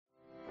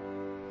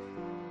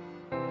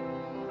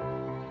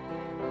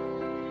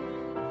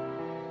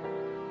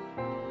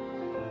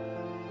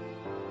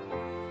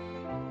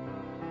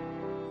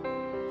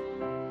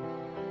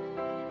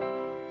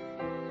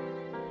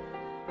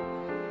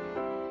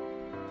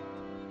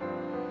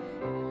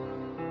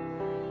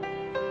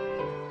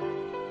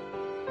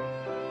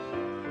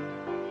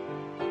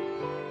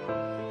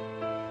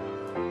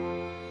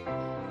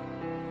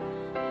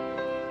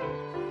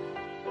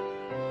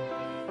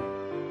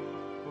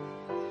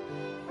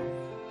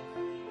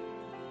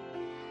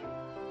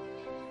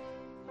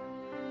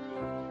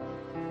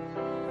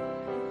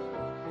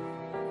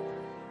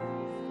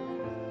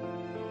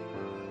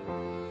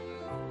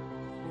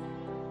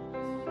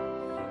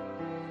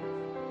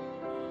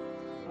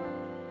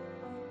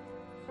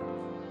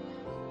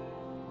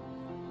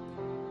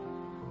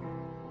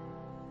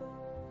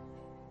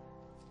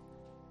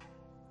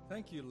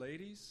Thank you,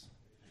 ladies.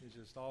 It's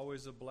just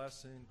always a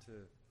blessing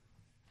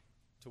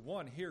to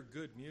one, hear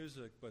good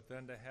music, but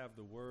then to have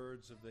the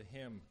words of the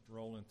hymn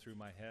rolling through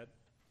my head.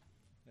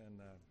 And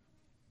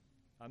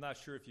I'm not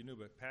sure if you knew,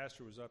 but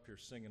Pastor was up here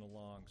singing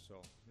along,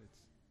 so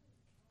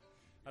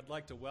I'd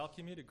like to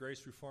welcome you to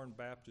Grace Reformed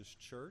Baptist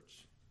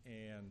Church,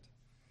 and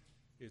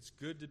it's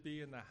good to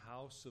be in the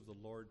house of the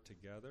Lord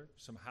together.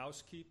 Some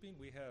housekeeping.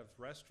 We have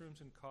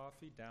restrooms and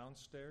coffee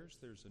downstairs.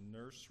 There's a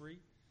nursery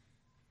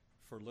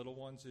for little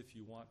ones if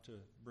you want to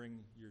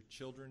bring your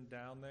children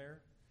down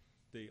there.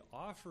 The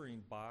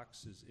offering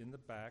box is in the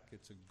back.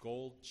 It's a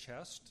gold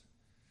chest.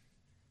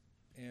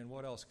 And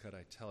what else could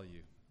I tell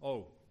you?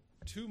 Oh,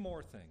 two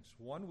more things.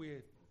 One,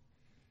 we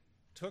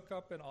took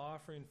up an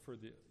offering for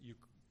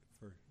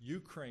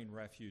Ukraine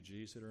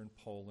refugees that are in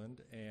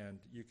Poland, and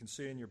you can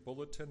see in your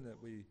bulletin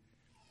that we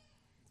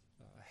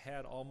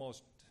had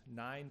almost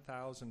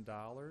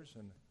 $9,000,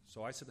 and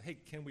so I said, hey,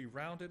 can we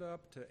round it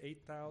up to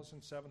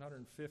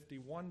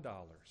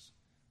 $8,751?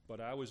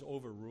 But I was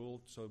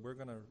overruled, so we're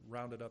going to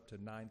round it up to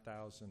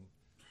 $9,000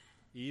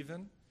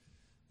 even.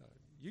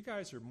 You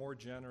guys are more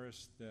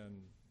generous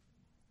than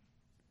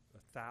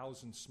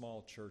 1,000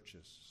 small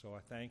churches, so I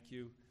thank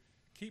you.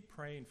 Keep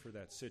praying for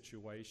that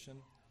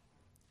situation.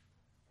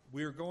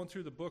 We are going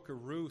through the book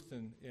of Ruth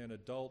in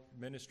adult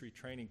ministry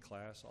training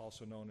class,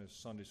 also known as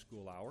Sunday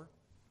School Hour,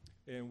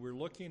 and we're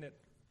looking at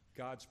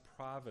God's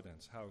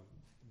providence, how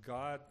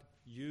God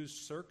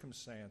used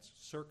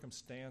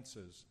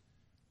circumstances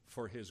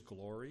for his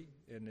glory.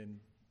 And in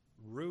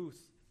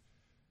Ruth,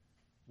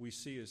 we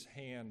see his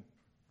hand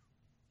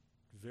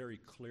very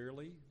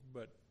clearly,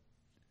 but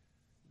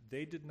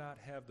they did not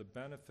have the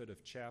benefit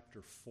of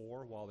chapter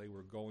 4 while they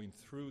were going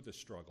through the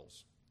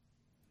struggles.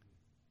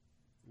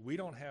 We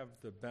don't have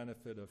the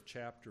benefit of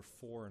chapter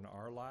 4 in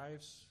our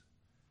lives.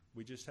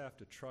 We just have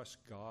to trust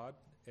God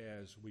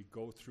as we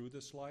go through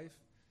this life.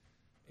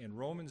 And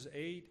Romans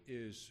 8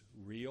 is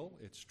real.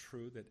 It's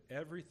true that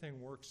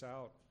everything works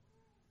out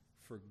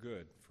for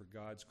good, for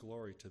God's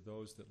glory, to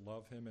those that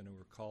love him and who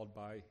are called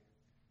by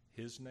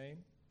his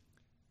name.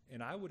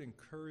 And I would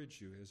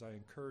encourage you, as I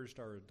encouraged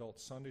our adult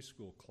Sunday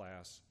school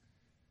class,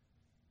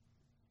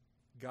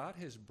 God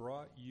has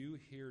brought you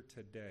here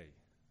today.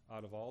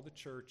 Out of all the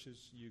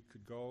churches you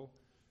could go,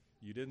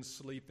 you didn't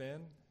sleep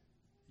in,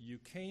 you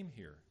came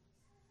here.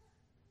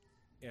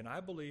 And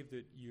I believe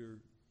that you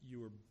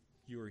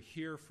are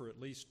here for at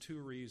least two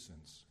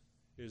reasons.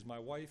 As my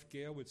wife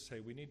Gail would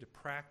say, we need to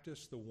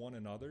practice the one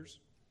in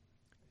others.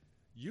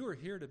 You are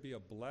here to be a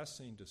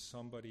blessing to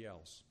somebody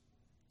else.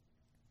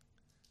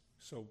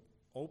 So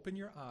open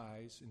your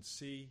eyes and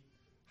see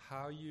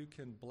how you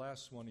can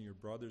bless one of your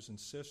brothers and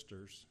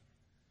sisters.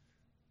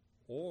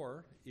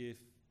 Or if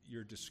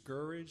you're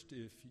discouraged,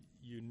 if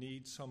you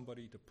need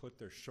somebody to put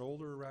their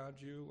shoulder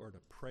around you or to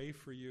pray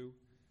for you,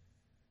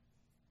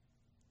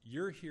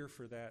 you're here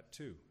for that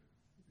too,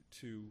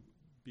 to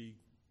be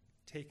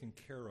taken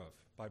care of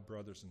by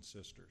brothers and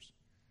sisters.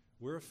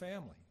 We're a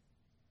family,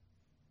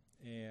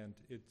 and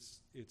it's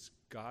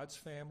God's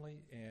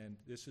family, and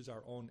this is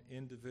our own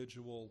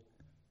individual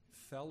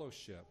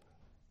fellowship.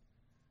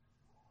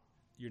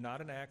 You're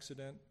not an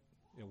accident.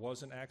 It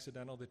wasn't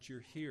accidental that you're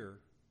here.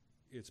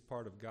 It's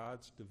part of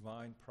God's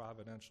divine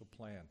providential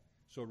plan.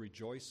 So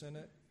rejoice in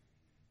it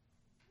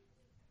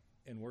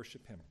and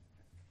worship him.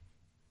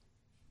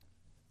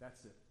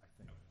 That's it, I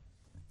think.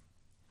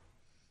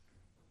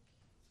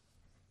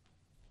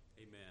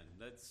 Amen.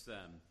 Let's,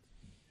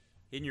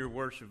 in your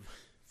worship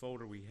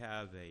folder, we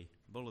have a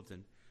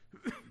bulletin.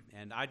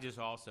 And I just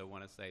also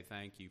want to say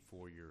thank you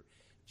for your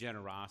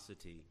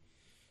generosity,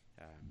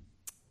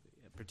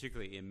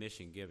 particularly in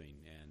mission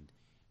giving. And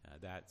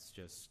that's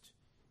just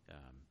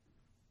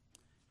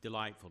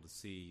delightful to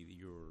see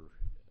your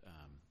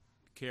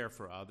care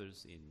for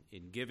others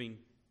in giving.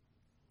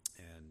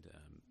 And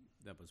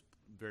that was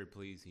very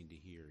pleasing to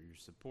hear your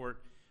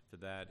support for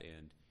that,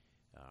 and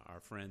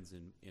our friends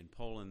in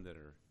Poland that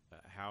are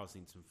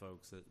housing some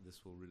folks, that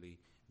this will really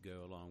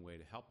go a long way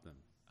to help them.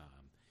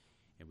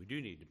 And we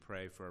do need to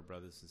pray for our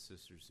brothers and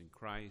sisters in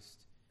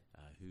Christ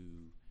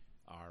who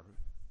are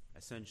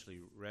essentially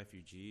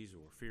refugees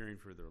or fearing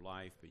for their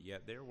life, but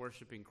yet they're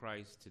worshiping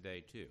Christ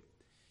today too.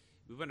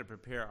 We want to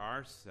prepare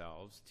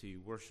ourselves to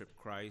worship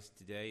Christ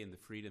today in the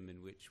freedom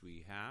in which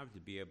we have to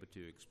be able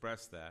to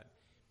express that.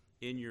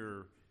 In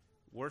your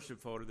worship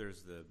folder,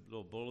 there's the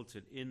little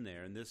bulletin in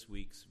there, and this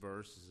week's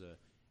verse is a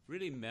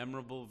really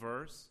memorable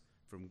verse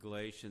from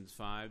Galatians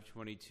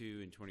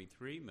 5:22 and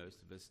 23.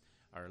 Most of us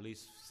are at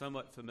least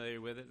somewhat familiar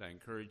with it. I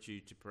encourage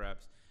you to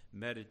perhaps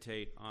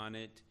meditate on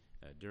it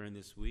during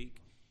this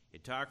week.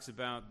 It talks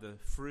about the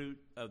fruit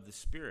of the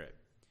Spirit,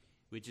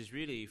 which is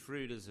really,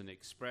 fruit is an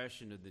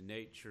expression of the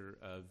nature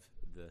of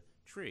the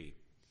tree.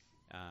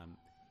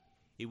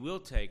 It will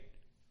take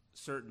a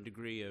certain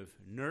degree of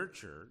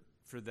nurture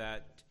for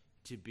that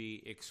to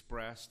be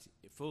expressed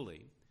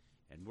fully.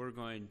 And we're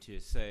going to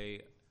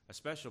say a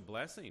special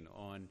blessing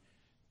on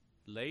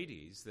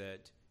ladies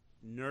that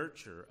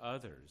nurture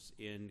others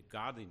in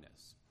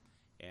godliness.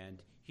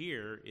 And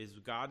here is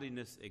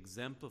godliness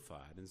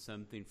exemplified, and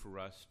something for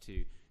us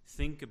to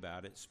think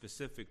about it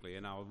specifically.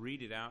 And I'll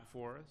read it out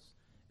for us,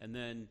 and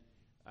then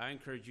I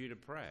encourage you to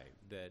pray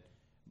that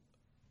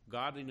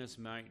godliness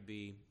might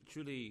be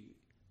truly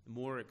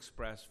more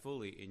expressed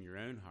fully in your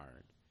own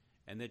heart,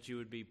 and that you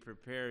would be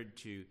prepared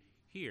to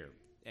hear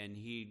and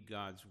heed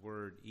God's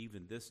word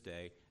even this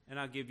day. And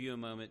I'll give you a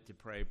moment to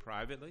pray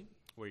privately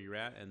where you're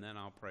at, and then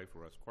I'll pray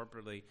for us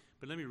corporately.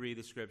 But let me read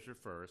the scripture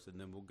first, and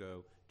then we'll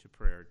go to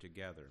prayer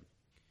together.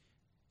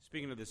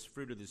 Speaking of this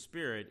fruit of the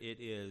Spirit, it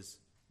is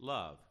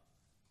love,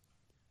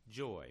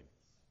 joy,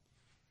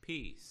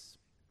 peace,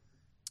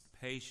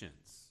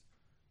 patience,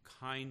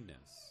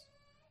 kindness,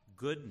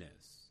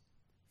 goodness,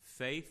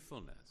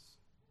 faithfulness,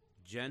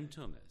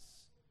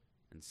 gentleness,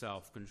 and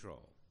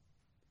self-control.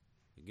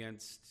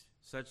 Against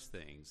such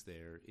things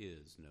there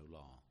is no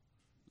law.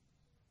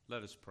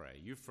 Let us pray.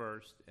 You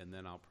first, and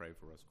then I'll pray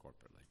for us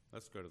corporately.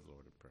 Let's go to the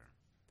Lord in prayer.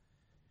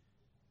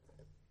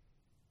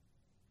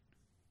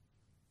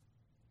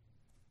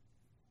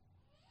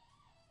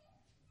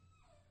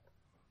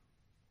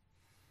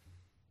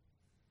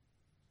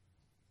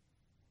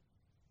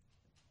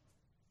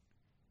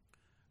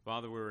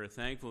 Father, we're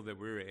thankful that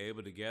we were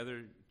able to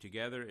gather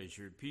together as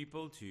your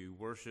people to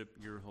worship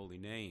your holy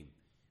name.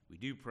 We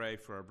do pray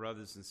for our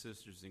brothers and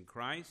sisters in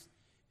Christ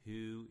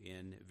who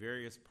in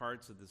various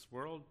parts of this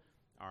world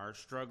are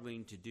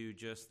struggling to do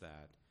just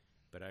that.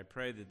 But I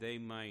pray that they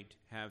might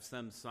have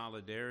some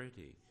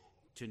solidarity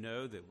to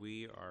know that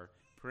we are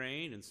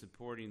praying and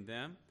supporting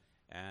them,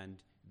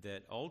 and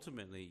that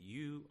ultimately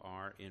you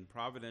are in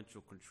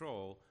providential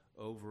control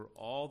over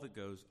all that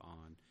goes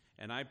on.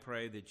 And I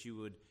pray that you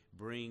would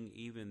bring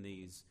even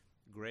these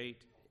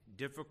great,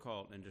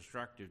 difficult, and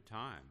destructive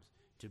times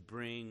to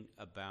bring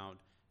about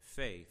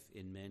faith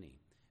in many.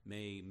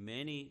 May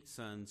many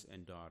sons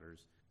and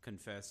daughters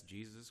confess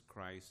Jesus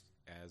Christ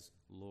as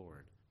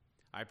Lord.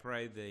 I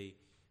pray the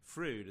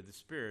fruit of the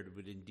Spirit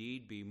would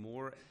indeed be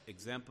more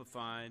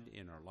exemplified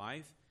in our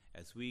life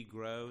as we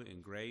grow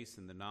in grace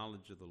and the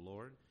knowledge of the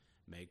Lord.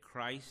 May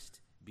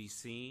Christ be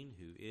seen,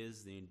 who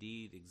is the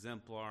indeed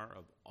exemplar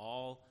of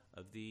all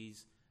of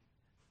these,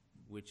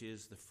 which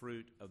is the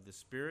fruit of the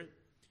Spirit.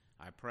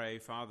 I pray,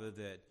 Father,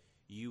 that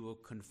you will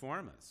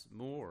conform us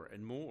more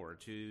and more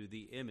to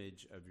the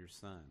image of your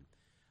Son.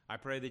 I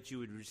pray that you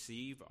would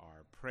receive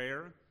our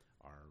prayer,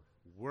 our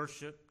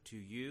worship to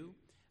you,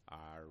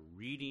 our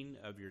reading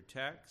of your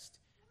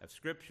text, of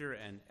Scripture,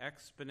 and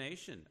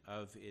explanation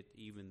of it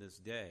even this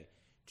day,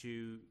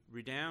 to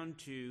redound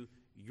to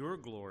your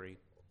glory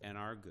and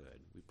our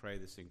good. We pray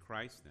this in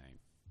Christ's name.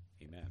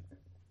 Amen.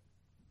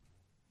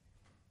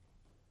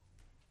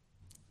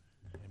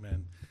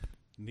 Amen.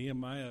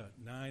 Nehemiah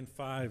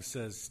 9:5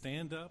 says,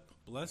 "Stand up,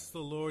 bless the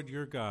Lord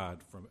your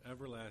God from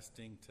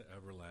everlasting to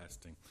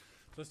everlasting."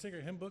 So let's take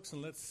our hymn books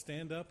and let's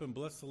stand up and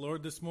bless the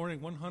Lord this morning.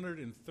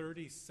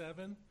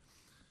 137.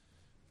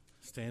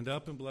 Stand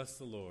up and bless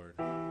the Lord.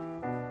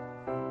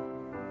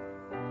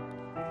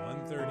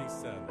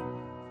 137.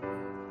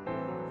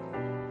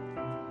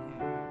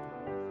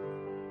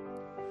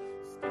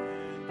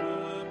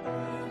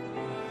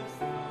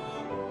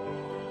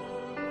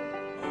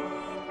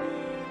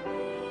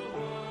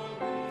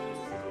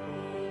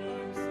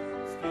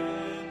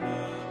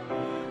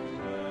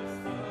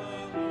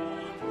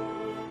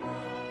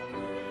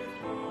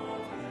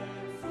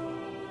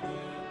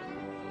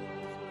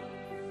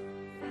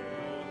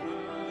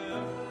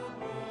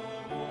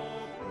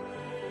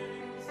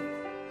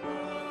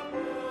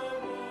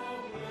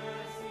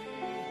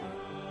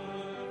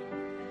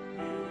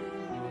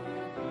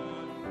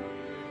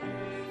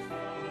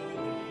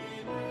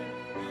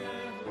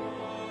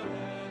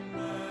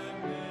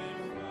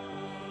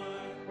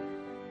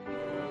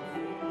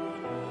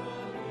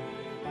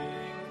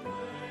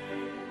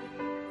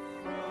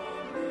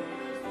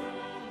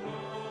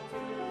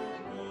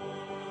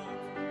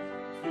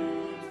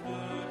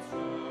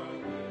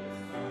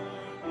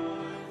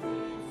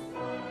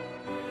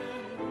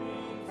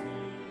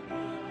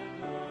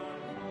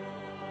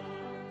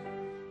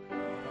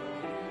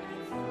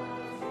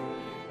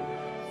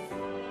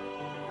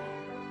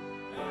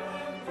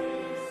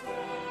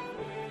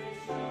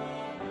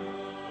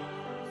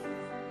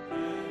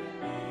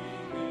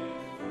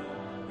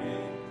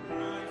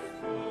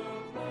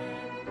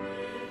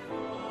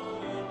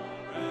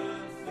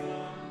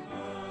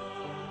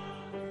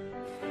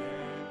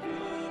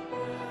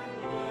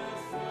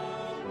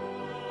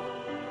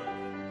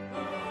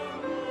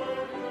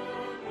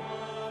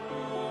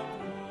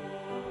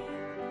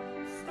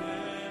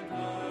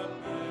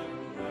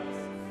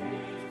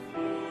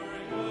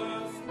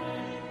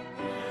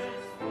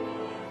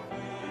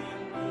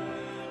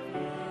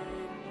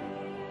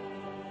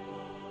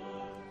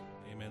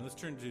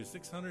 Turn to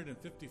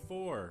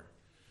 654.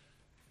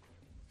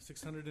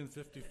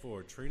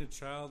 654. Train a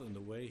child in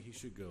the way he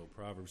should go.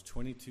 Proverbs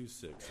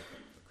 22:6.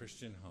 A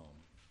Christian home.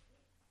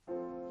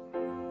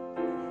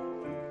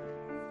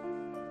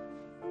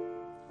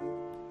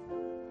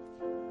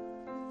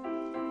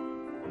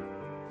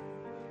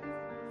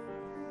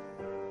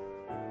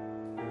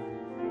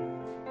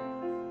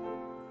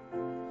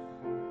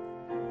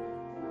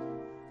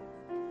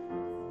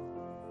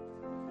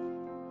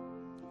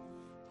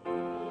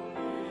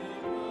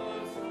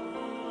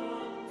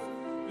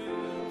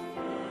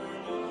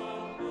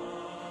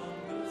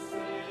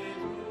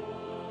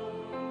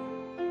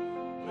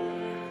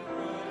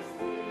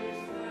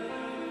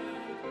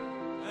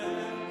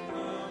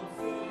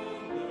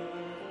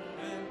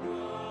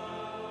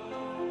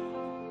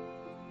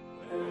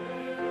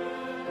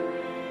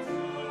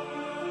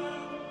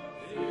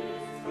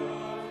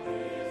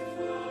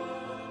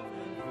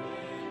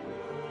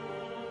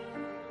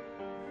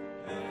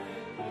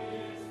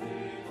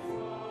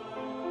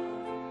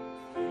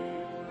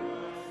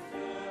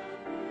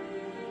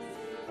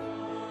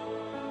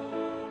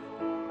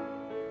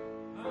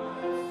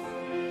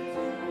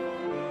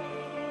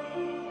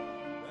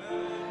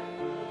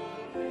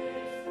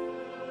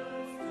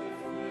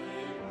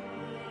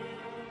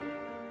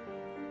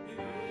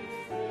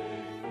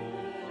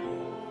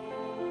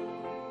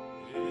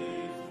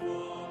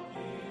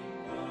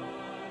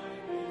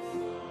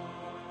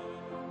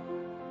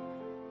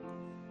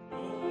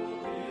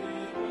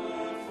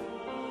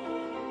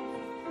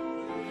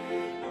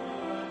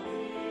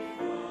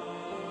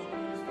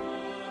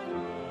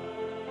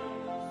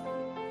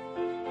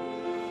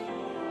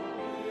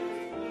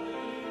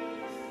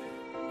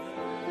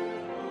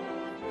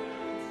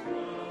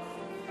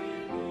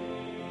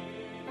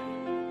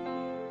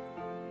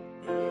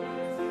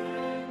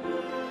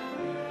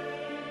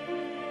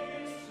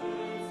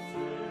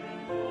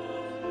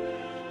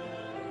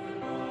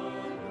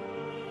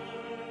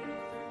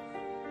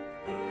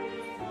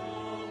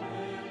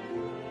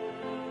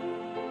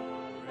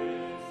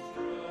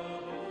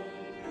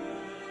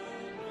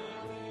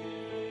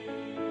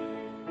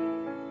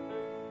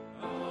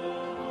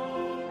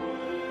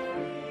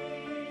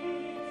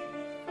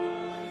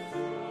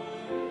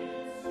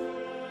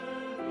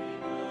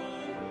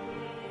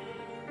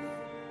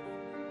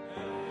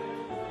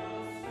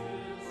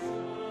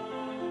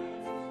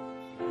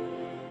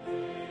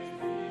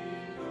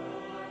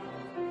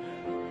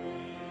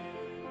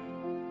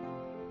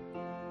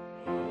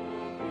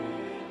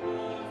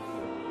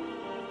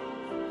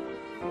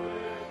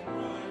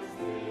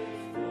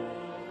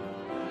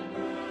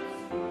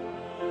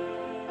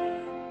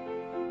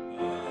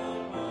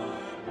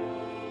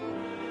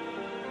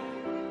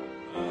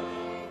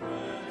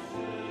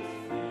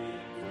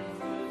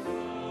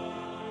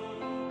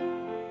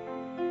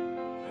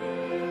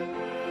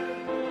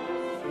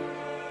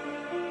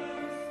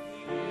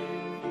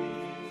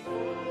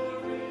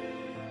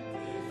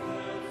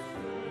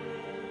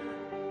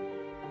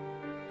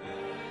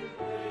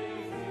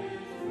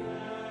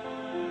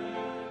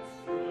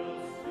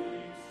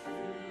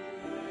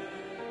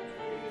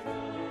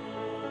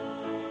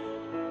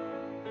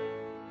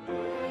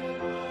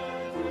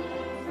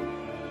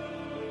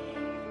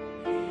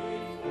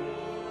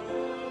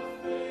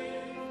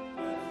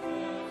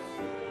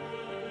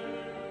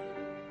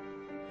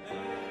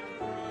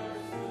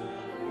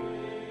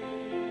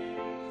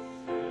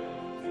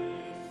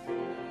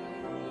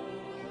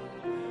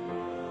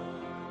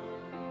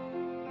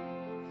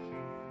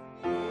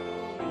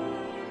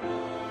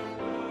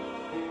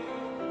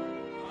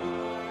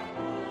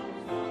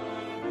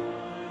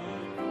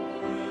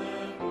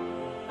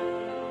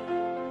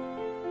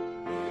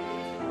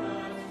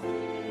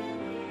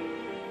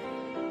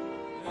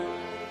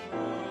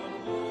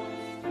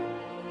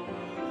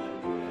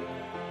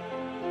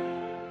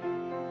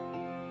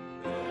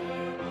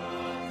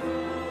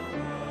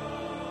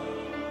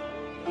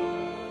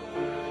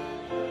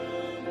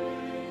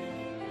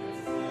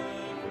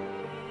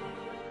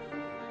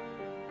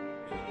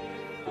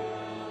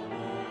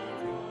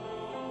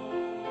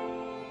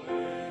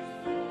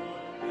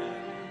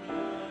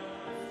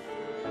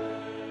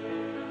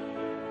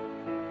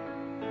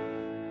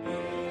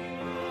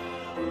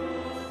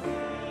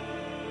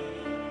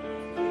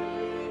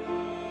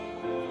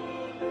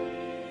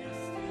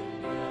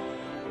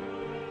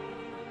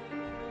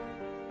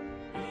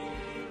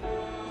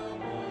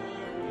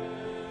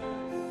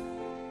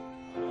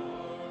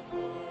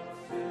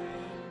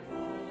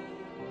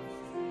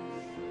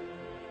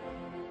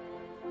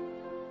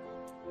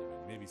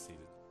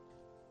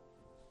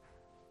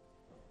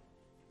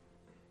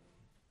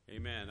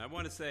 Amen. I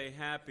want to say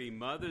Happy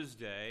Mother's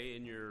Day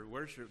in your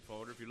worship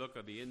folder. If you look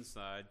on the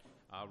inside,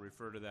 I'll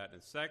refer to that in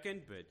a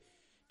second. But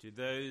to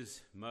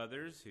those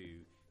mothers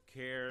who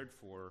cared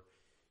for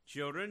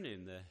children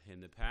in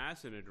the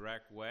past in a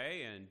direct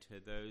way, and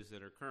to those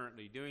that are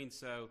currently doing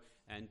so,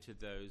 and to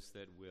those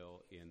that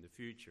will in the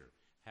future,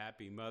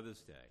 Happy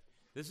Mother's Day.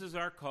 This is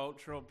our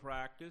cultural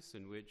practice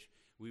in which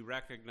we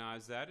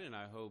recognize that, and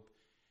I hope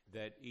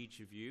that each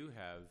of you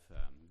have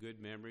good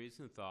memories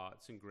and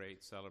thoughts and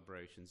great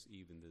celebrations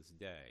even this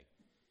day.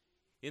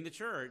 In the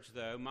church,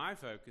 though, my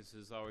focus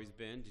has always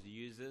been to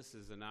use this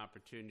as an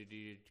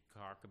opportunity to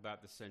talk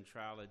about the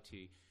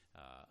centrality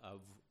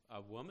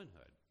of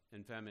womanhood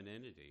and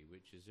femininity,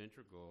 which is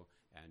integral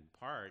and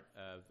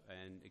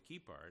a key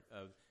part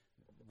of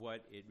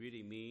what it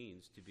really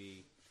means to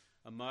be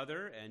a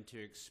mother, and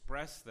to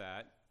express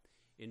that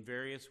in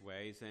various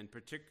ways, and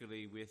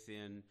particularly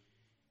within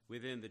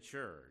the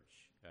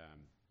church.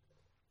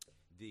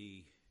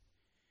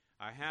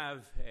 I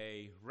have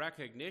a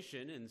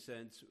recognition, in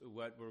sense,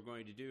 what we're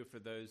going to do for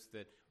those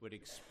that would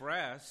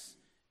express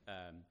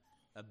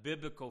a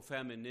biblical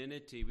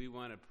femininity. We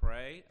want to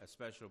pray a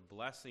special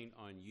blessing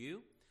on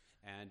you,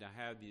 and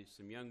I have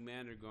some young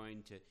men are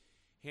going to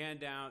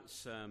hand out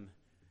some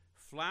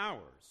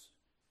flowers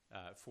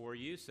for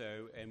you.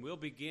 And we'll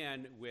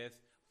begin with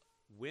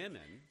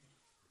women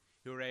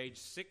who are age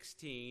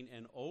 16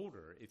 and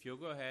older. If you'll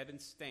go ahead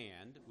and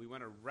stand, we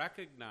want to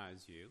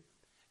recognize you,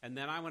 and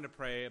then I want to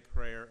pray a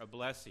prayer, a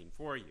blessing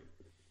for you.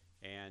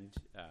 And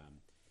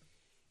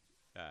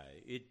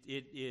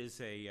it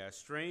is a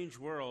strange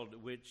world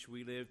in which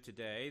we live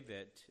today,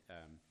 that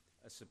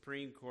a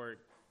Supreme Court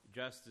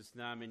justice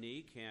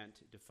nominee can't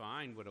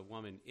define what a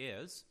woman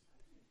is,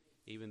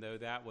 even though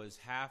that was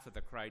half of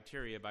the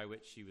criteria by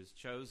which she was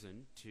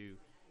chosen to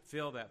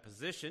fill that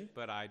position,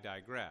 but I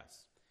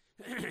digress.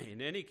 In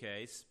any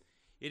case,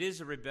 it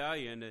is a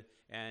rebellion,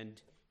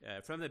 and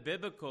from the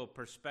biblical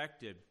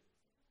perspective,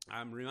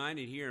 I'm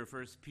reminded here in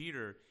 1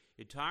 Peter,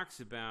 it talks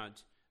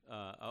about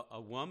a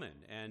woman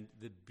and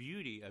the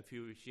beauty of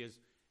who she is.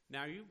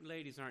 Now, you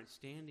ladies aren't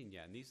standing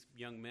yet, and these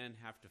young men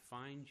have to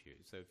find you.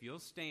 So if you'll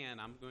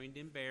stand, I'm going to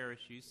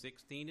embarrass you,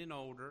 16 and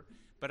older,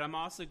 but I'm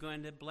also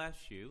going to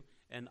bless you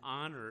and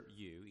honor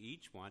you,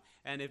 each one.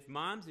 And if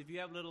moms, if you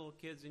have little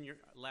kids in your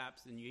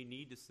laps and you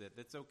need to sit,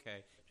 that's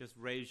okay. Just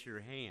raise your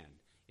hand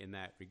in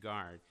that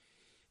regard.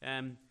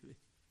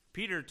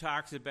 Peter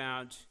talks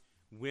about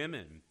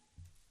women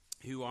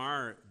who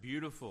are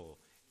beautiful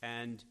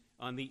and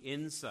on the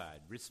inside,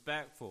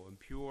 respectful and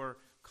pure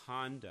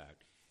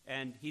conduct.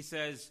 And he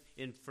says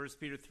in 1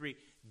 Peter 3,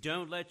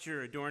 don't let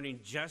your adorning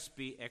just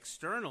be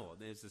external,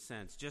 is the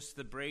sense, just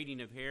the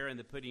braiding of hair and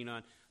the putting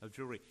on of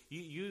jewelry.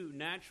 You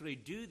naturally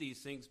do these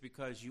things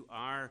because you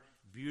are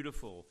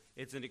beautiful.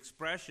 It's an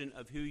expression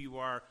of who you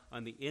are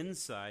on the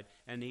inside.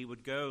 And he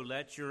would go,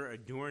 let your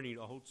adorning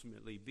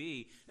ultimately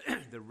be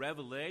the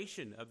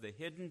revelation of the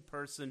hidden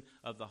person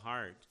of the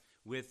heart,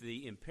 with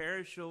the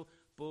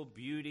imperishable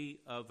beauty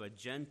of a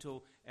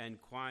gentle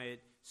and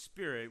quiet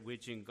spirit,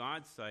 which in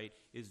God's sight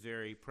is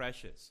very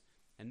precious.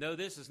 And though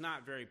this is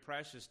not very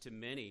precious to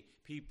many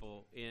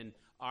people in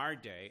our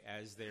day,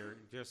 as they're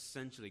just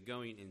essentially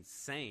going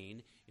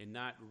insane and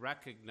not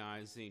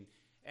recognizing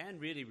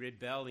and really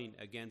rebelling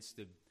against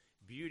the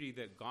beauty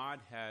that God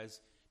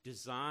has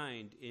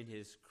designed in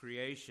his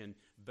creation,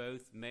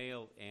 both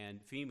male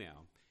and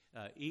female.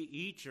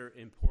 Each are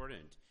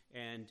important,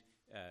 and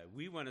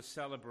we want to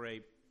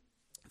celebrate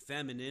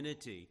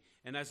femininity.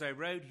 And as I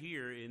wrote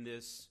here in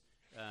this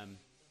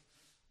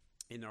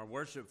in our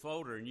worship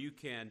folder, and you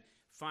can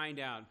find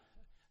out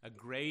a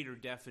greater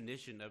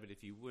definition of it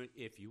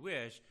if you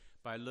wish,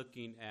 by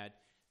looking at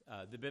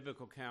the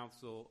Biblical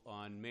Council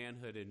on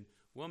Manhood and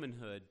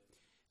Womanhood.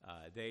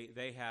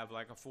 They have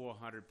like a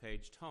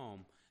 400-page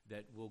tome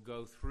that will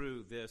go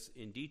through this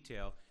in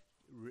detail,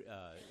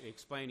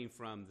 explaining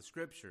from the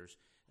Scriptures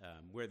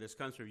where this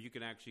comes from. You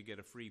can actually get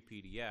a free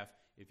PDF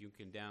if you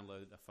can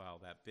download a file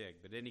that big.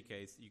 But in any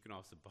case, you can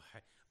also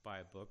buy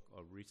a book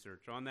or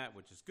research on that,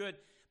 which is good.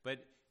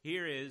 But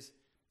here is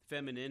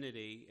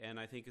femininity, and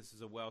I think this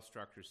is a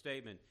well-structured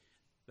statement.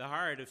 The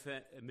heart of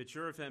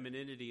mature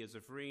femininity is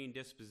a freeing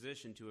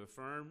disposition to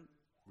affirm,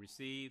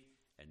 receive,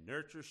 and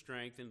nurture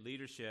strength and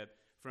leadership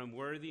from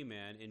worthy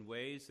men in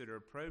ways that are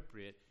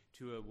appropriate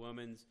to a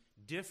woman's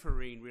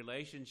differing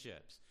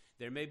relationships.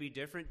 There may be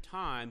different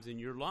times in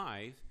your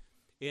life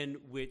in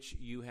which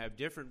you have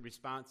different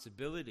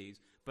responsibilities,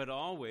 but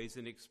always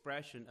an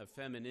expression of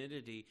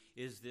femininity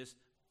is this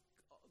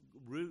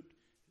root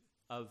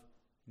of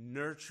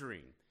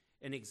nurturing.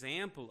 An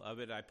example of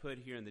it I put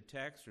here in the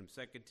text from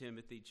 2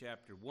 Timothy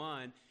chapter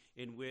 1,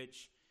 in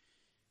which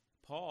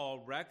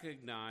Paul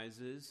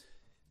recognizes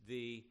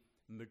the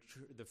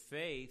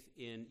faith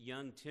in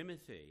young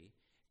Timothy,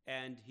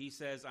 and he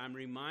says, I'm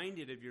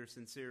reminded of your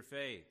sincere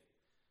faith,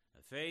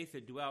 a faith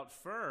that dwelt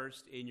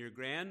first in your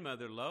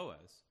grandmother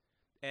Lois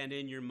and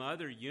in your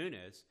mother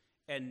Eunice,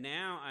 and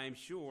now I'm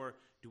sure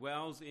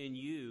dwells in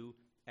you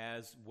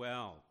as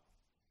well.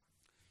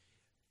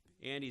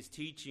 And he's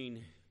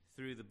teaching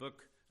through the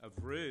book of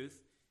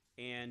Ruth,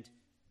 and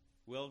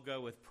we'll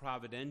go with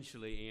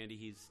providentially. Andy,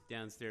 he's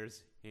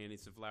downstairs handing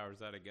some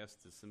flowers out, I guess,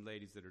 to some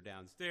ladies that are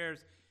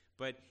downstairs.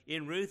 But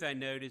in Ruth, I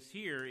notice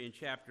here in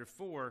chapter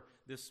 4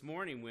 this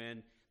morning,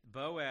 when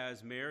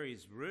Boaz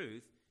marries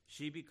Ruth,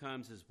 she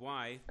becomes his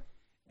wife,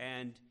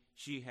 and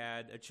she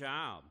had a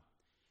child.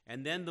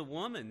 And then the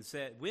women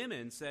said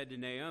to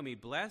Naomi,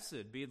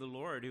 "Blessed be the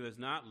Lord who has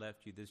not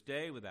left you this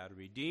day without a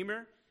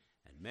redeemer,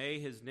 and may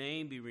his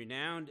name be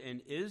renowned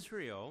in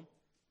Israel.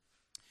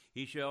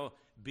 He shall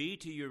be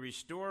to you a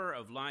restorer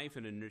of life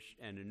and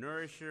a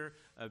nourisher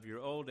of your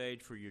old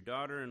age, for your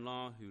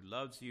daughter-in-law who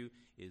loves you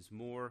is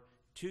more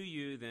to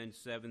you than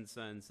 7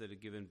 sons that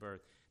have given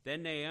birth."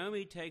 Then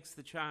Naomi takes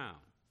the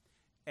child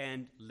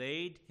and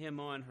laid him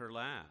on her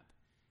lap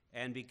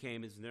and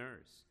became his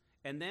nurse.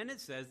 And then it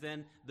says,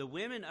 then the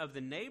women of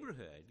the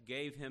neighborhood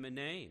gave him a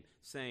name,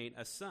 saying,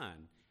 "A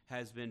son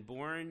has been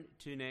born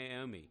to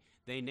Naomi."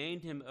 They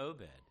named him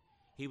Obed.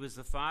 He was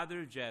the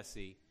father of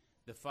Jesse,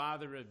 the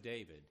father of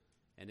David.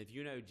 And if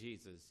you know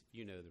Jesus,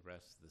 you know the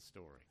rest of the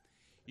story.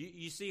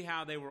 You see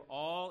how they were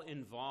all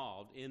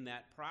involved in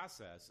that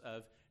process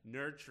of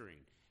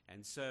nurturing.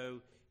 And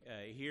so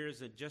here's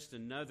just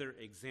another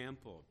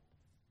example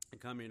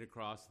coming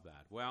across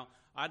that. Well,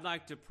 I'd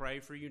like to pray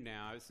for you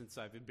now, since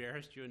I've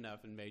embarrassed you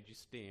enough and made you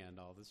stand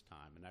all this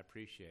time, and I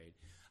appreciate it.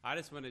 I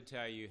just want to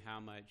tell you how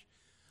much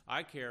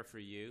I care for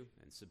you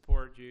and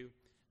support you,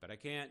 but I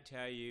can't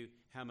tell you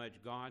how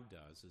much God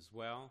does as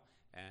well,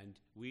 and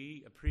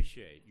we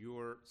appreciate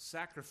your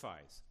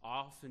sacrifice,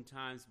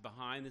 oftentimes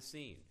behind the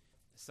scene,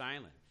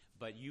 silent,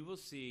 but you will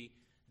see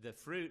the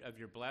fruit of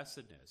your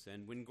blessedness.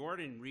 And when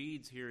Gordon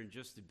reads here in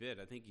just a bit,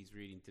 I think he's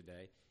reading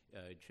today,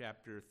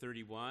 chapter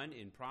 31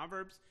 in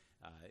Proverbs,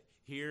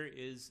 here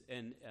is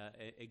an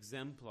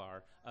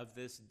exemplar of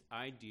this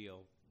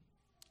ideal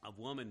of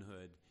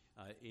womanhood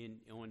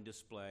on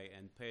display,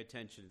 and pay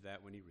attention to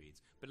that when he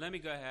reads. But let me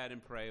go ahead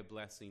and pray a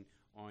blessing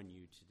on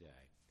you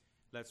today.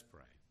 Let's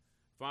pray.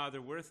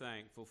 Father, we're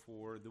thankful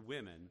for the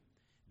women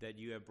that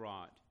you have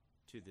brought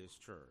to this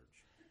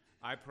church.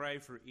 I pray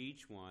for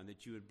each one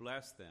that you would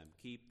bless them,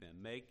 keep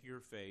them, make your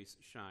face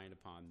shine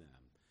upon them.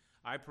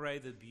 I pray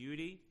the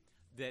beauty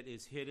that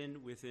is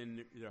hidden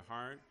within their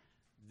heart,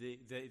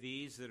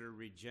 these that are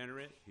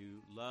regenerate,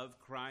 who love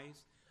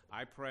Christ.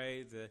 I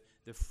pray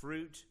the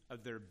fruit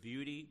of their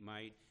beauty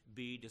might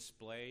be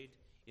displayed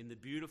in the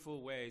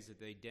beautiful ways that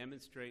they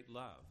demonstrate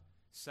love,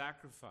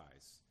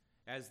 sacrifice,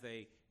 as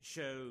they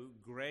show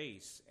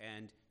grace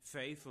and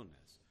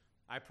faithfulness.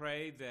 I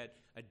pray that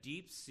a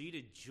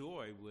deep-seated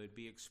joy would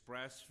be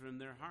expressed from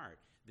their heart,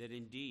 that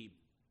indeed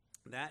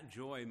that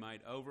joy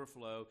might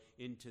overflow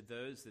into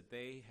those that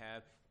they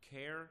have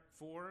care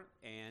for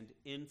and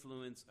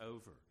influence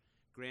over.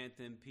 Grant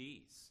them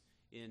peace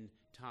in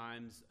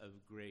times of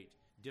great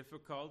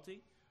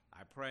difficulty.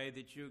 I pray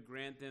that you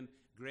grant them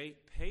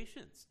great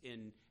patience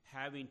in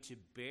having to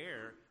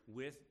bear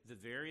with the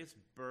various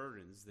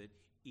burdens that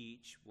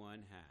each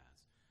one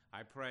has.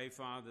 I pray,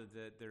 Father,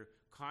 that their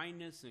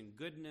kindness and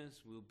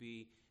goodness will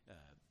be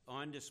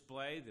on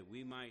display, that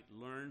we might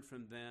learn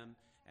from them,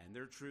 and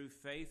their true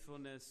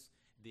faithfulness,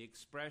 the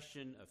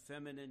expression of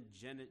feminine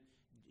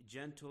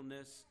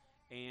gentleness,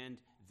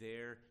 and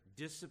their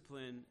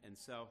discipline and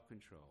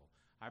self-control.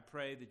 I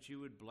pray that you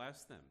would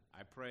bless them.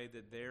 I pray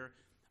that their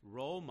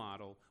role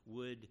model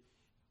would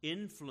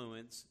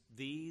influence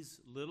these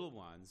little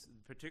ones,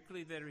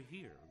 particularly that are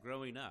here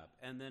growing up,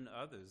 and then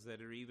others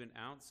that are even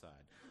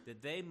outside,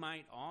 that they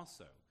might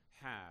also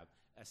have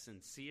a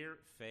sincere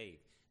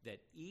faith,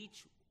 that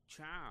each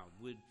child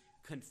would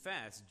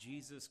confess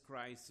Jesus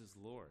Christ as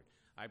Lord.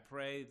 I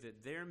pray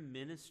that their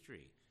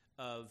ministry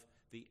of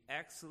the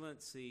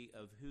excellency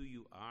of who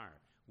you are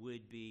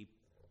would be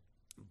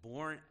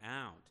borne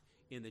out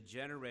in the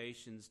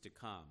generations to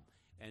come,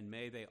 and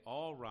may they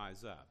all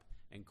rise up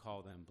and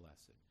call them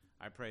blessed.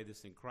 I pray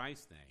this in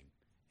Christ's name.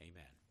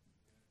 Amen.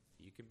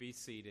 You can be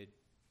seated.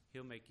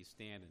 He'll make you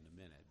stand in a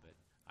minute, but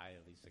I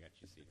at least got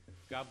you seated.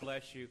 God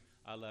bless you.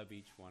 I love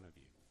each one of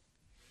you.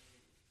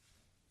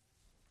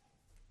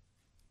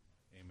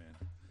 Amen.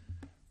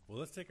 Well,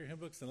 let's take our hymn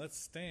books and let's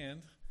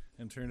stand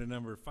and turn to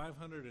number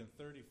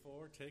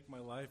 534, Take My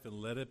Life and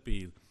Let It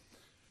Be.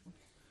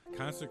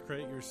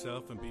 Consecrate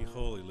yourself and be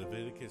holy.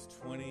 Leviticus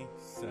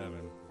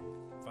 27,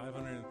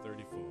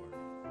 534.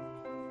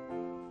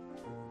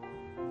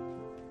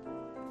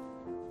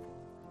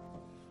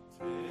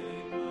 Take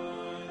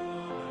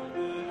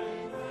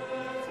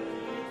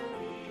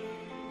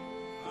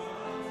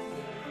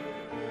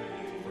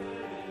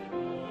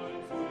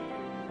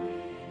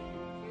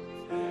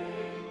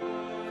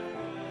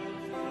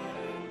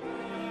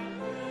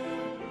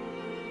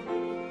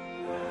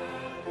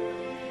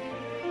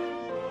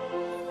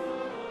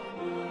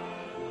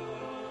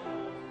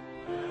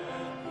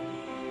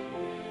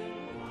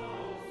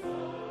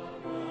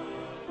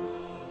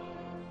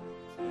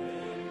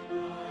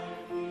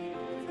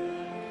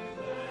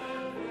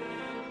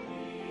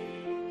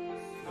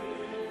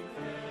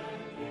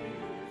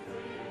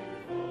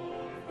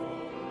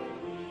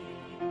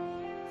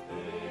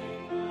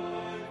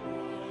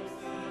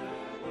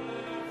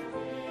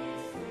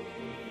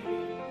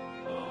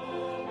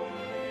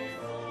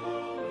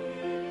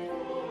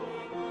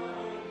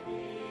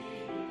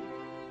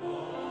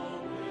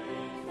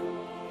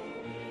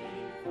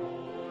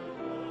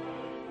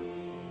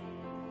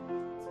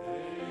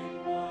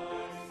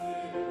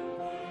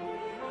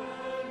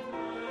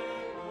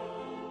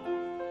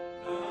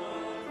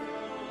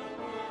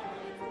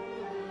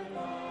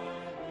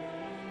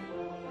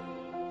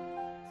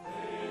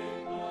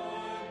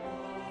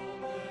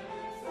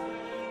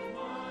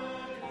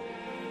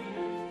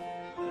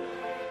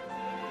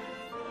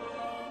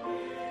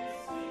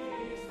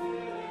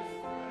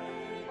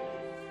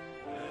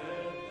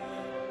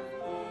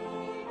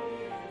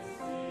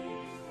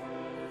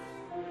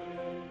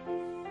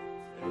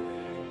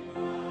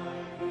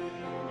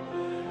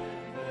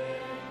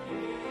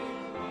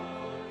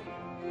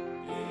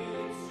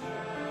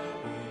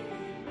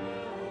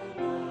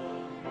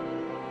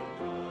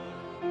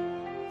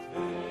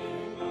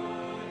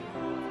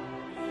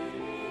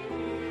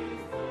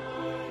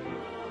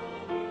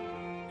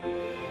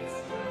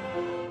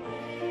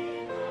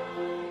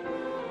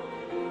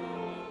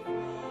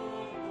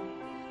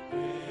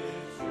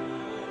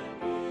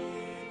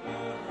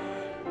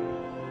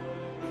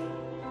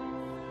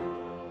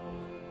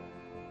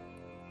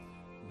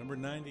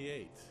Number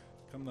 98.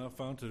 Come thou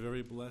fount of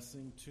every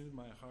blessing, tune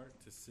my heart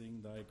to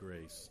sing thy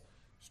grace.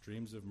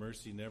 Streams of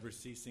mercy never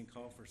ceasing,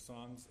 call for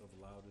songs of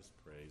loudest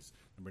praise.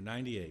 Number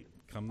 98.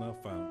 Come thou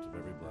fount of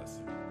every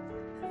blessing.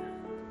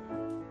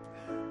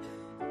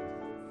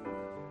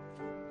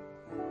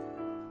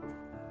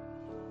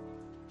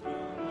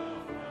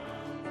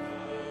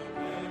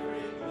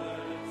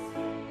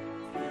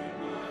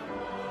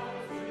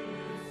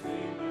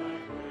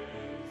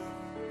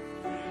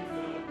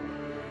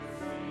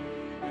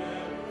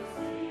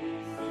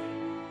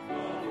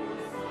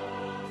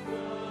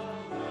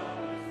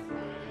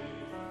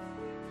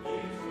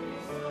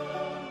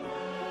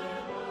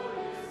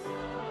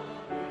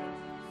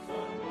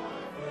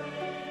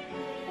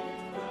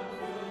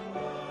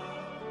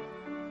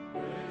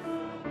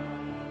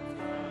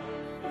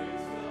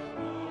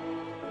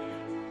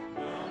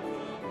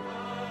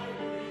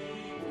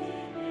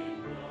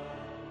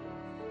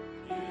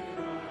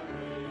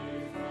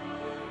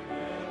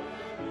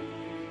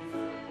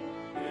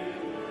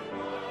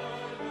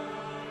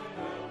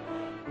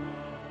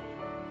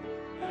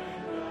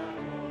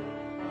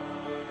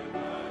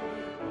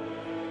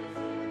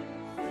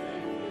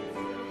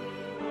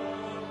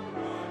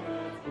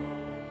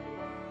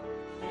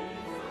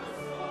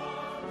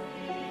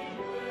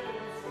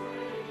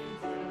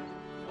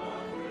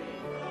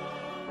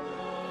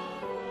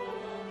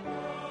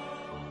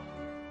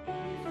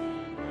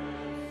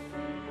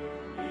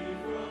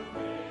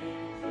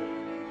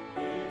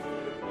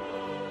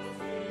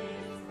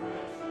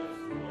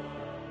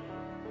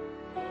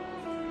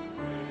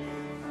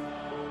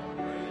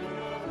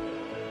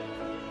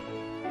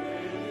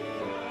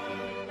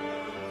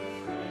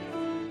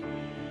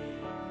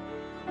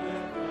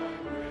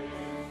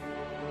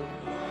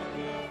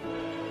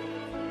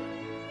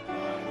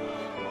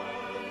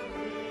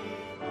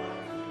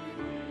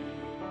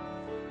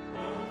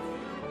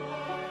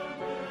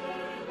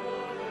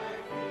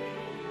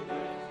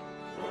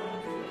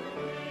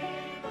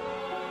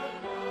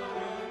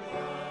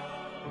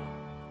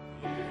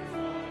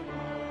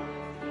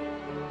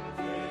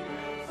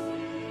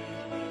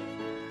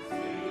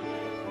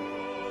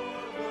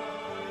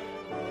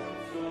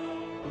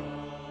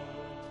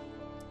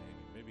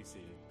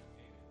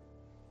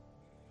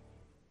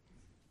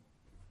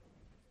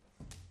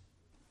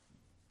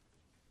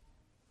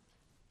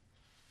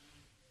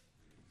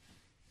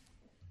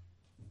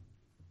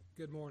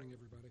 Good morning,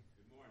 everybody.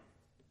 Good morning.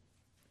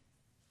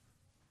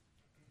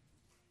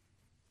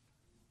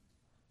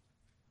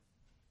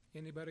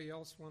 Anybody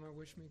else want to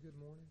wish me good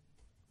morning?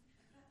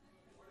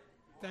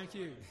 Thank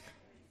you.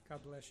 God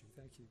bless you.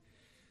 Thank you.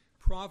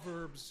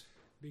 Proverbs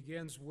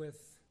begins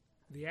with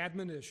the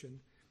admonition,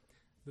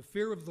 the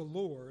fear of the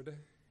Lord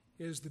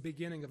is the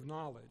beginning of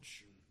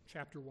knowledge.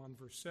 Chapter 1,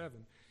 verse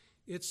 7.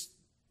 It's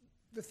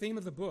the theme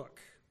of the book.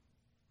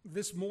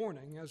 This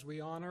morning, as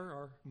we honor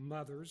our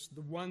mothers,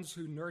 the ones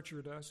who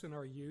nurtured us in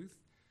our youth,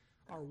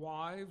 our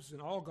wives, and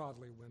all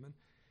godly women,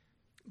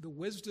 the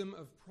wisdom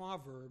of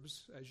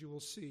Proverbs, as you will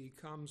see,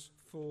 comes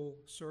full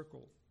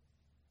circle.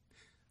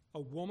 A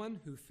woman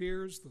who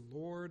fears the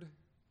Lord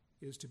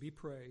is to be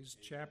praised.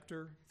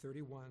 Chapter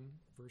 31,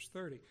 verse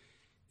 30.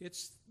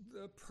 It's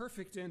the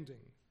perfect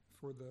ending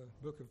for the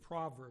book of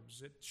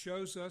Proverbs. It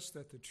shows us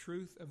that the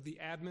truth of the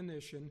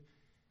admonition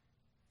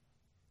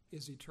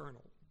is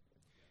eternal.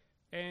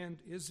 And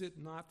is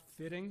it not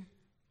fitting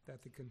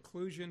that the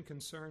conclusion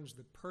concerns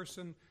the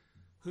person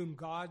whom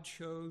God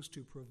chose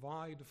to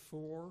provide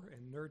for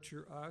and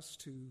nurture us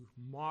to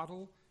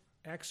model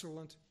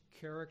excellent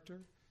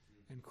character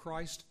and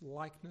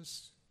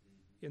Christ-likeness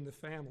in the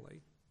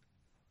family?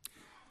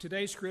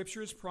 Today's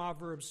scripture is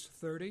Proverbs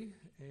 30,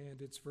 and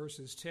it's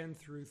verses 10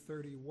 through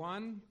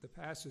 31. The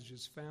passage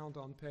is found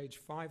on page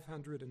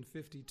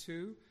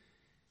 552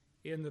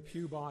 in the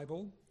Pew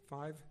Bible,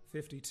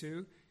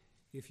 552.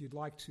 If you'd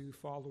like to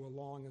follow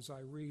along as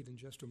I read in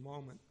just a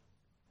moment.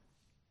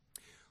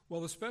 Well,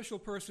 the special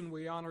person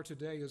we honor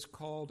today is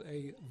called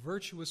a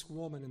virtuous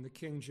woman in the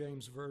King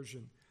James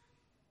Version,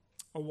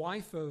 a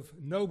wife of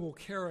noble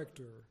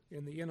character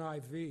in the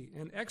NIV,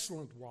 an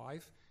excellent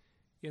wife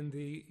in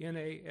the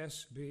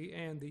NASB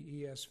and the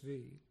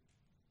ESV.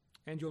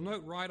 And you'll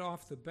note right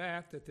off the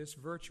bat that this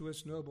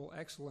virtuous, noble,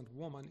 excellent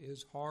woman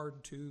is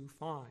hard to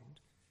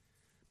find.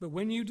 But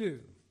when you do,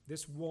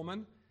 this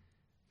woman,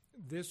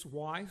 this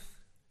wife,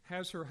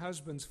 has her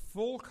husband's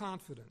full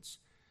confidence,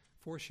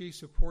 for she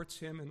supports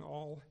him in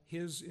all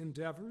his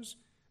endeavors,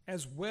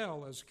 as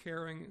well as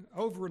caring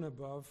over and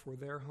above for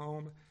their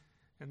home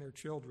and their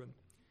children.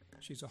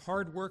 She's a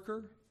hard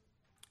worker,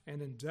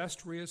 an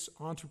industrious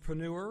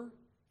entrepreneur,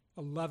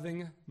 a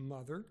loving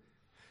mother.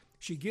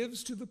 She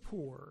gives to the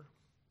poor.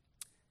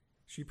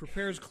 She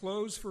prepares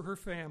clothes for her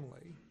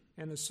family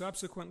and is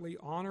subsequently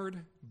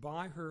honored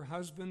by her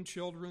husband,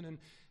 children,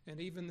 and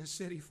even the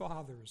city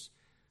fathers,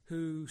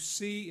 who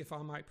see, if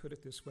I might put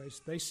it this way,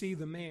 they see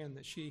the man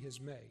that she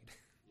has made.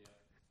 Yeah.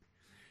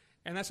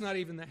 And that's not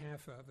even the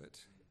half of it.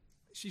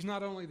 She's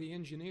not only the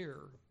engineer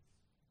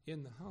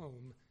in the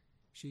home,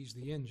 she's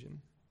the engine.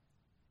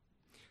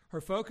 Her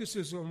focus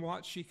is on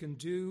what she can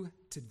do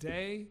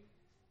today,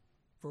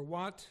 for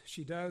what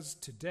she does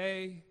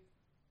today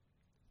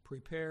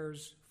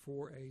prepares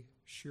for a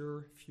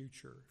sure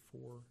future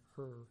for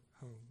her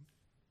home.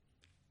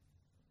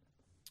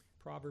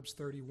 Proverbs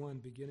 31,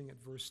 beginning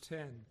at verse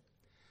 10.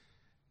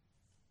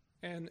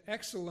 An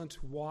excellent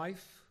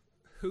wife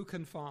who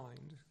can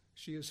find?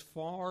 She is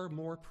far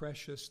more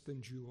precious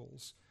than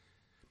jewels.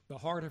 The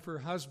heart of her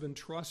husband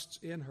trusts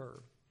in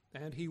her,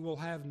 and he will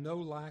have no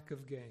lack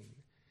of gain.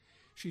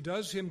 She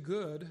does him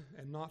good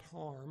and not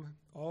harm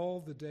all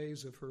the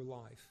days of her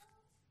life.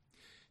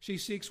 She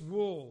seeks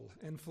wool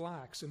and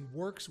flax and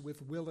works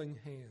with willing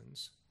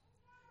hands.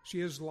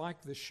 She is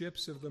like the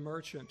ships of the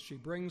merchant. She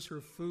brings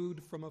her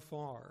food from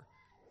afar.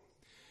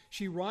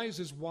 She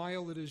rises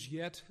while it is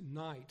yet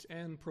night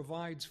and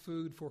provides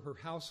food for her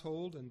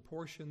household and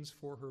portions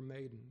for her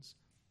maidens.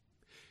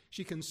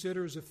 She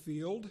considers a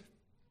field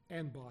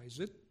and buys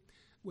it.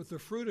 With the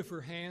fruit of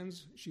her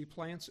hands, she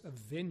plants a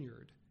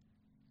vineyard.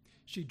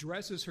 She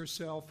dresses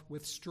herself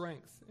with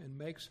strength and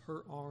makes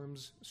her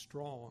arms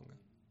strong.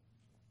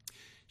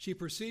 She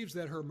perceives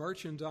that her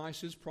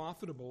merchandise is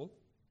profitable.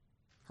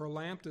 Her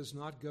lamp does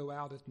not go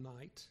out at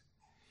night.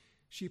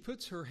 She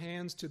puts her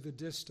hands to the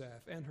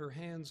distaff, and her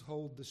hands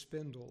hold the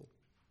spindle.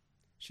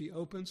 She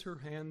opens her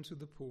hand to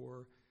the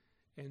poor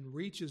and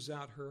reaches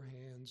out her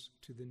hands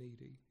to the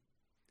needy.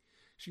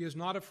 She is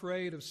not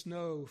afraid of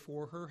snow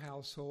for her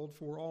household,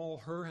 for all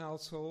her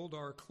household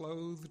are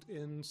clothed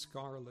in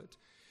scarlet.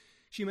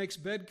 She makes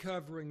bed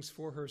coverings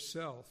for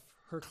herself.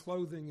 Her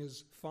clothing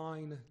is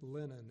fine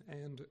linen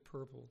and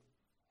purple.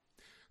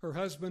 Her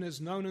husband is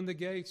known in the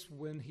gates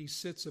when he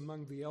sits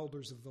among the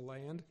elders of the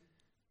land.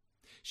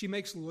 She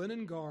makes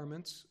linen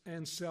garments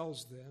and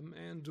sells them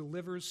and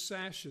delivers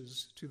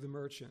sashes to the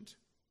merchant.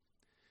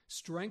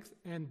 Strength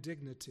and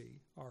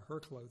dignity are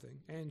her clothing,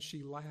 and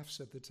she laughs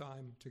at the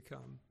time to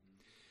come.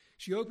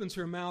 She opens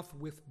her mouth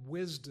with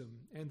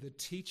wisdom, and the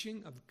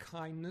teaching of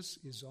kindness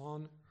is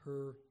on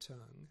her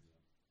tongue.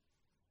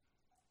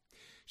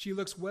 She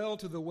looks well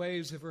to the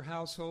ways of her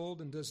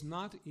household and does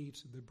not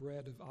eat the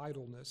bread of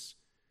idleness.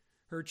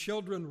 Her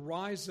children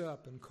rise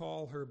up and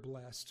call her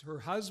blessed, her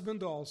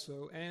husband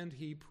also, and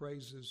he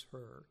praises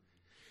her.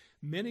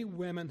 Many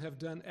women have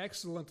done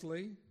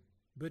excellently,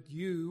 but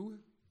you,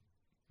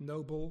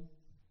 noble,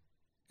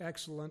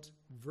 excellent,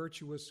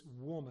 virtuous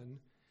woman,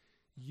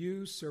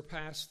 you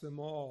surpass them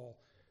all.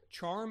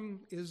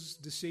 Charm is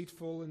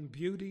deceitful and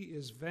beauty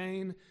is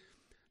vain,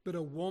 but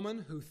a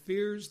woman who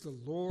fears the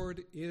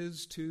Lord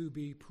is to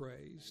be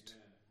praised.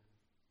 Amen.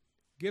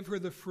 Give her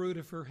the fruit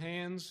of her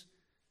hands,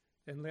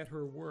 and let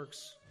her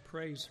works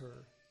praise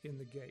her in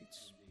the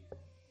gates.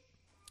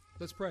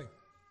 Let's pray.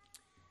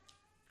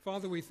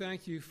 Father, we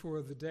thank you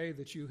for the day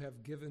that you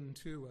have given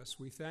to us.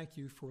 We thank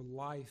you for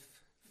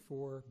life,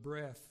 for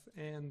breath,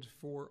 and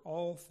for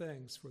all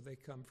things, for they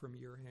come from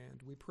your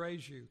hand. We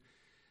praise you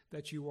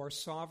that you are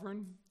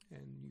sovereign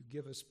and you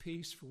give us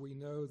peace, for we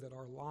know that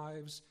our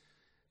lives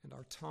and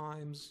our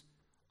times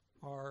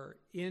are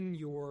in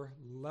your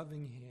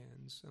loving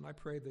hands. And I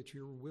pray that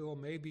your will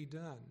may be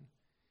done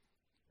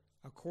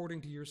according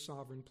to your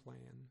sovereign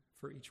plan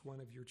for each one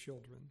of your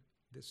children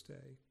this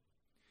day.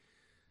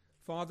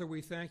 Father,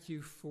 we thank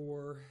you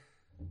for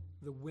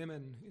the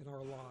women in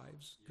our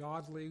lives,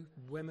 godly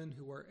women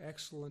who are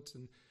excellent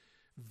and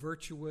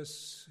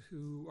virtuous,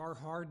 who are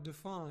hard to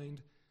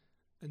find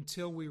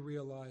until we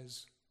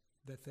realize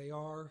that they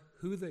are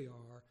who they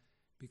are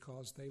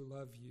because they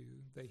love you.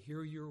 They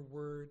hear your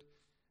word,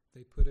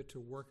 they put it to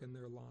work in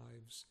their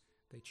lives,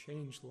 they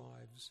change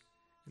lives.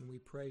 And we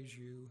praise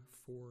you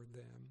for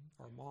them,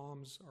 our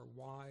moms, our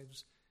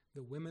wives,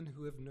 the women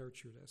who have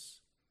nurtured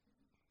us.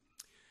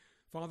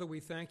 Father, we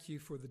thank you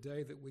for the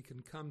day that we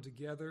can come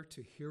together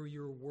to hear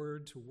your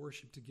word, to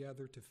worship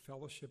together, to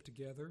fellowship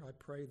together. I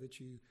pray that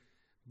you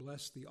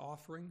bless the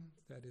offering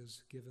that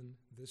is given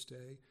this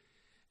day.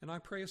 And I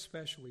pray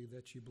especially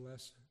that you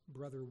bless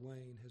Brother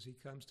Wayne as he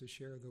comes to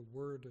share the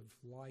word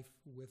of life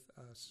with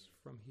us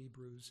from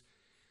Hebrews.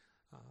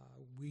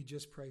 We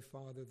just pray,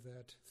 Father,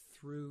 that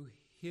through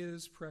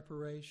his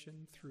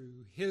preparation,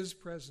 through his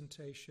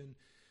presentation,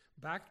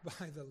 backed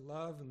by the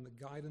love and the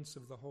guidance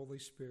of the Holy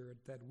Spirit,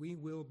 that we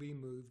will be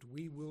moved,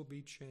 we will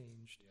be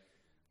changed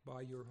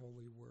by your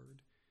holy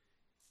word.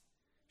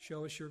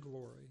 Show us your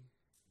glory.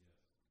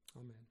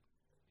 Amen.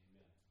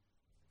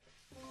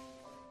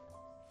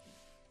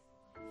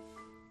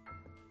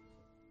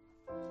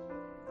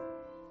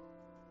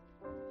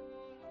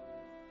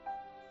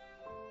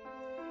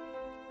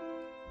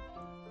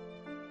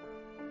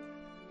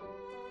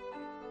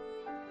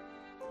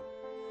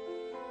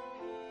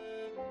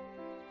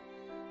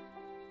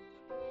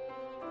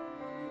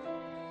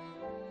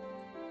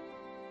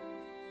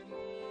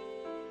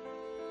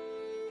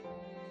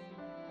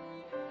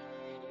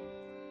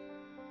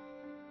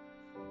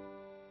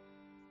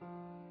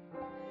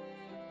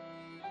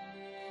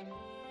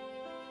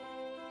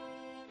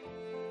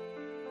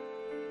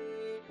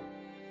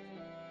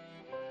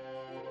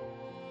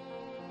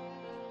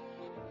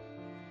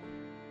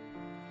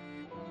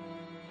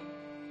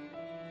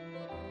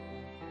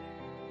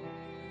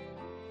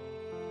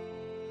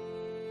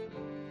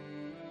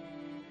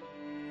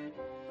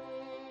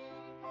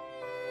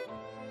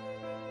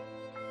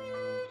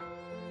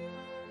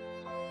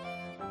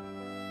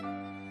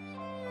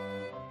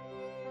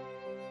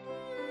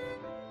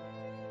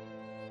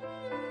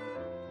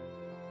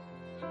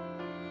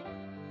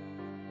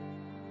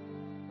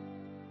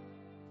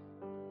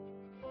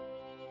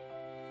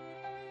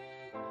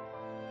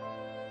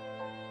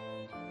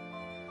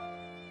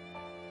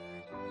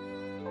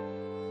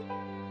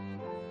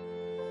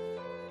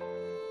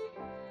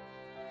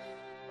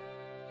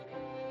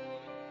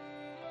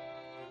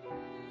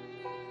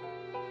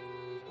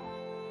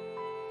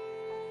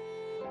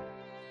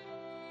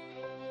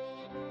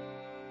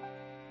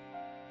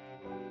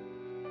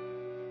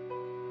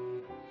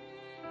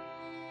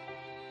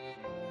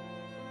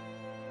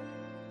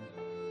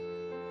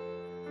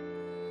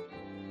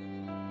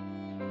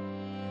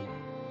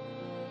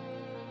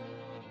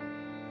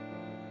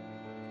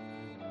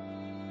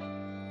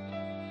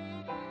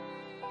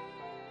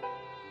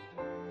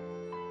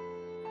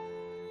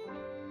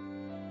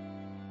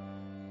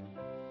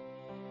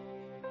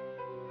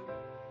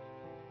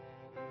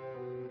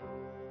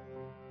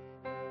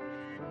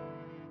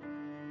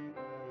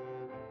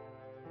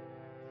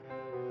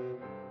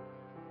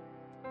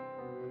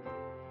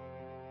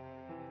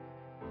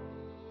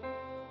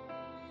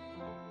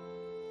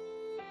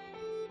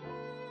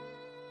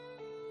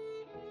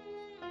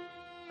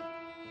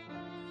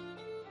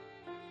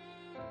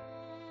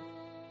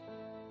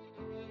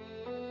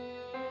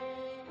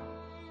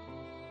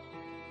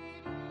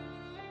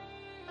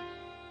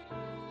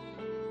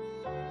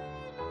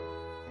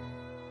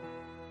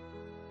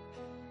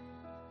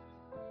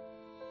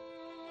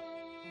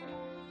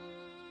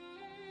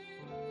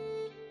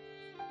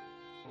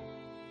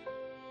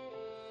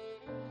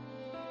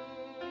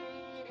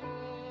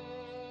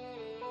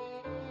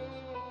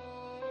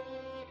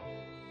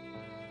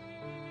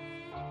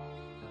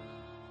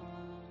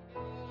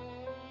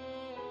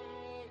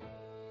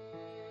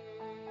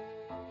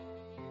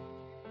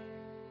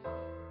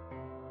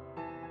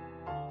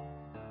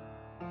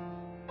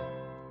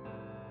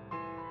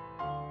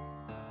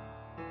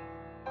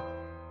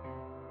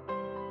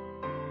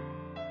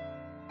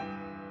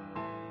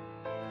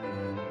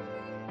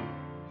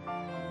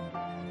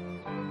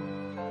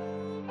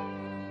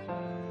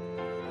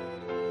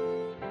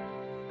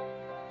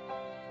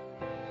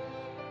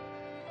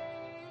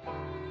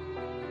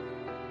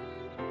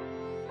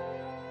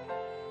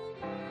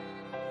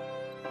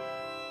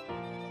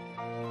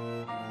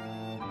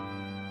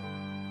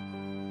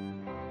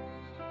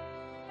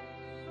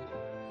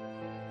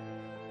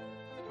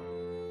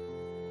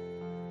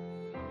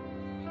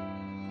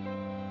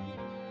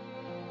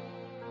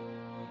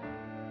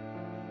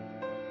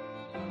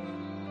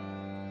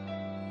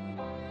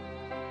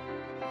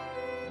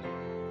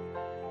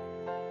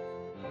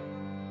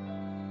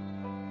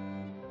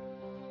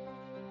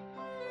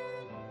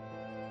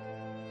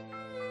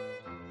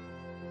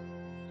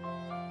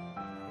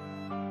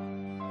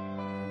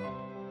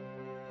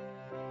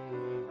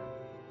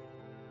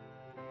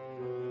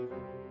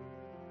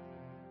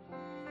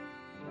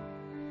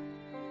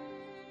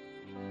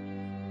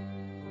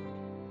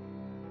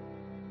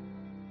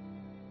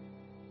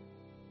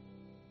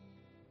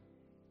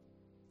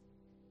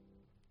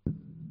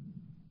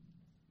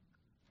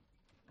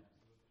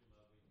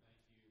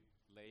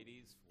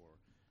 ladies, for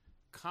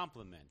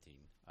complimenting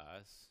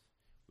us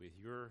with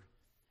your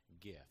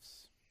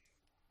gifts.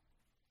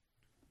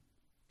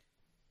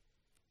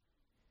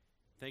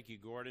 Thank you,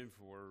 Gordon,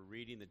 for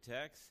reading the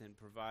text and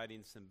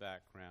providing some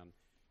background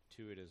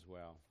to it as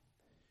well.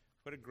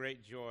 What a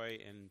great joy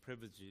and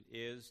privilege it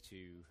is to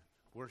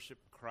worship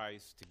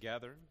Christ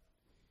together.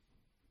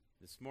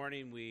 This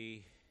morning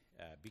we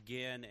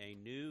begin a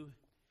new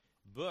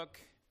book.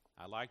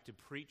 I like to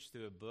preach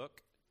through a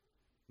book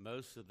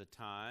most of the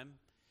time,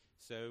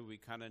 so we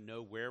kind of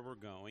know where we're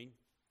going.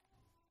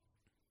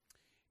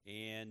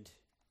 And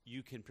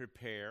you can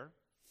prepare.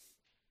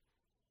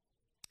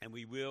 And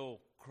we will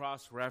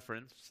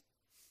cross-reference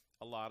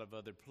a lot of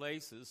other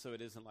places, so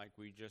it isn't like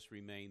we just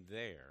remain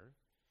there.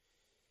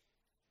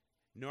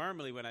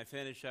 Normally, when I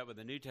finish up with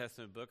a New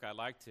Testament book, I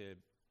like to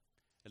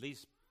at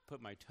least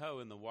put my toe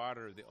in the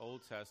water of the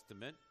Old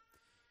Testament.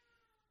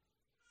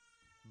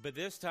 But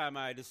this time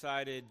I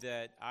decided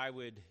that I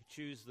would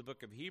choose the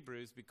book of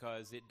Hebrews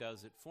because it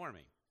does it for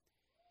me.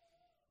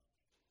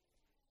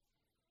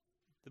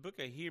 The book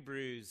of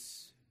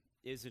Hebrews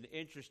is an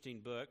interesting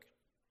book,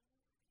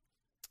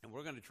 and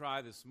we're going to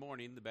try this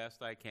morning, the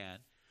best I can,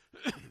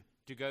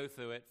 to go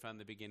through it from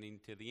the beginning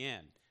to the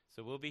end.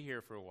 So we'll be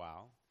here for a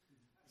while.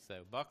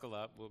 So buckle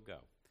up, we'll go.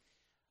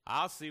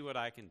 I'll see what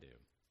I can do.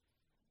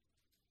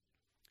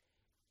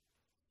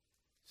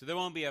 So there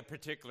won't be a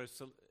particular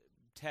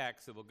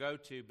text that we'll go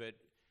to, but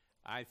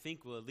I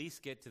think we'll at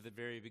least get to the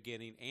very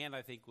beginning, and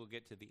I think we'll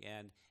get to the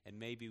end, and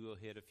maybe we'll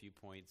hit a few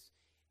points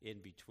in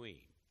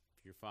between,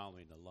 if you're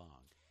following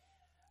along.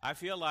 I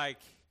feel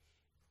like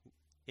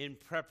in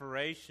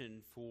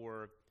preparation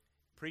for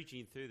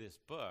preaching through this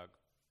book,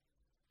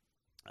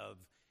 of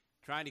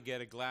trying to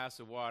get a glass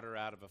of water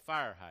out of a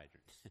fire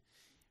hydrant.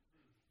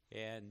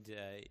 And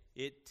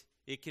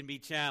it can be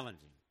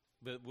challenging,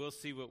 but we'll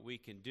see what we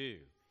can do.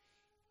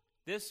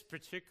 This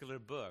particular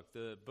book,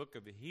 the book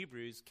of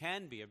Hebrews,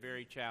 can be a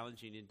very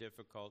challenging and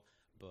difficult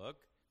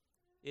book.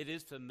 It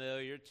is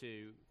familiar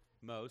to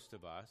most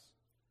of us.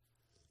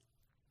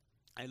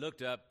 I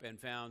looked up and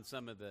found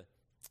some of the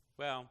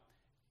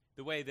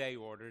way they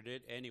ordered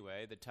it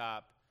anyway, the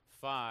top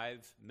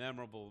 5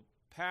 memorable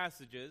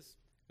passages,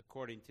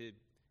 according to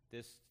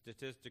this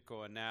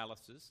statistical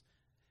analysis.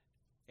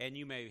 And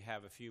you may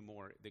have a few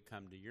more that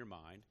come to your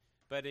mind.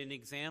 But an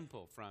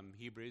example from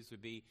Hebrews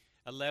would be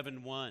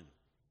 11:1.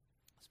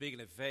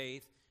 Speaking of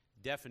faith,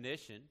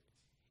 definition,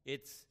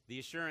 it's the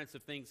assurance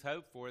of things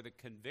hoped for, the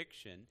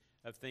conviction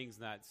of things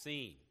not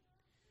seen.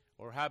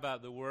 Or how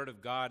about the Word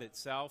of God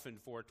itself in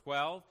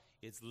 4:12?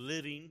 It's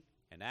living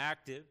and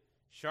active,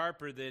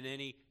 sharper than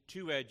any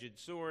two-edged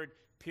sword,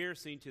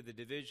 piercing to the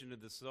division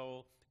of the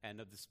soul and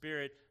of the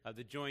spirit, of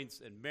the joints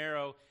and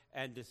marrow,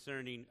 and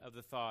discerning of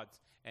the thoughts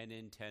and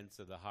intents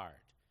of the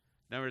heart.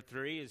 Number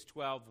 3 is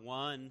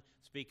 12:1,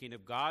 speaking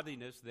of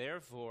godliness.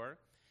 Therefore,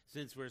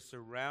 since we're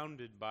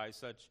surrounded by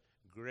such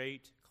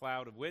great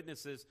cloud of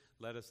witnesses,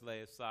 let us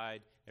lay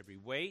aside every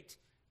weight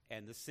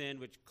and the sin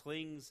which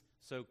clings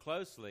so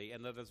closely,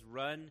 and let us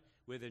run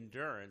with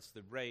endurance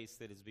the race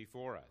that is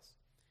before us.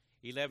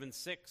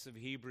 11:6 of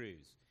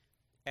Hebrews,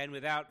 and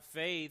without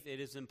faith it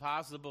is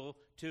impossible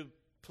to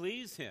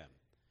please him.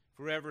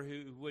 For whoever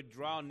who would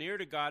draw near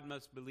to God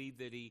must believe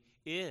that he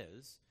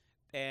is,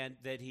 and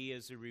that he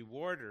is a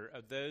rewarder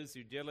of those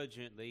who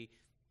diligently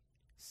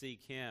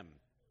seek him.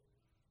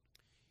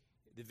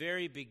 The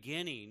very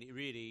beginning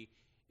really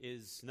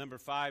is number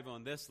 5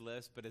 on this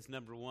list, but it's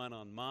number 1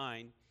 on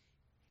mine.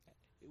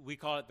 We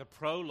call it the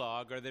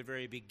prologue, or the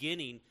very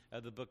beginning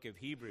of the book of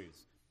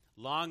Hebrews.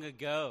 Long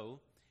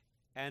ago,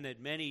 and at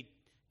many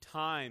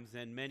times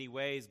and many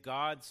ways,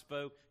 God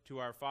spoke to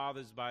our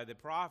fathers by the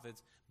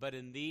prophets, but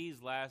in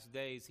these last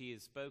days he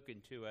has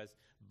spoken to us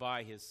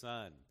by his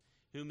Son,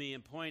 whom he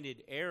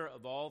appointed heir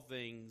of all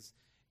things,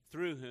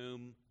 through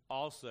whom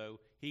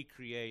also he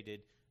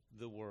created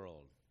the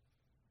world.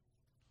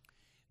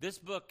 This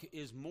book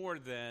is more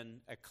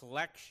than a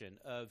collection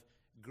of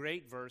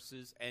great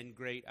verses and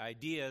great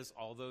ideas,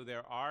 although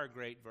there are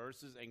great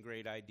verses and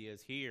great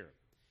ideas here.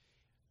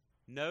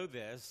 Know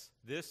this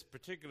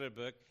particular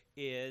book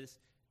is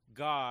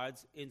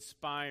God's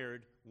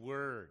inspired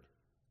word.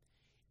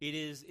 It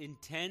is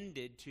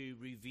intended to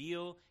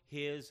reveal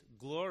his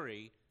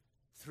glory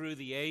through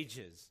the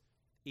ages,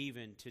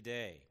 even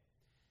today.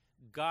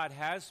 God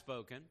has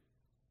spoken,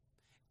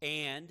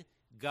 and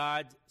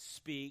God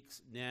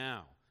speaks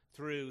now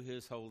through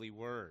his holy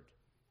word.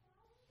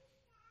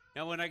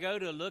 Now, when I go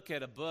to look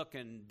at a book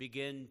and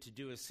begin to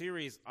do a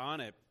series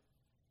on it,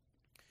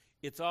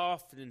 it's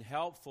often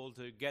helpful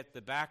to get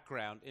the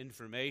background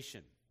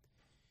information.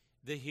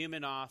 The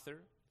human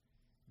author,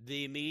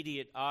 the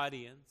immediate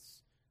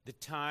audience, the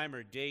time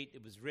or date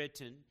it was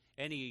written,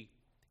 any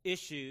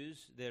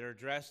issues that are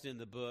addressed in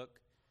the book,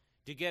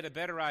 to get a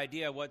better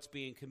idea of what's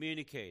being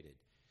communicated.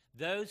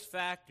 Those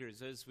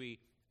factors, as we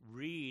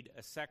read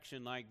a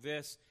section like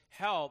this,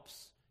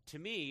 helps, to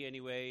me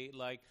anyway,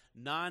 like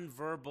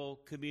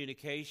nonverbal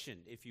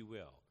communication, if you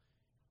will.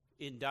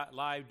 in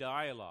live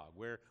dialogue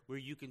where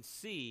you can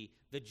see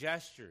the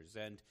gestures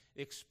and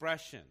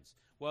expressions.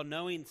 Well,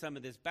 knowing some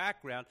of this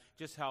background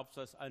just helps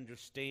us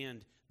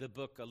understand the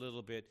book a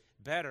little bit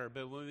better.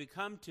 But when we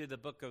come to the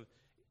book of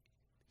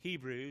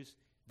Hebrews,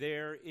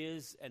 there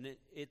is,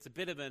 it's a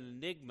bit of an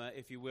enigma,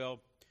 if you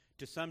will,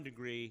 to some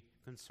degree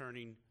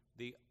concerning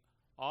the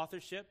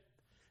authorship,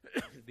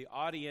 the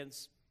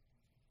audience,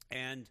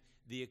 and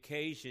the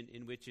occasion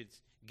in which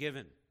it's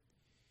given.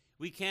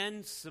 We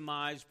can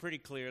surmise pretty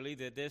clearly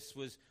that this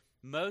was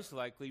most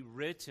likely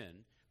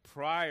written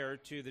prior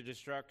to the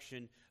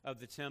destruction of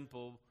the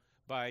temple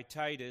by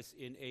Titus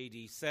in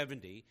AD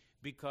 70,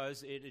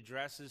 because it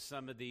addresses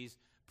some of these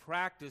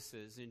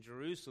practices in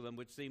Jerusalem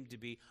which seemed to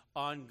be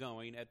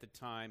ongoing at the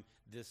time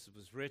this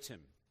was written.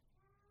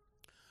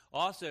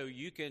 Also,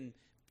 you can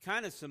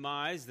kind of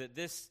surmise that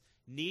this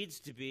needs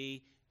to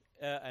be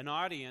an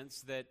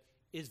audience that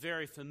is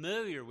very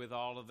familiar with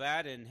all of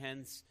that, and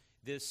hence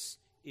this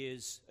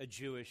is a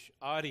Jewish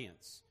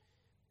audience.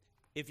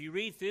 If you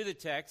read through the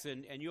text,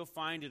 and you'll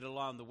find it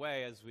along the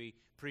way as we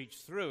preach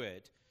through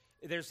it,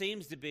 there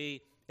seems to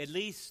be at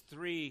least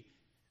three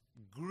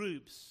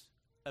groups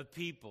of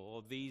people,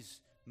 of these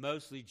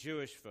mostly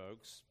Jewish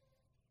folks.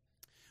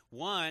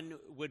 One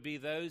would be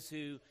those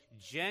who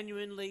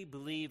genuinely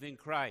believe in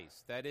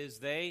Christ. That is,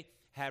 they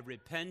have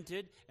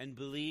repented and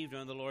believed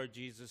on the Lord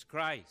Jesus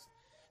Christ.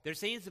 There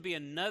seems to be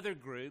another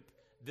group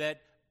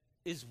that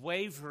is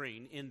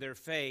wavering in their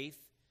faith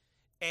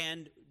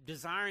and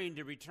desiring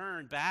to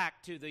return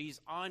back to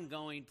these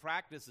ongoing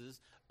practices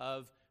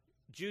of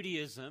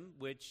Judaism,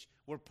 which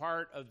were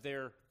part of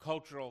their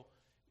cultural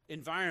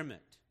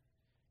environment.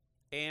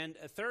 And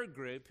a third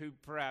group who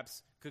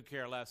perhaps could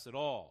care less at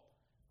all,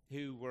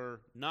 who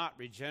were not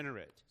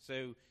regenerate.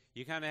 So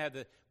you kind of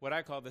have what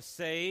I call the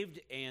saved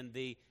and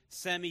the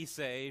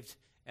semi-saved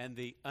and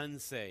the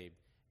unsaved.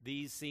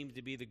 These seem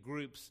to be the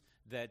groups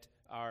that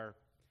are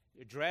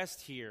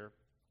addressed here.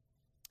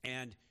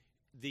 And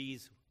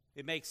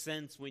it makes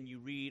sense when you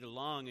read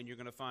along, and you're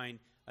going to find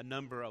a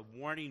number of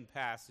warning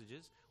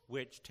passages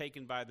which,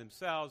 taken by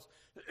themselves,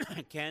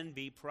 can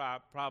be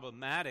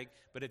problematic.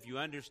 But if you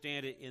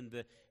understand it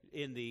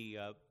in the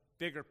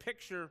bigger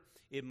picture,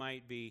 it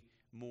might be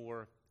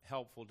more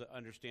helpful to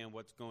understand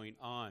what's going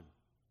on.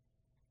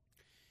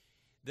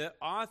 The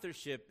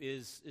authorship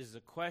is a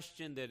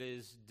question that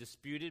is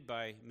disputed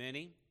by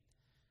many.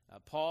 The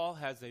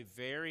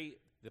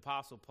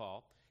Apostle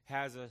Paul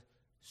has a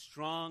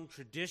strong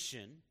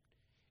tradition,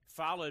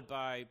 followed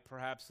by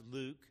perhaps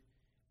Luke,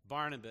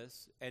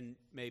 Barnabas, and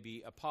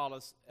maybe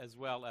Apollos, as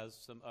well as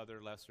some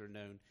other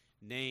lesser-known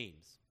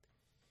names.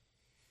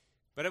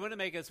 But I want to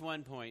make this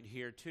one point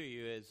here to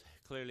you as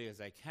clearly as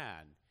I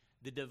can.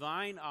 The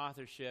divine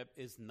authorship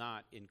is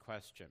not in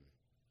question.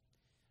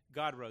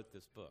 God wrote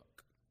this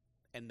book,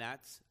 and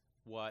that's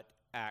what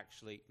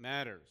actually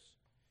matters.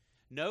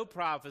 No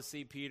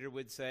prophecy, Peter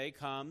would say,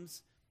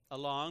 comes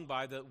along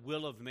by the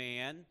will of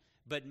man,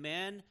 but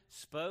men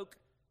spoke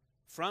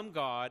from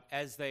God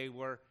as they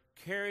were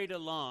carried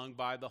along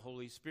by the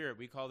Holy Spirit.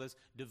 We call this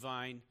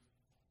divine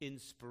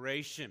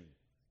inspiration.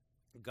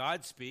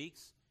 God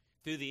speaks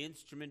through the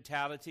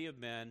instrumentality of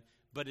men,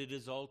 but it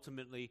is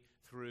ultimately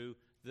through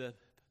the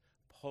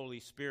Holy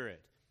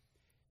Spirit.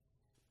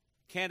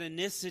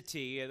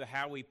 Canonicity,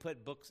 how we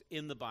put books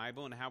in the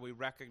Bible and how we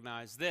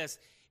recognize this,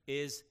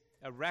 is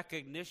a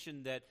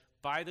recognition that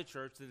by the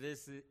church that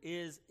this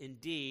is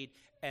indeed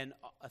an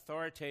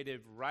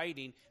authoritative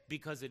writing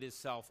because it is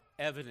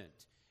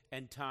self-evident,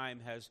 and time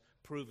has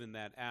proven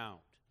that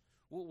out.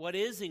 What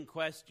is in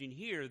question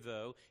here,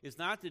 though, is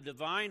not the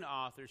divine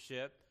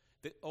authorship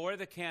or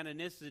the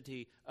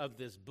canonicity of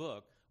this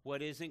book.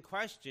 What is in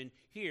question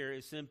here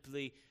is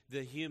simply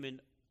the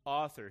human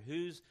author.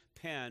 Whose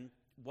pen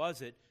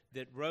was it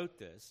that wrote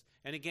this?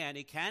 And again,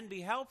 it can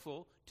be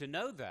helpful to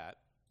know that,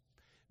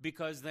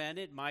 because then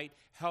it might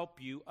help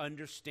you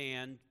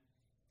understand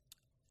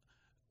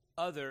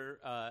other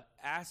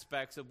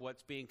aspects of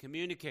what's being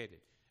communicated.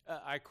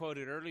 I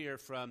quoted earlier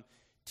from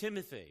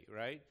Timothy,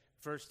 right?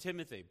 1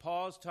 Timothy.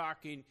 Paul's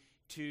talking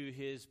to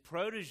his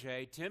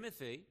protege,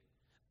 Timothy,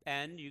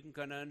 and you can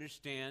kind of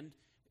understand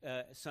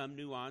some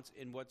nuance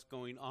in what's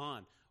going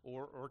on.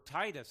 Or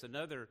Titus,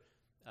 another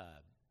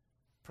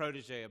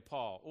protege of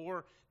Paul.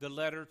 Or the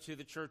letter to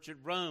the church at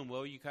Rome.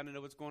 Well, you kind of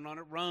know what's going on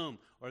at Rome.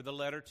 Or the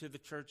letter to the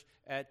church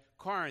at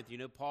Corinth. You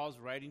know, Paul's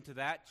writing to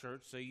that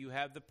church, so you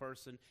have the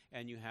person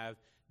and you have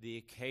the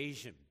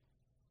occasion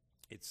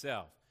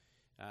itself.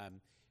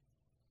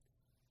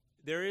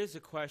 There is a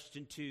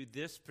question to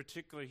this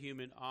particular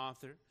human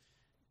author.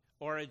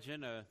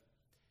 Origen, a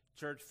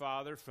church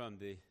father from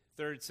the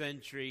 3rd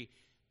century,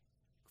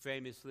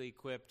 famously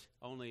quipped,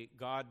 "Only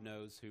God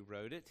knows who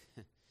wrote it."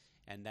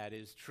 And that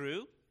is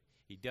true.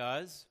 He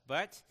does.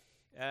 But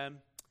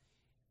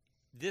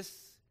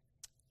this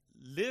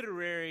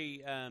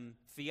literary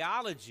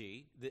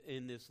theology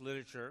in this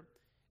literature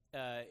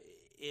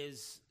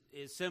is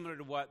similar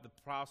to what the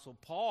Apostle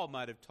Paul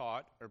might have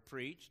taught or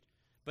preached.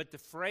 But the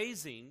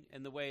phrasing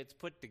and the way it's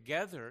put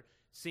together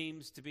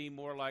seems to be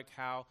more like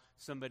how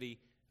somebody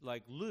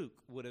like Luke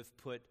would have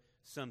put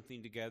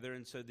something together,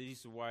 and so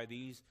these are why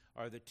these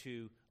are the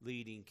two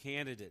leading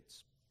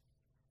candidates.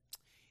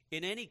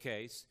 In any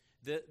case,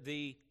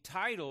 the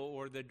title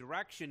or the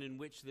direction in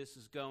which this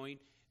is going,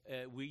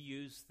 we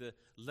use the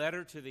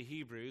letter to the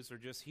Hebrews, or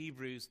just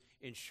Hebrews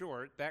in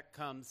short. That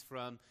comes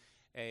from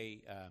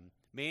a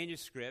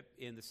manuscript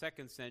in the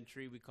 2nd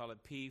century. We call it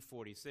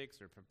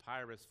P46 or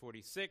Papyrus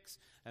 46,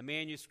 a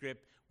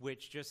manuscript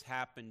which just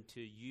happened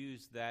to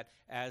use that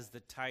as the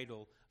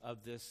title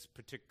of this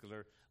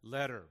particular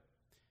letter.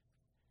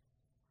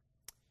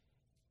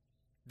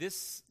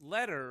 This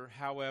letter,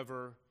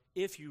 however,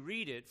 if you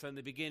read it from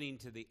the beginning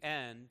to the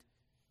end,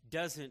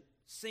 doesn't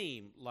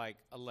seem like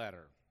a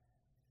letter.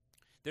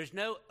 There's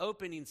no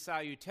opening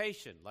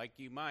salutation like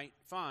you might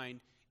find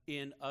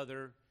in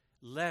other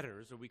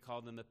letters, or we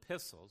call them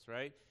epistles,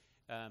 right?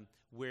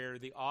 Where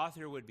the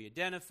author would be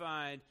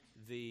identified,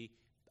 the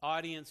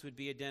audience would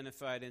be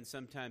identified, and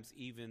sometimes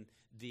even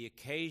the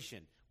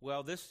occasion.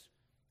 Well, this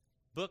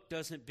book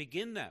doesn't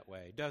begin that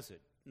way, does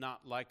it?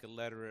 Not like a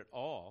letter at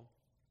all.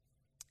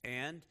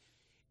 And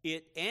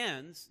it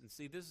ends, and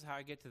see, this is how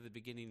I get to the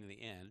beginning and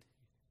the end.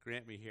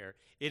 Grant me here.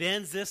 It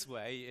ends this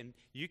way, and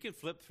you can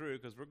flip through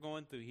because we're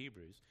going through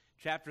Hebrews.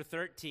 Chapter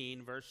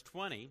 13, verse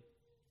 20.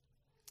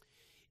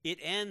 It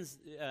ends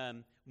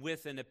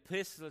with an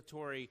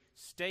epistolary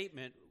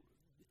statement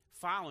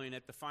following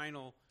at the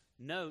final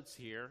notes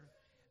here.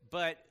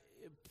 But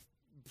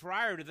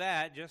prior to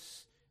that,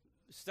 just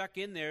stuck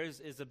in there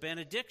is a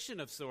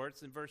benediction of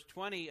sorts in verse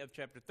 20 of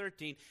chapter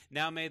 13.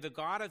 Now may the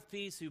God of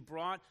peace, who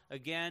brought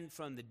again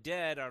from the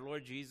dead our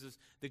Lord Jesus,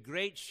 the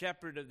great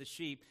shepherd of the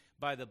sheep,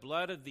 by the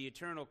blood of the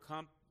eternal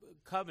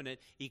covenant,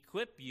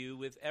 equip you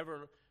with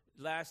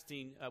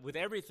everlasting, with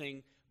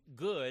everything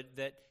good,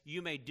 that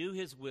you may do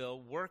his will,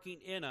 working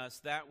in us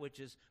that which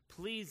is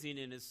pleasing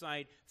in his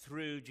sight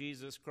through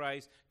Jesus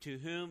Christ, to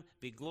whom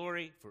be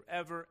glory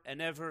forever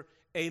and ever.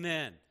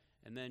 Amen.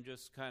 And then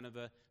just kind of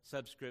a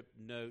subscript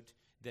note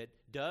that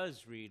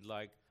does read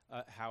like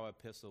how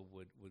epistle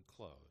would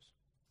close.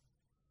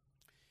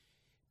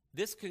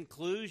 This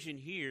conclusion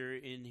here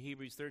in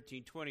Hebrews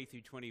 13:20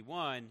 through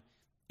 21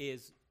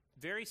 is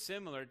very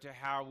similar to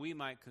how we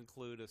might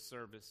conclude a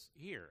service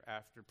here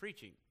after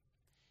preaching.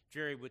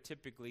 Jerry would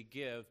typically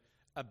give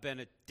a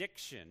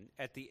benediction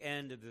at the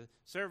end of the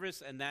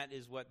service, and that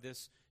is what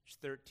this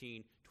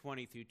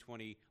 13:20 through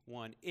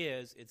 21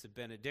 is. It's a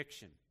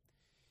benediction.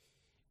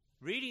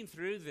 Reading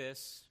through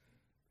this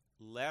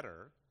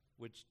letter,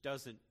 which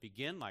doesn't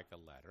begin like a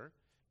letter,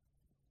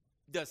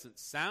 doesn't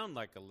sound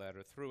like a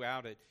letter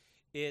throughout it,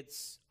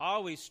 it's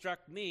always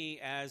struck me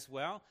as,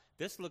 well,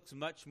 this looks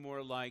much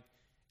more like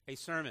a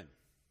sermon,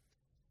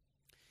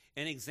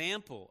 an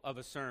example of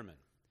a sermon.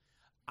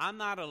 I'm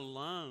not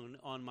alone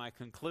on my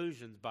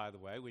conclusions, by the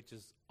way, which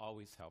is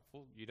always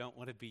helpful. You don't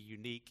want to be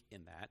unique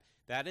in that.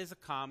 That is a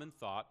common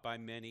thought by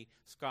many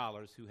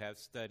scholars who have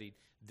studied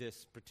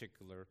this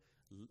particular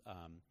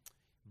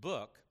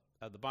book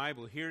of the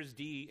Bible. Here's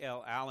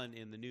D.L. Allen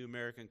in the New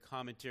American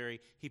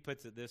Commentary. He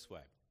puts it this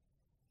way.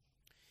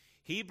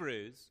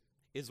 Hebrews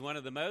is one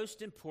of the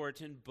most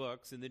important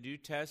books in the New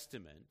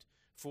Testament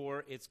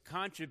for its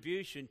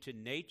contribution to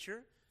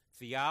nature,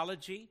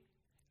 theology,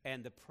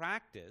 and the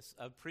practice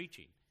of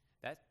preaching.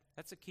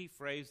 That's a key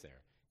phrase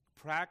there.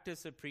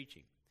 Practice of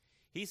preaching.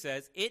 He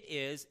says it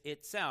is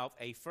itself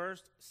a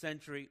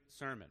first-century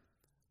sermon.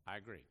 I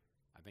agree.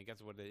 I think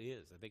that's what it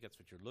is. I think that's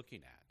what you're looking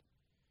at.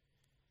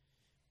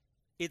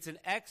 It's an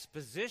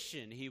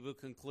exposition, he will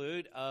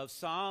conclude, of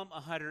Psalm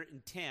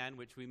 110,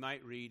 which we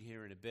might read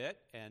here in a bit.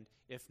 And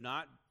if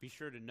not, be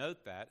sure to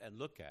note that and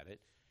look at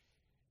it.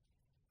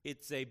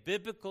 It's a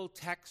biblical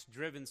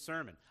text-driven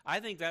sermon.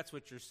 I think that's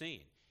what you're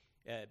seeing.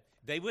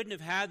 They wouldn't have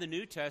had the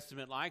New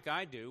Testament like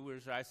I do, where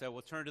I say,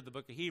 well, turn to the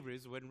book of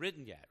Hebrews. It wasn't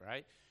written yet,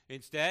 right?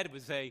 Instead,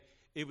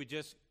 it would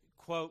just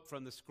quote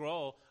from the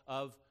scroll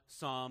of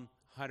Psalm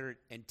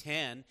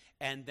 110,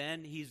 and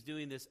then he's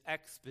doing this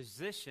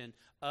exposition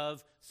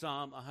of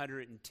Psalm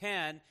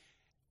 110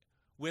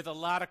 with a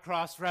lot of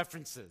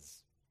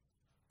cross-references.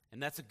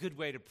 And that's a good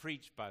way to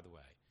preach, by the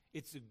way.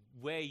 It's a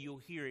way you'll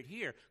hear it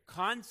here,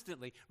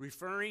 constantly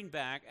referring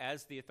back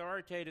as the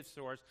authoritative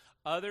source,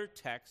 other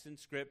texts in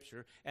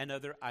Scripture and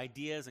other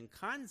ideas and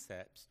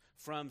concepts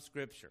from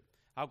Scripture.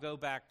 I'll go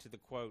back to the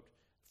quote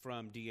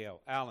from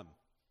D.L. Allen.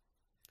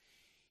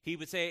 He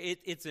would say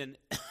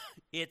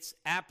its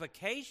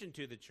application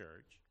to the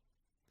church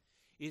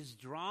is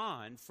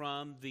drawn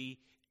from the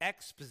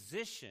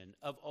exposition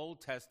of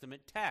Old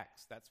Testament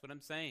texts. That's what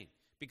I'm saying,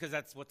 because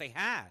that's what they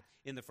had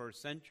in the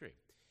first century.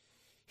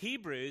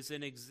 Hebrews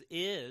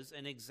is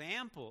an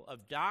example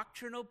of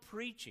doctrinal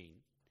preaching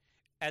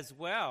as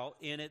well,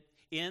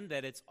 in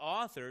that its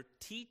author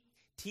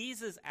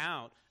teases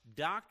out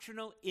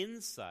doctrinal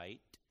insight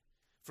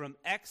from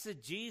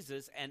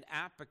exegesis and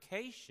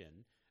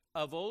application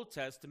of Old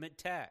Testament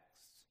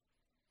texts.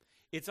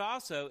 It's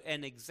also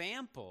an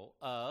example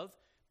of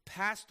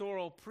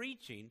pastoral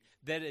preaching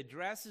that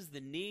addresses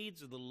the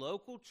needs of the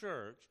local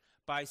church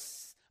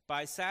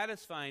by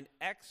satisfying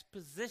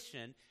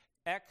exposition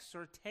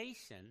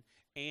exhortation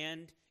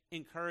and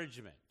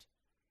encouragement.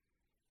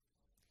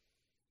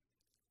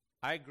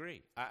 I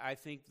agree. I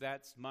think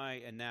that's my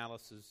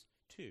analysis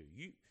too.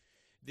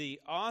 The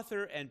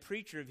author and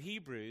preacher of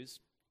Hebrews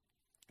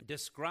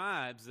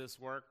describes this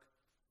work,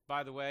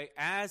 by the way,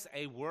 as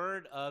a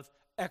word of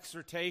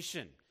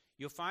exhortation.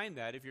 You'll find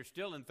that if you're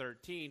still in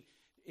 13,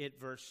 at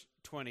verse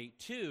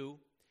 22,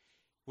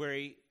 where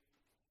he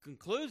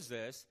concludes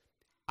this,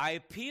 I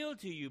appeal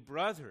to you,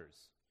 brothers.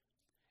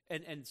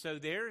 And so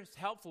there it's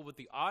helpful with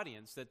the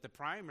audience, that the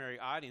primary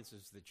audience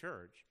is the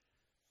church.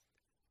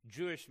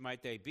 Jewish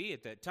might they be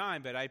at that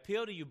time, but I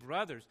appeal to you,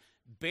 brothers,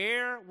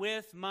 bear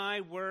with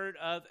my word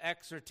of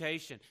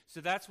exhortation.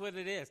 So that's what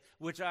it is,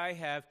 which I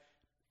have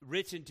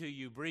written to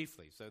you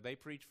briefly. So they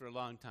preach for a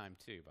long time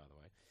too, by the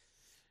way.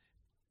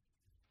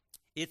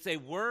 It's a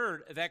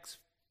word of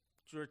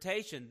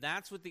exhortation.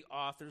 That's what the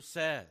author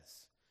says.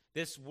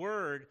 This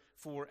word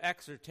for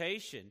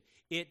exhortation,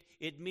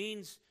 it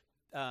means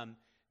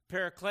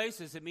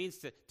paraklesis. It means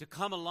to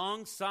come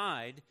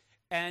alongside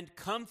and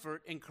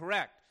comfort and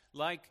correct,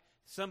 like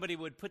somebody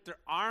would put their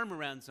arm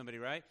around somebody,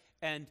 right,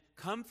 and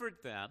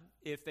comfort them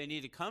if they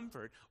needed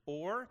comfort,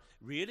 or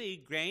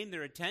really gain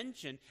their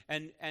attention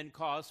and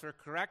cause for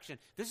correction.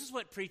 This is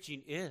what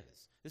preaching is.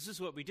 This is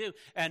what we do.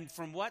 And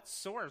from what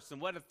source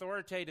and what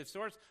authoritative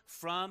source?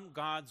 From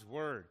God's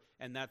word.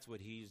 And that's what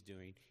he's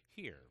doing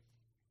here.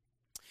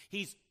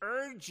 He's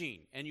urging,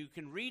 and you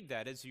can read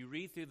that as you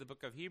read through the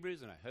book of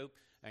Hebrews, and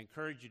I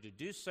encourage you to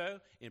do so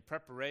in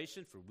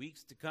preparation for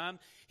weeks to come.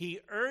 He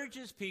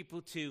urges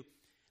people to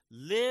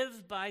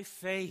live by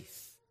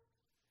faith.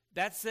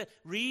 That's the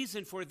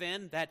reason for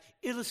then that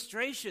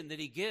illustration that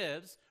he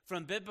gives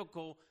from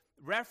biblical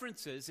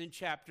references in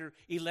chapter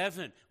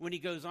 11, when he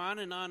goes on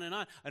and on and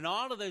on. And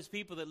all of those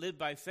people that live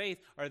by faith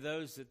are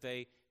those that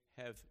they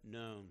have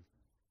known,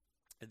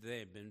 that they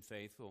have been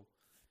faithful.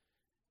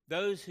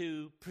 Those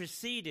who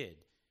preceded,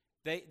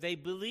 they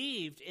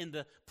believed in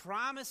the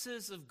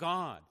promises of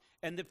God.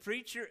 And the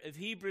preacher of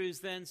Hebrews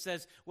then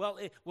says, well,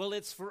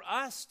 it's for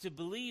us to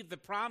believe the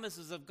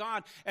promises of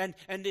God, and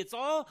it's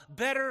all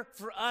better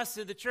for us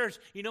in the church.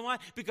 You know why?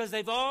 Because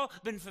they've all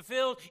been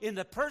fulfilled in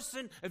the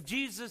person of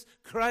Jesus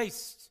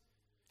Christ.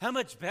 How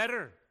much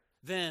better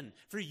then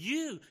for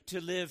you to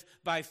live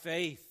by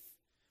faith?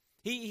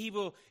 He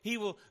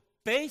will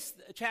base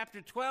chapter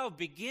 12,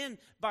 begin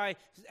by,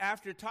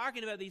 after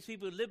talking about these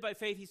people who live by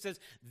faith, he says,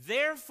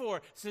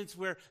 therefore, since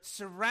we're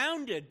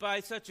surrounded by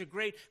such a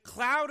great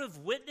cloud of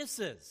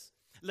witnesses,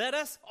 let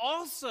us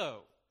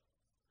also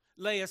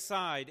lay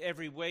aside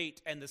every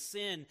weight and the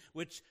sin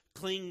which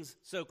clings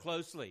so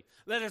closely.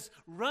 Let us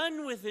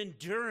run with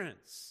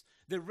endurance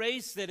the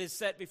race that is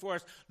set before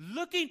us,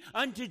 looking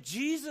unto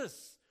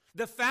Jesus,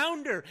 the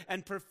founder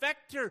and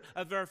perfecter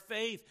of our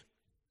faith,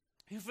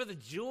 who for the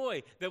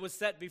joy that was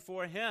set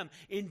before him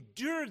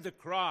endured the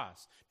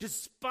cross,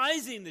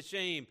 despising the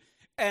shame,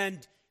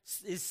 and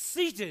is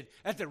seated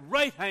at the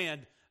right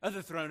hand of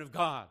the throne of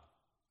God.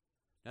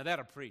 Now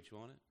that'll preach,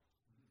 won't it?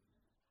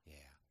 Yeah.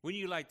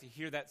 Wouldn't you like to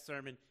hear that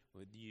sermon?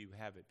 Would you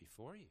have it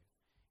before you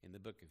in the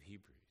book of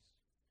Hebrews?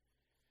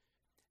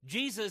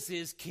 Jesus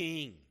is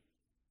king.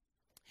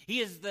 He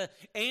is the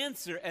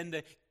answer and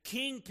the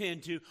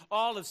kingpin to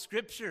all of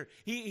Scripture.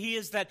 He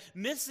is that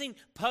missing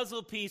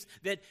puzzle piece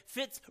that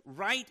fits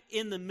right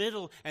in the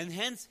middle, and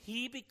hence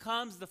he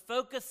becomes the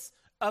focus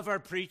of our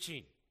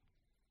preaching.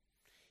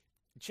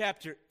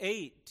 Chapter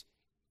 8,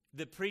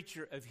 the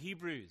preacher of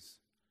Hebrews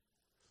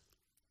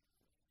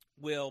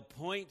will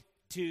point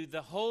to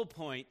the whole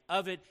point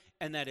of it,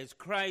 and that is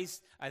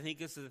Christ. I think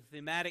this is a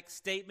thematic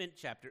statement,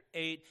 chapter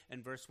 8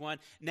 and verse 1.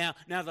 Now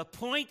the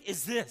point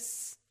is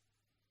this.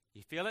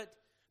 You feel it?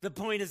 The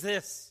point is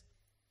this.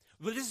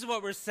 Well, this is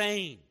what we're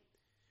saying.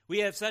 We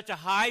have such a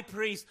high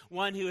priest,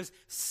 one who is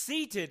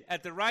seated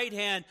at the right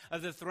hand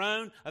of the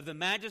throne of the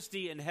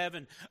majesty in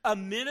heaven, a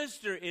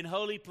minister in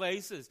holy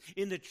places,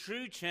 in the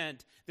true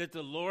tent that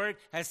the Lord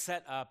has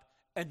set up,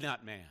 and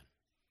not man.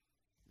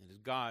 It is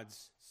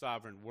God's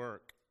sovereign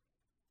work.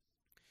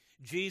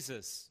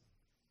 Jesus,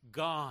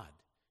 God,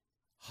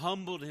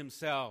 humbled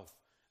himself,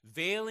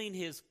 veiling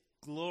his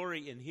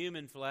glory in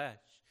human flesh.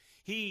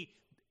 He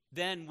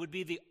then would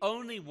be the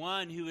only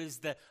one who is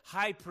the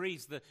high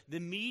priest, the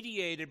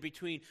mediator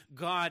between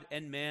God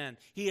and man.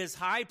 He is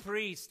high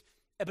priest,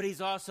 but he's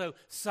also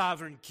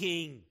sovereign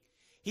king.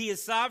 He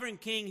is sovereign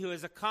king who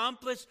has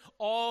accomplished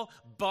all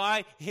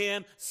by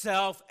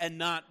himself and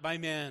not by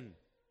men.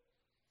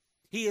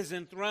 He is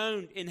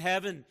enthroned in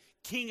heaven,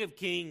 King of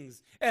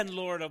kings and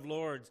Lord of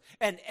lords,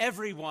 and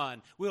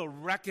everyone will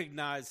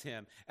recognize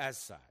him as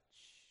such.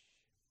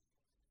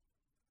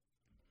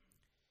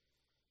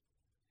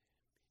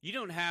 You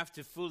don't have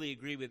to fully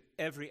agree with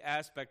every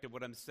aspect of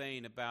what I'm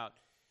saying about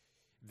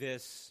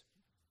this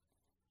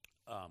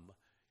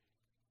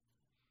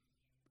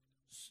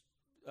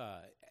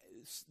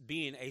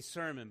being a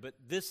sermon, but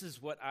this is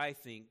what I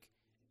think.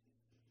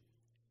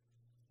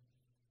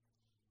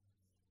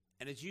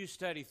 And as you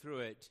study through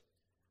it,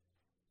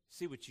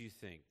 see what you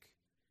think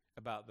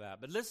about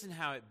that. But listen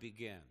how it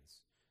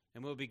begins.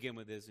 And we'll begin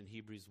with this in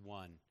Hebrews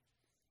 1,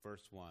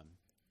 verse 1.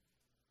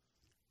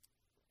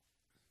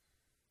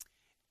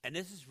 And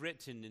this is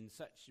written in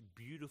such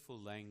beautiful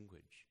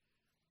language.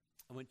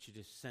 I want you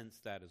to sense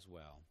that as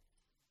well.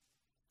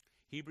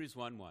 Hebrews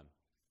 1:1.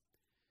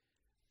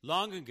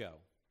 Long ago,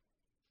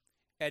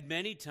 at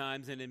many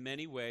times and in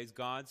many ways,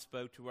 God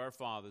spoke to our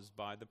fathers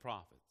by the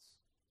prophets.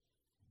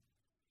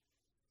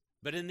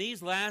 But in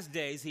these last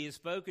days, he has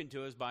spoken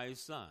to us by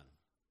his Son,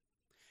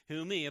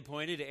 whom he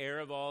appointed heir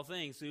of all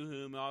things, through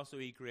whom also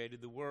he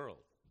created the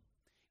world.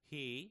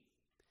 He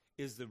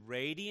is the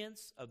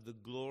radiance of the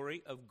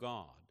glory of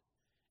God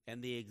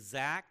and the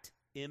exact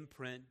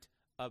imprint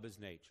of his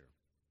nature.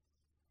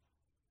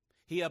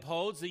 He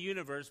upholds the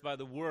universe by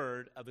the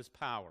word of his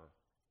power.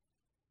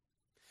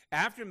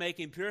 After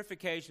making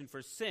purification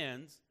for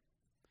sins,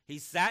 he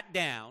sat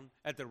down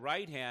at the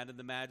right hand of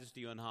the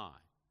Majesty on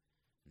high.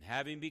 And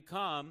having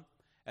become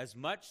as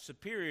much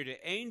superior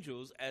to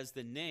angels as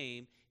the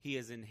name he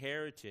has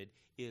inherited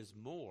is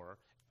more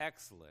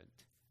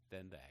excellent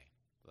than they.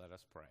 Let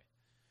us pray.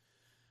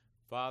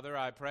 Father,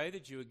 I pray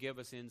that you would give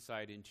us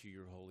insight into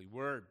your holy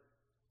word.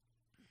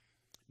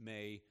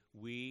 May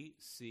we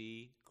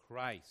see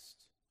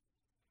Christ.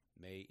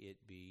 May it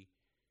be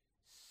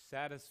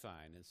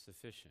satisfying and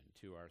sufficient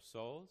to our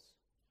souls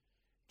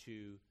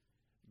to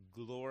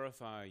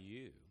glorify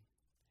you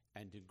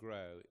and to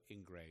grow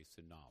in grace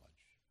and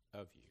knowledge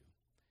of you,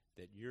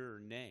 that your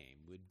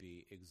name would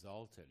be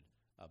exalted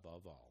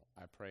above all.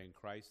 I pray in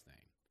Christ's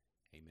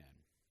name.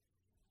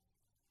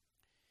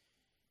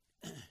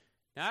 Amen.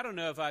 Now, I don't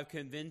know if I've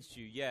convinced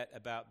you yet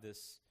about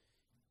this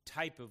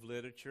type of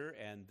literature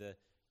and the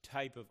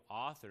type of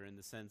author in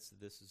the sense that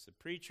this is a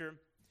preacher.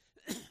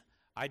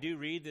 I do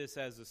read this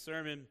as a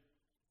sermon,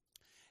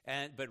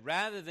 but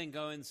rather than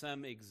go in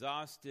some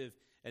exhaustive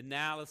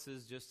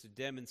analysis just to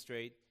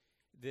demonstrate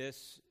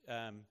this,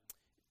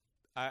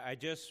 I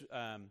just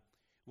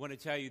want to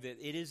tell you that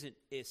it isn't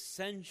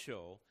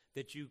essential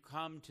that you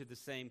come to the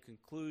same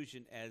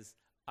conclusion as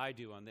I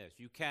do on this.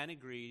 You can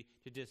agree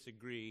to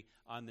disagree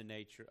on the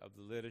nature of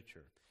the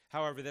literature.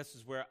 However, this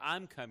is where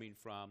I'm coming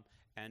from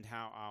and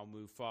how I'll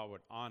move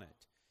forward on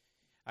it.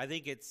 I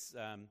think it's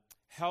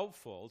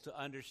helpful to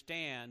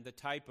understand the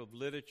type of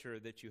literature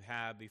that you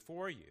have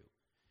before you,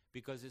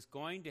 because it's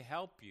going to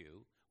help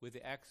you with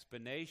the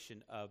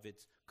explanation of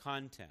its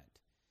content.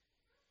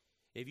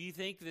 If you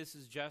think this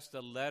is just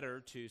a letter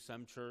to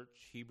some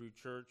church, Hebrew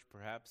church,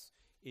 perhaps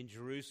in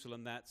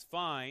Jerusalem, that's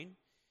fine.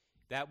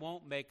 That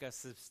won't make a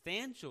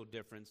substantial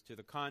difference to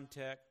the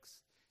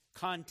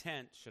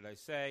content, should I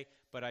say,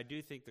 but I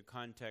do think the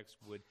context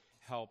would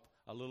help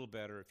a little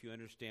better if you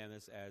understand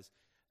this as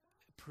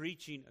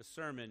preaching a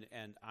sermon,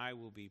 and I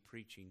will be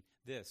preaching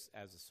this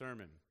as a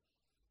sermon.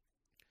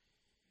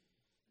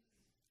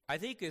 I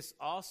think this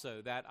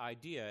also, that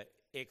idea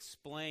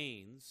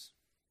explains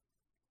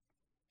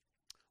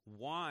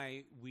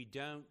why we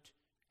don't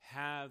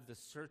have the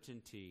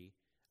certainty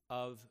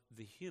of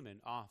the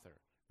human author.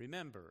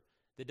 Remember,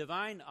 the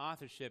divine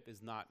authorship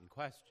is not in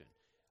question.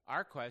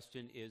 Our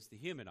question is the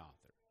human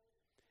author.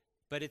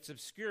 But it's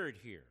obscured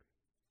here.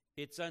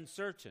 It's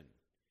uncertain.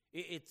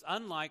 It's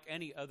unlike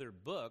any other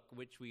book,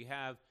 which we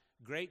have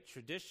great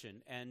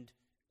tradition and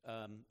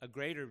a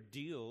greater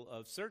deal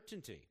of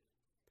certainty.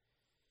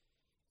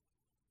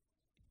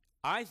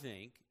 I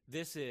think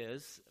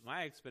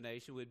my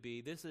explanation would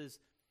be this is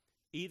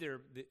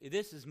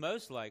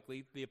most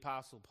likely the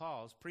Apostle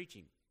Paul's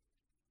preaching.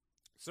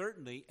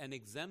 Certainly an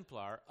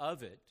exemplar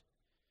of it,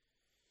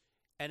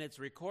 and it's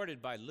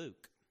recorded by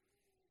Luke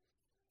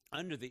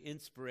under the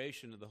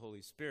inspiration of the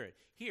Holy Spirit.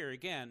 Here,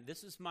 again,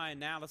 this is my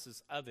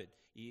analysis of it.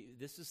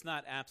 This is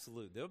not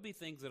absolute. There will be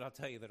things that I'll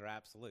tell you that are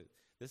absolute.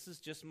 This is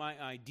just my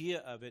idea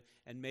of it,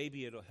 and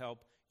maybe it'll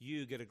help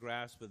you get a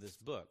grasp of this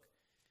book.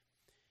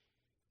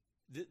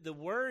 The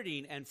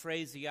wording and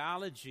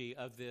phraseology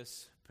of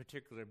this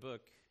particular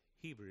book,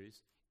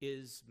 Hebrews,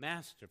 is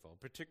masterful,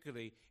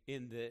 particularly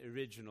in the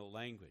original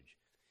language.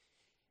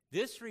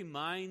 This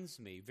reminds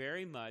me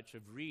very much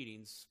of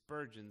reading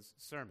Spurgeon's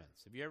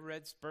sermons. Have you ever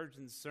read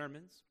Spurgeon's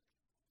sermons?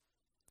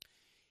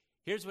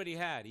 Here's what he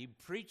had. He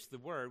preached the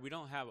word. We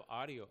don't have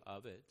audio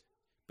of it,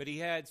 but he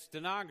had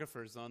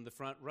stenographers on the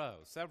front row,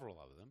 several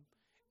of them,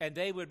 and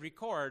they would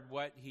record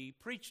what he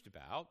preached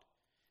about.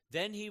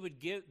 Then they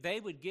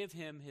would give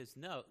him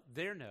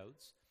their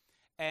notes,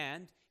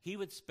 and he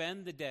would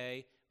spend the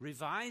day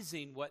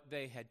revising what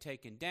they had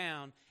taken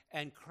down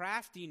and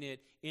crafting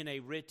it in a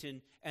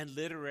written and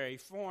literary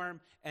form,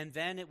 and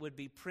then it would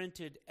be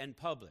printed and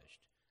published.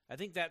 I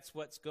think that's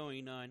what's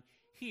going on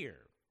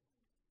here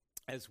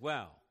as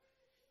well.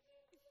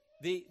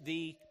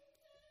 The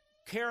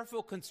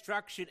careful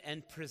construction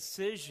and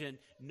precision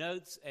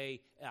notes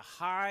a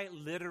high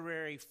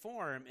literary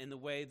form in the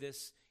way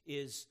this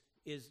is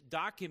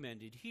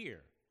documented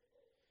here.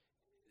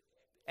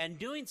 And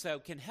doing so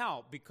can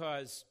help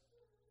because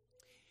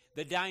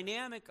the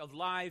dynamic of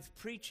live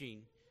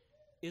preaching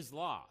is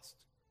lost.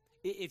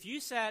 If you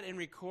sat and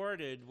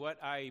recorded what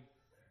I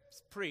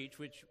preach,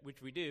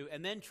 which we do,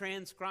 and then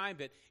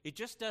transcribe it, it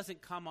just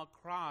doesn't come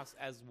across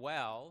as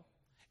well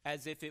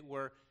as if it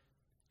were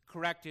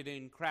corrected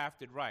and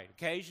crafted right.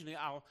 Occasionally,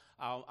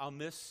 I'll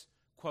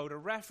misquote a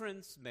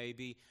reference.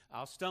 Maybe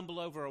I'll stumble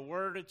over a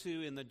word or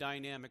two in the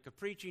dynamic of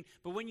preaching.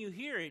 But when you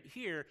hear it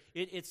here,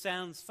 it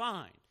sounds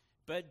fine.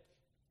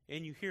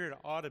 And you hear it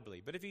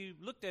audibly. But if you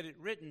looked at it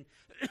written,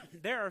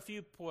 there are a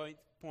few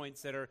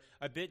points that are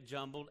a bit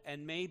jumbled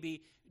and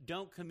maybe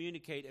don't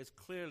communicate as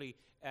clearly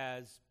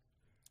as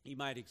you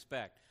might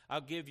expect.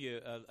 I'll give you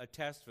a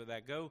test for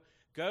that.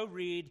 Go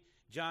read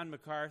John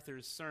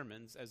MacArthur's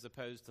sermons as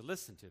opposed to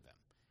listen to them,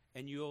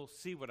 and you'll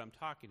see what I'm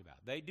talking about.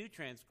 They do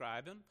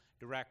transcribe them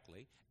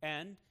directly,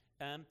 and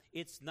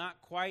it's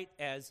not quite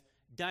as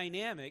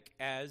dynamic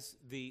as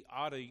the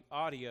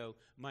audio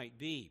might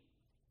be.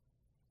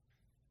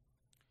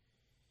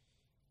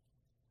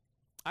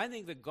 I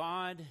think that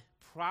God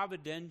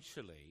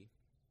providentially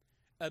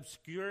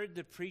obscured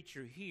the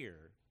preacher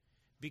here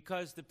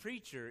because the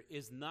preacher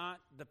is not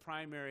the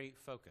primary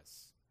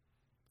focus.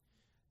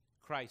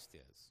 Christ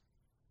is.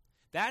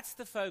 That's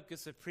the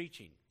focus of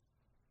preaching.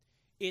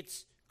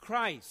 It's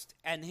Christ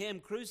and Him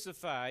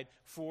crucified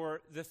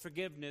for the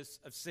forgiveness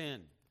of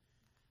sin.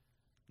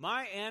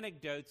 My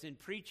anecdotes in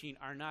preaching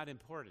are not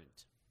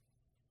important.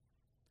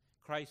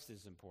 Christ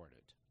is important.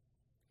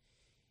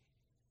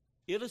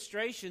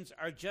 Illustrations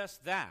are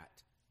just that.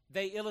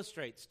 They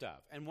illustrate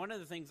stuff. And one of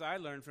the things I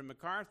learned from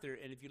MacArthur,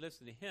 and if you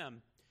listen to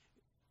him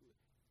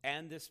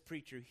and this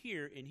preacher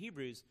here in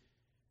Hebrews,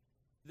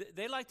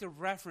 they like to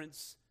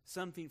reference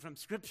something from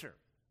Scripture.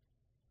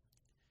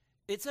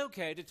 It's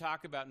okay to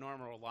talk about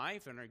normal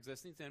life and our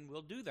existence, and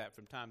we'll do that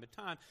from time to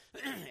time,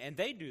 and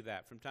they do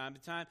that from time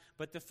to time,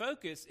 but the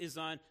focus is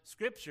on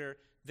Scripture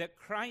that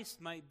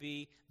Christ might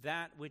be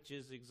that which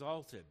is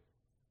exalted.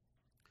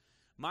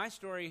 My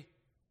story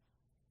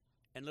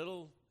and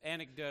little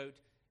anecdote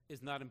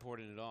is not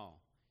important at all.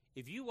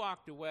 If you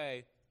walked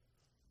away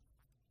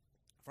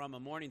from a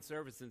morning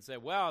service and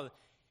said, well,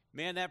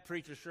 man, that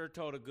preacher sure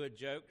told a good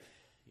joke,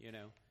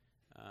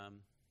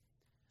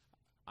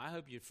 I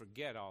hope you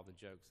forget all the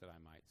jokes that I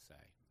might say.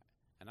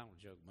 And I don't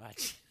joke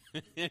much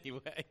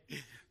anyway.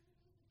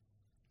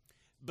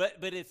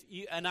 But if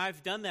you, and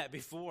I've done that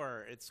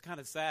before, it's kind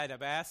of sad.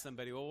 I've asked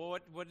somebody, well,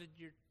 what did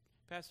your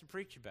pastor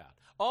preach about?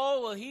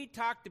 Oh, well, he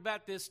talked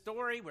about this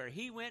story where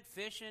he went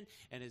fishing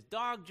and his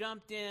dog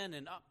jumped in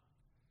and up.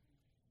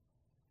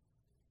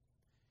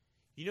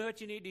 You know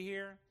what you need to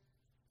hear?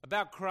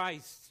 About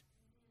Christ.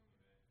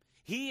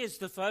 He is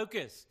the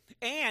focus.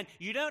 And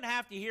you don't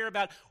have to hear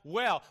about,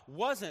 well,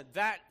 wasn't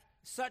that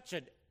such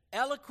an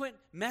eloquent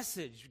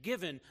message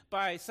given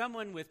by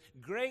someone with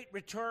great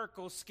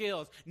rhetorical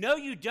skills? No,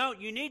 you don't.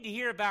 You need to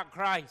hear about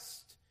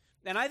Christ.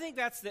 And I think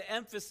that's the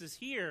emphasis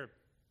here.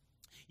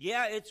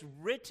 Yeah, it's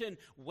written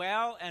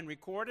well and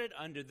recorded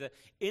under the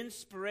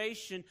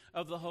inspiration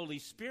of the Holy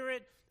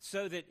Spirit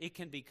so that it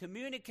can be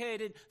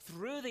communicated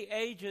through the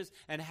ages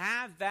and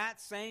have that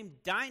same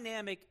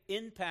dynamic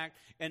impact,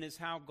 and is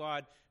how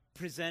God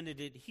presented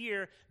it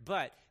here.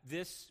 But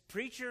this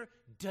preacher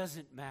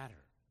doesn't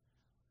matter.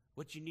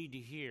 What you need to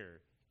hear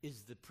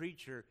is the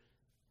preacher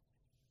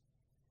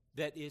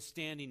that is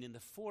standing in the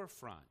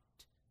forefront,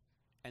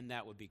 and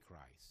that would be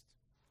Christ.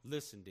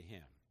 Listen to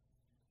him.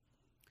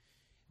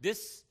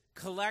 This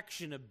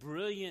collection of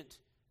brilliant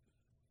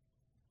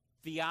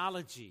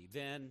theology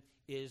then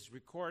is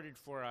recorded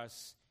for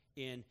us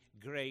in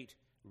great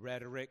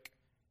rhetoric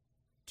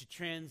to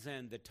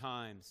transcend the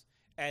times.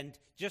 And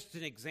just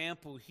an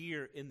example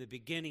here in the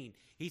beginning,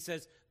 he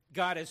says,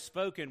 God has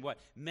spoken,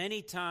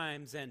 many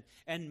times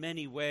and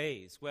many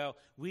ways. Well,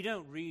 we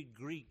don't read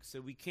Greek,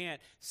 so we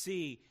can't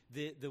see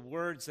the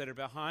words that are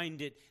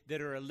behind it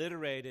that are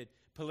alliterated,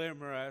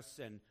 polymeros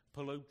and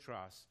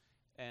polutros.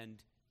 And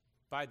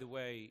by the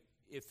way,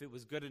 if it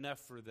was good enough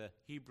for the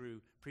Hebrew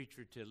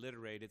preacher to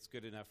alliterate, it's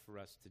good enough for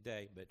us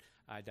today, but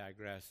I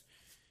digress.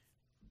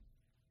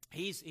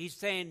 He's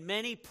saying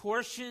many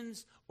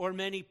portions or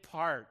many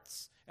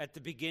parts at the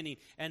beginning,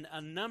 and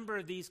a number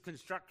of these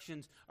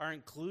constructions are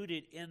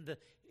included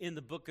in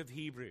the book of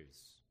Hebrews.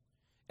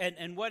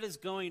 And what is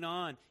going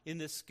on in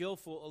this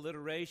skillful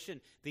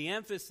alliteration? The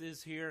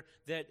emphasis here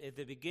that at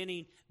the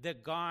beginning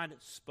that God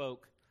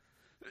spoke.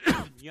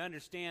 You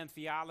understand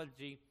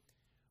theology?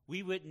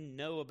 We wouldn't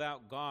know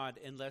about God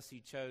unless he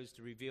chose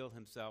to reveal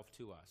himself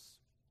to us.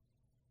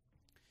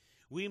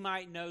 We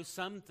might know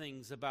some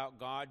things about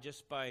God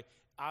just by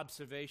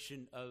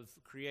observation of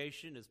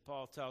creation, as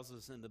Paul tells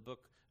us in the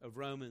book of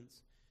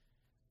Romans.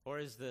 Or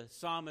as the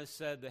psalmist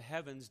said, the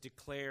heavens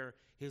declare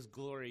his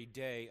glory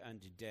day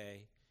unto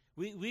day.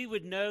 We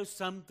would know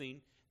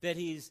something, that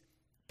he's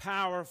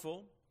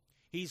powerful,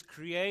 he's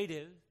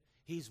creative,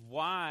 he's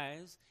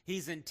wise,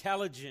 he's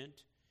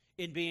intelligent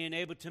in being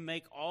able to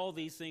make all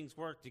these things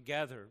work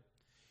together.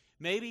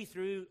 Maybe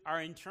through our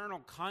internal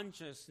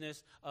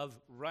consciousness of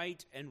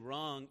right and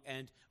wrong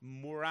and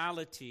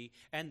morality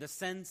and the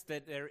sense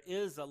that there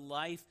is a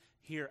life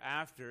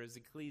hereafter, as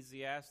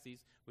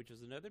Ecclesiastes, which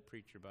is another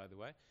preacher, by the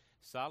way,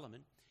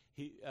 Solomon,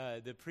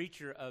 the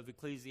preacher of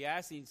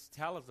Ecclesiastes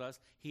tells us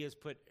he has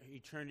put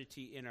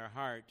eternity in our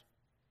heart.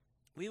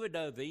 We would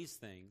know these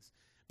things.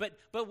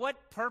 But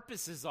what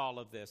purpose is all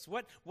of this?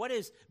 What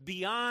is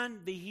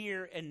beyond the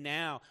here and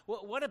now?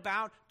 What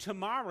about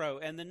tomorrow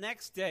and the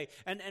next day?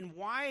 And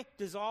why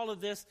does all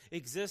of this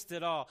exist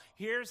at all?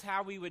 Here's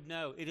how we would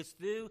know. It is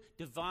through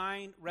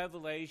divine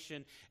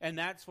revelation, and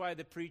that's why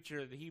the preacher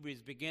of the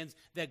Hebrews begins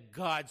that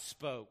God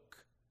spoke.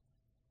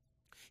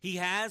 He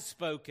has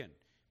spoken.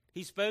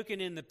 He's spoken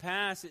in the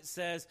past, it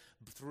says,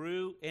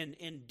 through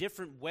in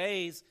different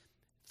ways,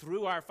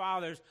 through our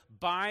fathers,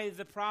 by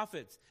the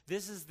prophets.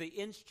 This is the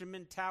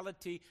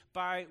instrumentality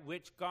by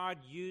which God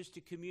used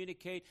to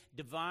communicate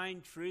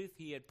divine truth.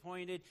 He had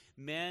appointed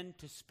men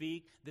to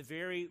speak the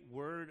very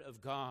word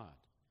of God.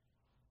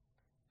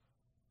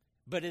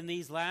 But in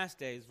these last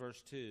days,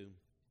 verse 2,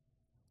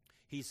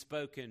 he's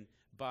spoken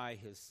by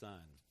his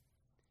Son.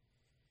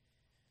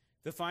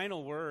 The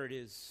final word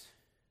is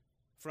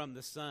from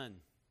the Son.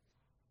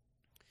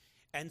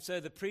 And so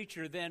the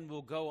preacher then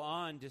will go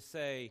on to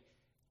say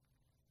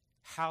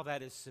how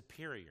that is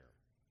superior.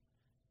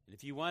 And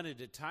if you wanted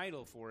a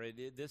title for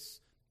it, this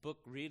book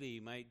really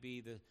might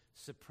be The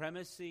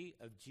Supremacy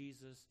of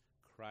Jesus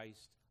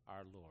Christ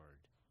our Lord.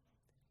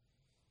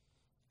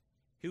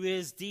 Who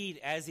is indeed,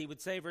 as he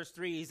would say, verse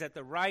 3, he's at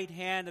the right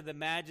hand of the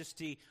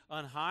majesty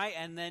on high,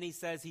 and then he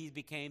says he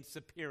became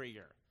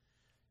superior.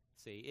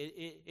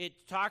 See,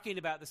 it's talking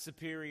about the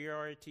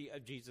superiority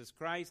of Jesus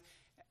Christ.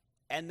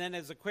 And then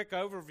as a quick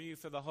overview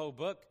for the whole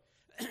book,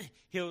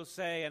 he'll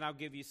say, and I'll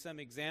give you some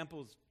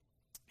examples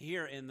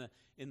here in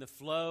the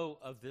flow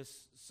of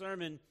this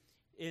sermon.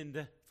 In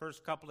the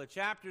first couple of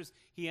chapters,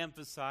 he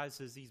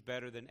emphasizes he's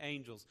better than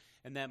angels.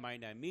 And that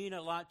might not mean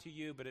a lot to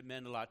you, but it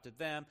meant a lot to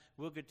them.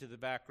 We'll get to the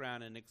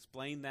background and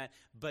explain that.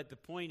 But the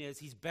point is,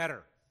 he's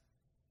better.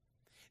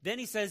 Then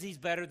he says he's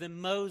better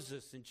than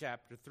Moses in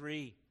chapter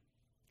 3.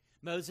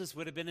 Moses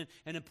would have been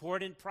an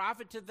important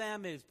prophet to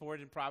them, an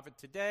important prophet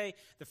today.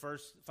 The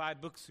first 5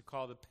 books are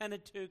called the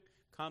Pentateuch,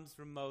 comes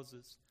from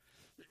Moses.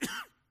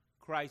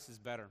 Christ is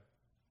better.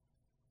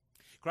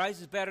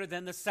 Christ is better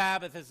than the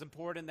Sabbath, as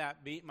important that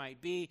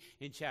might be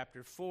in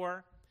chapter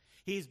 4.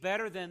 He's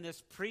better than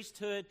this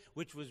priesthood,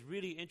 which was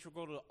really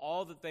integral to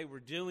all that they were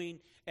doing,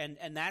 and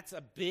that's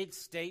a big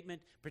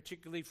statement,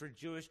 particularly for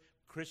Jewish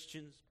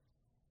Christians.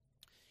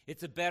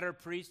 It's a better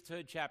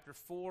priesthood, chapter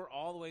 4,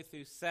 all the way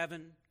through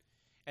 7.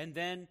 And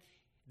then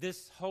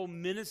this whole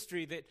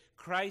ministry that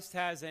Christ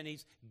has and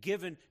he's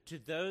given to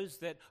those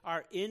that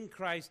are in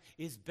Christ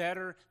is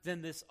better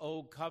than this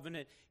old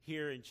covenant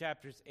here in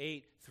chapters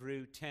 8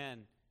 through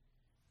 10.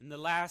 In the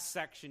last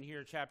section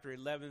here, chapter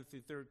 11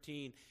 through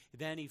 13,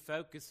 then he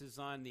focuses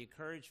on the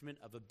encouragement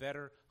of a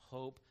better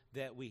hope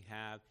that we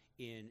have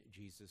in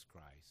Jesus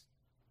Christ.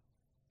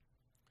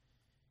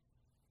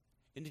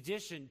 In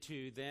addition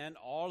to then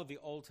all of the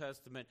Old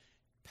Testament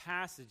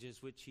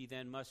passages which he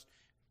then must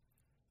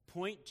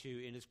point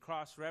to in his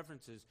cross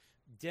references,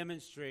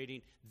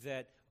 demonstrating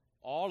that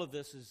all of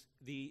this is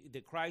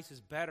that Christ is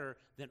better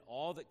than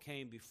all that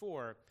came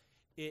before.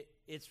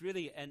 It's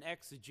really an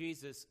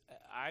exegesis,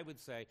 I would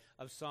say,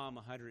 of Psalm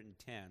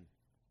 110.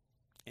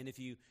 And if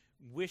you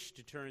wish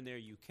to turn there,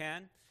 you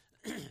can.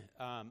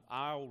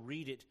 I'll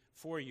read it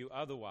for you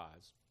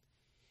otherwise.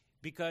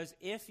 Because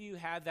if you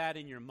have that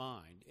in your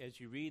mind as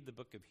you read the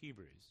book of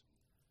Hebrews,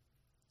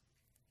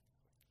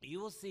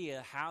 you will see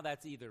how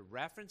that's either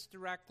referenced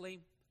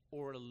directly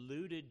or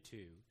alluded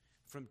to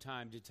from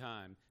time to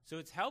time. So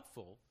it's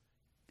helpful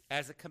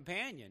as a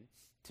companion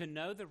to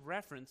know the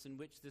reference in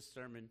which this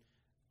sermon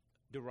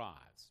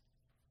derives.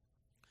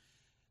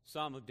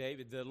 Psalm of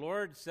David, the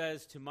Lord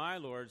says to my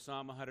Lord,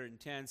 Psalm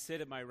 110, sit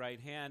at my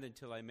right hand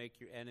until I make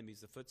your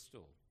enemies a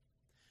footstool.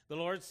 The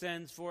Lord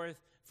sends forth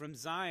from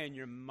Zion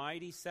your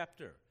mighty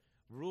scepter.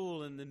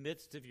 Rule in the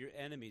midst of your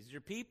enemies.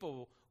 Your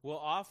people will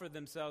offer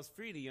themselves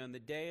freely on the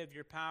day of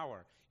your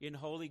power. In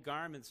holy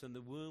garments from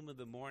the womb of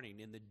the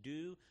morning. In the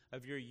dew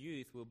of your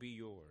youth will be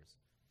yours.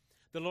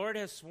 The Lord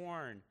has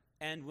sworn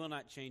and will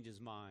not change his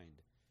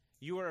mind.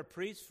 You are a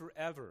priest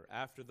forever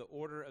after the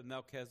order of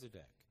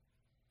Melchizedek.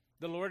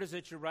 The Lord is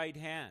at your right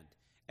hand,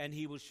 and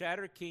he will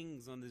shatter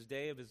kings on this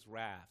day of his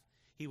wrath.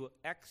 He will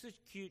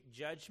execute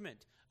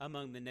judgment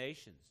among the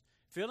nations,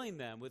 filling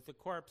them with the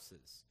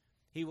corpses.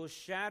 He will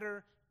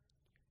shatter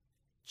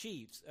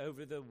chiefs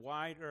over the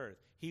wide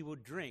earth. He will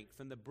drink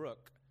from the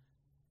brook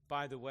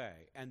by the way,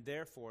 and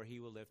therefore he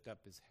will lift up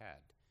his head.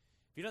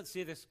 If you don't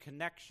see this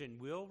connection,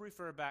 we'll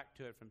refer back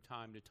to it from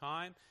time to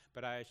time,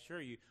 but I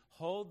assure you,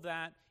 hold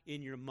that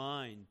in your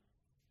mind,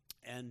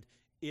 and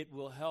it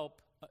will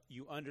help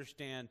you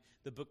understand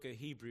the book of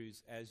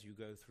Hebrews as you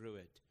go through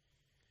it.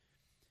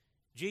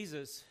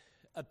 Jesus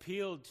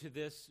appealed to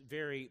this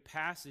very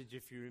passage,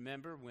 if you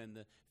remember, when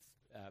the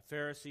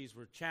Pharisees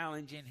were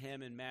challenging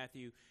him in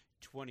Matthew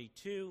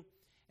 22,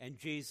 and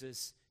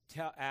Jesus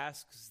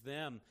asks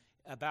them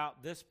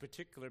about this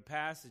particular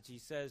passage, he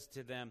says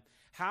to them,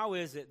 "How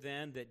is it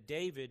then that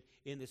David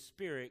in the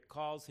Spirit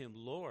calls him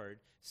Lord,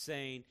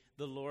 saying,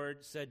 'The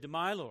Lord said to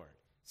my Lord,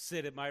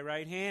 sit at my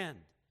right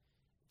hand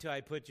till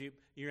I put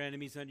your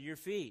enemies under your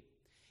feet?'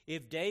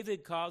 If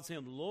David calls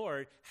him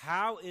Lord,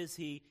 how is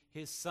he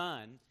his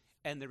son?"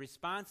 And the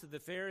response of the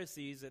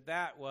Pharisees at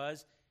that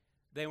was,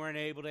 they weren't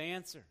able to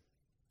answer.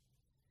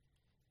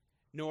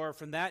 Nor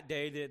from that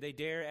day did they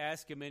dare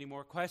ask him any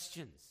more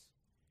questions.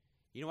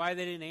 You know why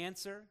they didn't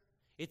answer?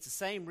 It's the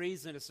same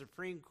reason a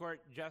Supreme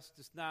Court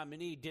justice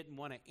nominee didn't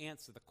want to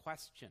answer the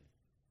question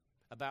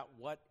about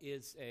what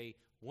is a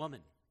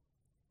woman.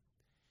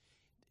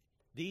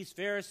 These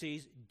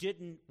Pharisees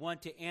didn't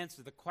want to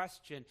answer the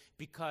question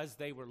because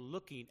they were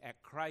looking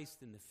at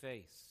Christ in the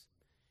face.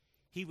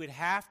 He would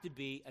have to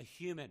be a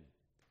human,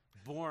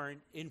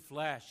 born in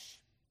flesh.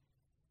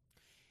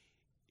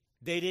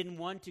 They didn't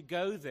want to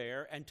go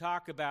there and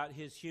talk about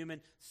his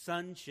human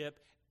sonship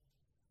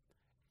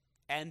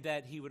and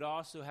that he would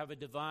also have a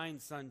divine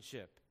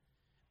sonship.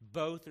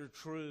 Both are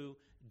true,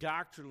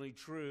 doctrinally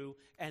true,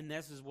 and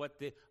this is what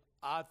the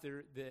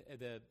author,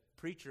 the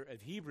preacher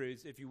of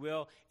Hebrews, if you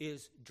will,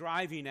 is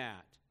driving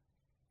at.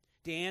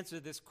 To answer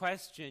this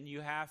question,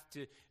 you have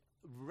to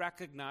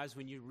recognize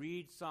when you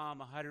read Psalm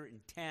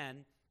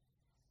 110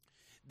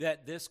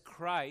 that this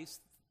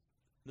Christ,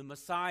 the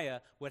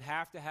Messiah, would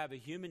have to have a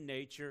human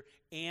nature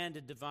and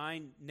a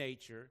divine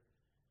nature.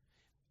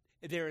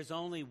 There is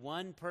only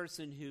one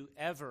person who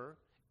ever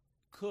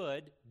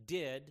could,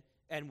 did,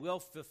 and will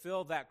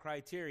fulfill that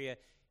criteria.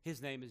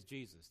 His name is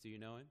Jesus. Do you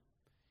know him?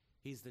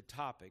 He's the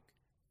topic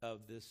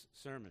of this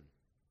sermon.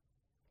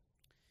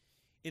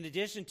 In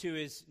addition to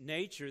his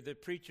nature, the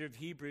preacher of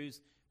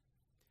Hebrews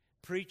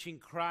preaching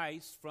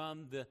Christ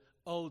from the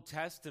Old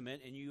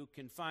Testament, and you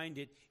can find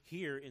it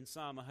here in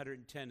Psalm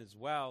 110 as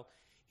well.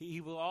 He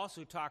will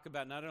also talk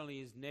about not only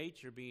his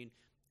nature being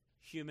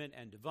human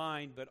and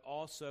divine, but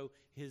also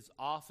his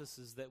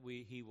offices that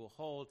he will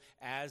hold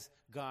as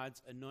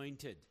God's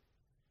anointed.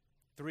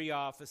 3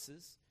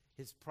 offices: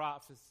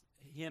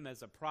 him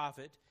as a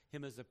prophet,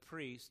 him as a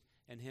priest,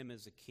 and him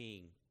as a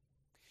king.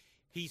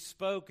 He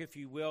spoke, if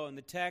you will, in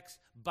the text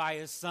by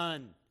his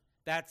son.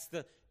 That's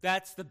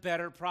the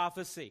better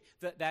prophecy.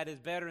 That is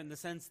better in the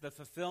sense the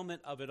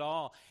fulfillment of it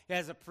all.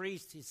 As a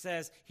priest, he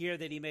says here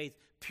that he made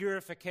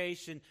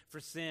purification for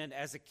sin.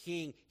 As a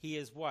king, he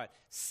is what?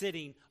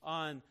 Sitting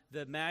on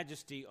the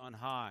majesty on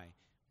high.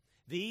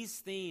 These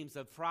themes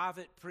of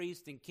prophet,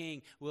 priest, and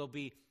king will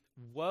be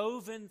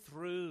woven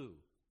through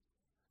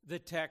the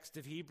text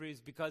of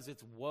Hebrews because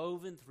it's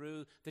woven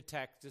through the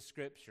text of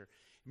Scripture.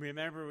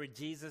 Remember when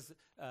Jesus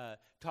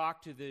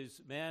talked to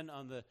those men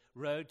on the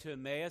road to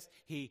Emmaus?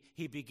 He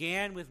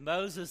began with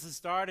Moses and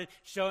started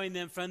showing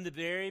them from the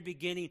very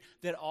beginning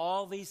that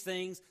all these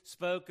things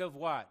spoke of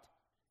what?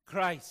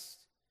 Christ.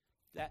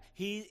 That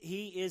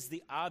he is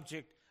the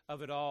object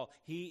of it all.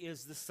 He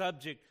is the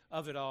subject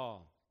of it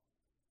all.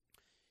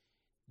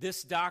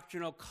 This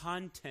doctrinal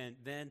content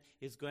then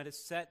is going to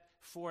set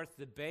forth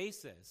the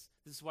basis.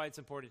 This is why it's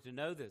important to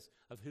know this,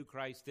 of who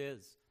Christ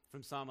is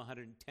from Psalm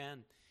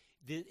 110.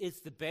 It's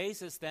the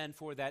basis then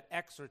for that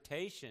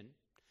exhortation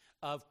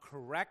of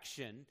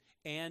correction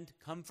and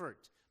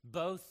comfort.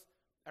 Both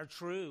are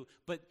true,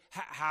 but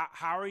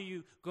how are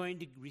you going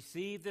to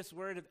receive this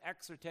word of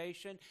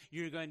exhortation?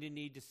 You're going to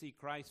need to see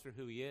Christ for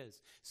who he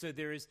is. So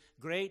there is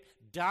great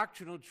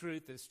doctrinal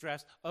truth that's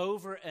stressed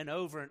over and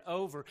over and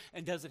over.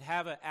 And does it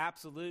have an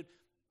absolute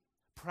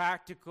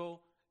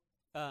practical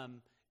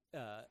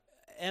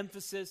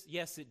emphasis?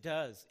 Yes, it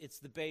does. It's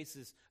the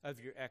basis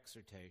of your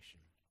exhortation.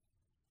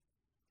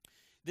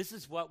 This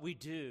is what we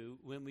do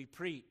when we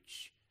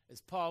preach.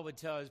 As Paul would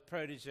tell his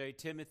protege,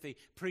 Timothy,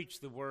 preach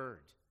the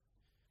word.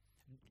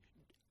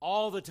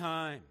 All the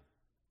time.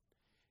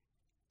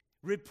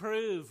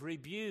 Reprove,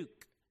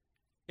 rebuke,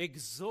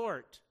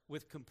 exhort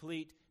with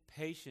complete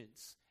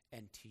patience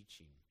and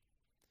teaching.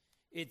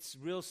 It's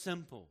real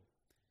simple.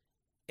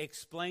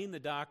 Explain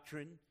the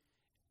doctrine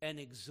and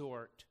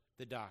exhort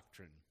the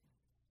doctrine.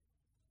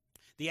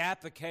 The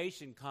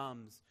application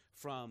comes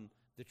from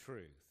the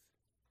truth.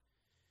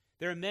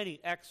 There are many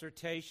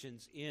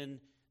exhortations in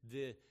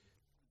the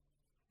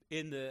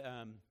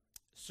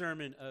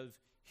sermon of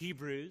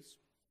Hebrews.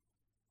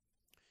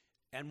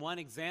 And one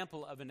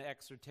example of an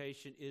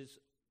exhortation is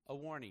a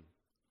warning.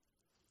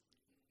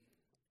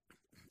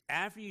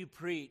 After you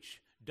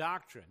preach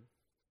doctrine,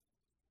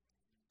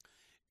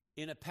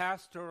 in a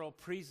pastoral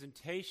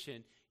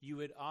presentation, you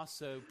would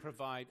also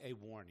provide a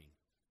warning.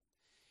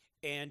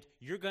 And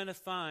you're going to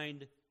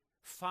find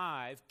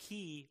 5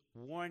 key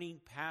warning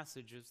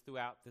passages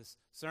throughout this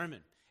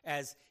sermon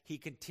as he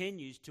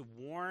continues to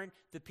warn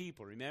the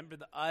people. Remember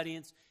the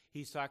audience,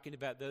 he's talking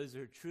about those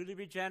who are truly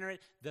regenerate,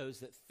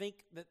 those that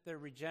think that they're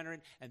regenerate,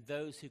 and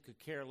those who could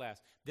care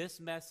less. This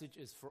message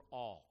is for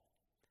all.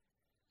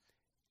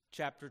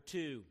 Chapter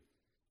 2,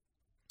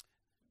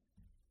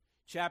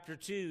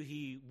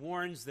 he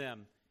warns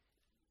them,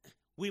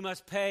 we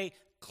must pay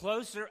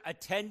closer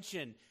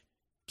attention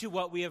to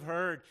what we have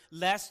heard,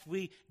 lest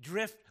we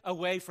drift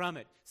away from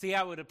it. See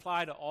how it would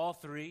apply to all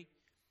three?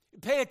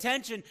 Pay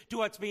attention to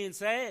what's being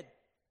said.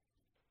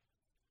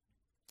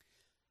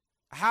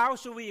 How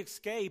shall we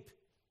escape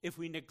if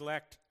we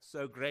neglect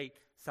so great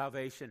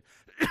salvation?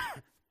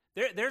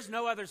 There's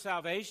no other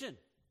salvation.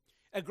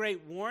 A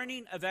great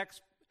warning of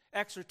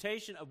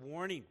exhortation of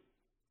warning.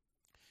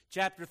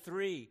 Chapter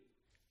 3,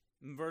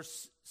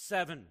 verse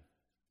 7.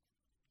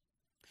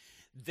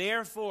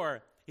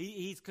 Therefore,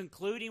 he's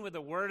concluding with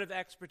a word of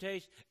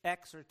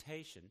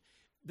exhortation.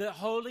 The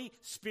Holy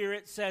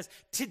Spirit says,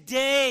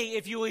 today,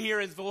 if you will hear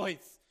his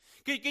voice.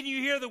 Can you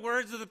hear the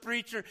words of the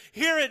preacher?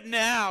 Hear it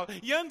now.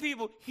 Young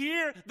people,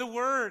 hear the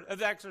word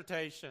of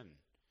exhortation.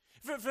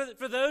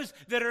 For those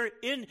that are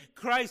in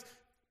Christ,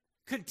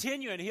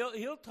 continue. And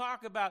he'll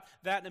talk about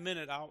that in a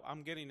minute.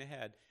 I'm getting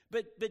ahead.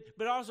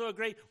 But also a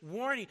great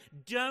warning.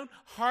 Don't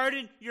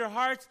harden your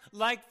hearts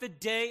like the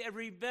day of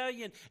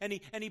rebellion. And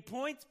he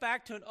points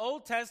back to an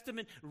Old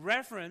Testament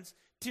reference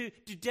to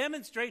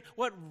demonstrate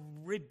what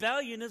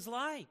rebellion is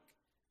like.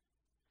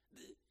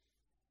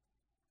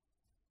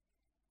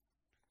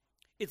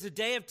 It's a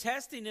day of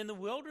testing in the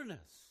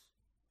wilderness.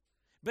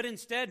 But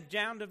instead,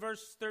 down to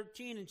verse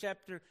 13 in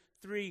chapter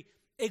 3,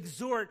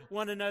 exhort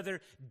one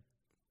another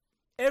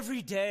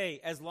every day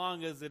as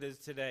long as it is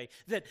today,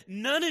 that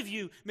none of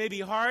you may be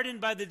hardened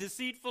by the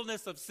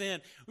deceitfulness of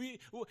sin.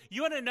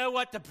 You want to know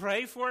what to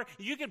pray for?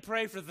 You can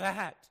pray for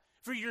that,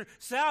 for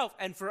yourself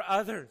and for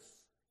others.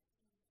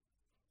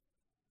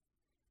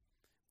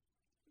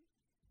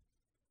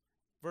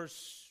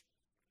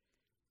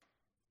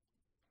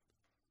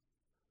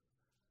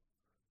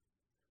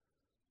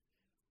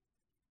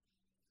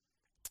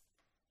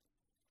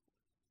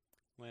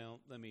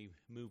 Let me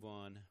move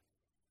on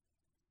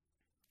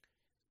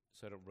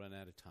so I don't run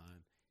out of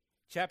time.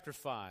 Chapter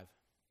 5.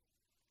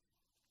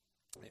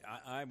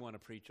 I want to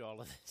preach all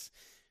of this.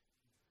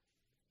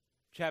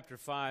 Chapter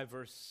 5,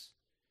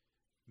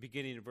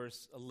 beginning of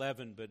verse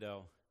 11, but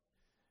I'll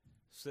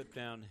slip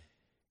down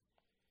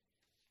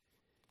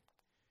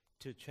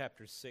to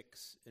chapter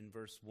 6 and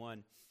verse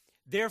 1.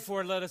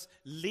 Therefore, let us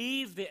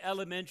leave the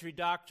elementary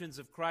doctrines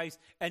of Christ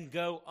and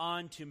go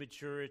on to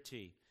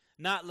maturity,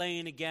 not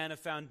laying again a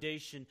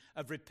foundation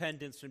of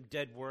repentance from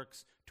dead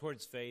works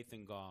towards faith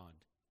in God.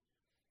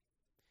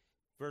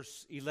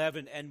 Verse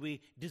 11, and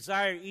we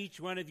desire each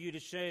one of you to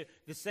show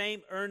the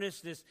same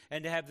earnestness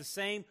and to have the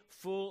same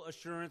full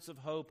assurance of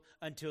hope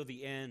until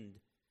the end,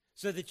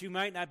 so that you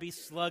might not be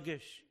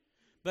sluggish,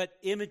 but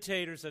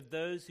imitators of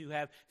those who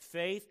have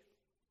faith,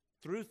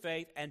 through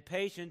faith and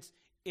patience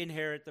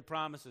inherit the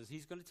promises.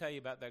 He's going to tell you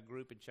about that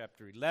group in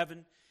chapter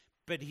 11,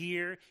 but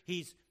here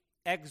he's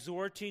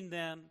exhorting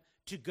them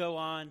to go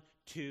on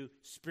to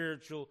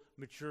spiritual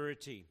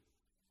maturity.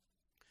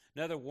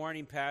 Another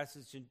warning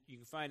passage, and you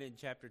can find it in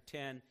chapter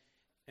 10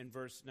 and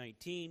verse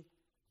 19.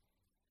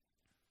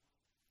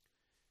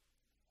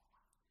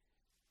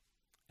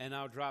 And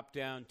I'll drop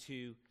down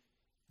to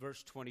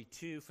verse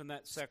 22 from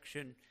that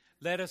section.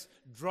 Let us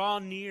draw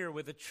near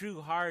with a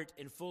true heart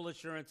and full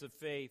assurance of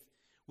faith,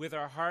 with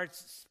our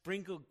hearts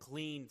sprinkled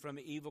clean from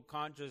evil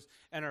conscience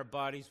and our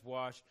bodies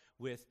washed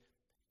with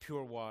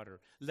pure water.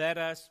 Let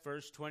us,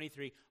 verse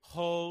 23,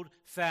 hold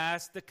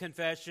fast the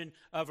confession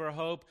of our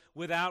hope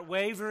without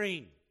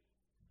wavering.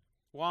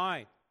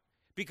 Why?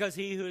 Because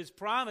he who has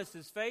promised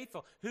is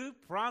faithful. Who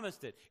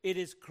promised it? It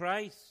is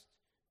Christ.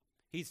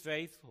 He's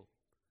faithful.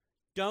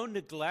 Don't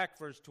neglect,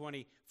 verse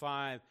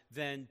 25,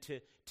 then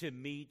to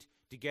meet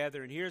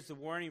together. And here's the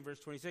warning, verse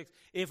 26.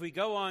 If we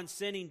go on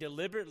sinning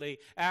deliberately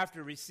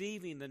after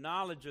receiving the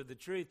knowledge of the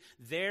truth,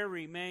 there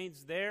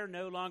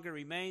no longer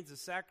remains a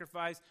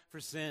sacrifice for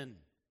sin.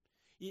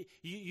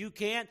 You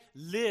can't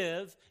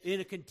live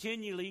in a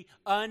continually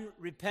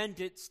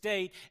unrepentant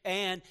state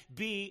and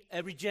be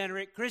a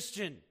regenerate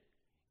Christian.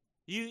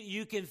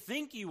 You can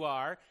think you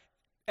are,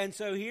 and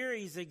so here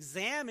he's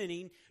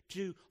examining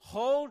to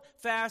hold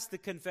fast the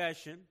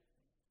confession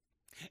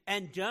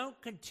and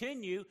don't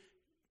continue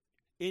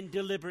in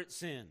deliberate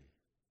sin.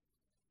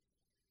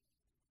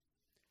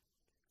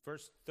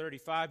 Verse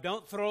 35,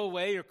 don't throw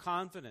away your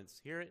confidence.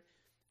 Hear it?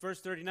 Verse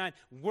 39,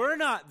 we're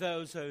not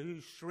those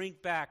who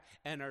shrink back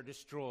and are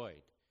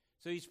destroyed.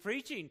 So he's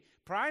preaching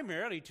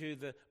primarily to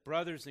the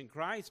brothers in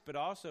Christ, but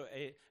also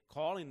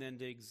calling them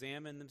to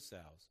examine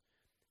themselves.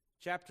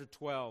 Chapter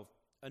 12,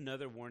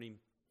 another warning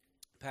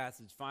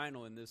passage,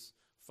 final in this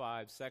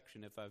 5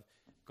 section. If I've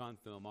gone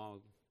through them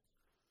all,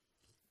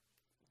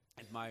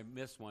 if I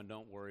miss one,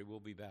 don't worry, we'll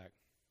be back.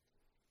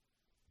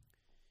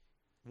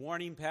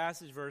 Warning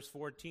passage, verse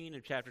 14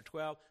 of chapter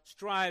 12,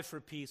 strive for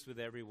peace with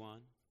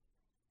everyone,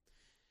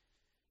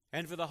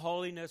 and for the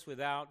holiness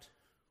without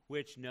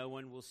which no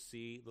one will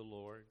see the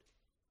Lord.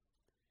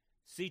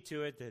 See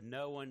to it that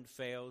no one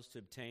fails to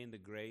obtain the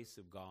grace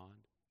of God,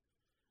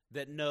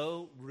 that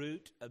no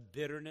root of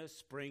bitterness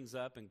springs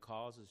up and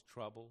causes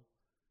trouble,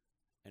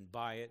 and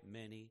by it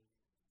many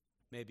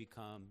may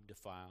become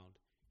defiled.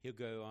 He'll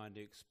go on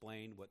to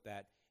explain what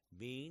that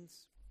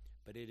means,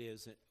 but it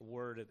is a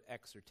word of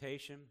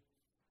exhortation.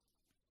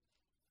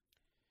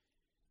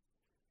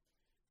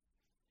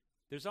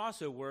 There's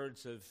also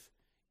words of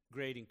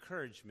great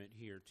encouragement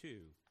here,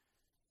 too,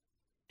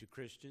 to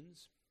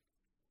Christians,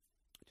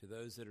 to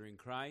those that are in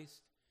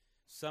Christ.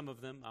 Some of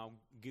them, I'll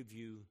give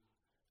you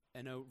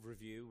an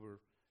overview. We're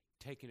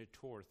taking a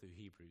tour through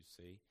Hebrews,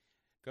 see?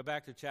 Go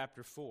back to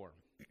chapter 4.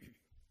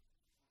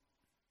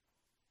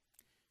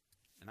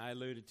 And I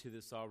alluded to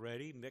this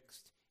already,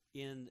 mixed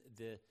in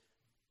the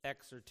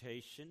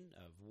exhortation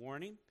of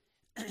warning.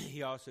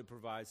 He also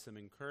provides some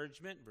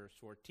encouragement, verse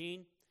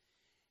 14.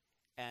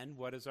 And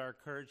what is our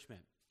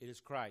encouragement? It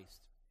is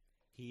Christ.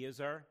 He is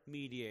our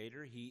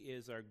mediator. He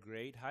is our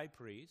great high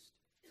priest.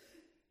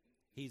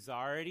 He's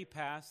already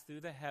passed through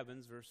the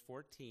heavens, verse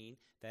 14.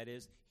 That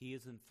is, he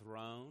is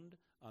enthroned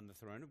on the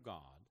throne of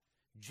God.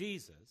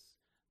 Jesus,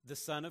 the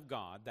Son of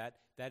God,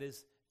 that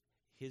is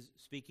his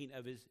speaking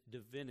of his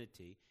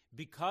divinity.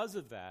 Because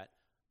of that,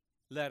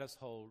 let us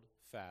hold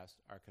fast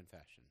our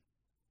confession.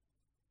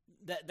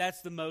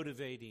 That's the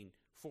motivating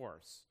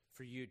force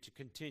for you to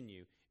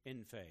continue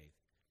in faith.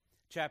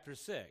 Chapter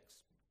 6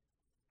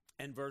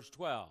 and verse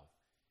 12.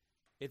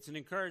 It's an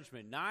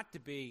encouragement not to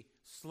be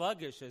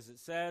sluggish, as it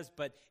says,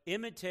 but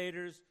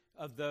imitators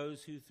of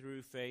those who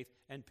through faith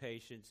and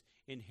patience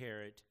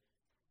inherit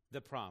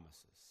the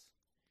promises.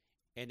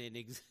 And an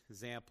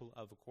example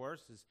of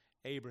course, is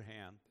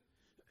Abraham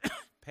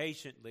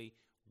patiently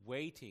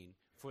waiting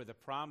for the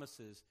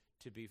promises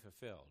to be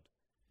fulfilled.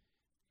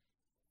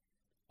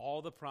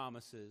 All the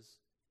promises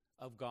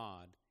of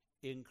God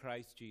in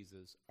Christ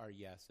Jesus are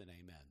yes and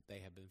amen. They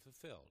have been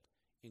fulfilled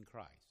in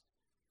Christ.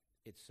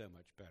 It's so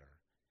much better.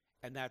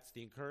 And that's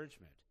the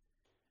encouragement.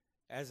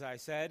 As I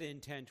said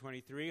in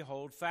 10:23,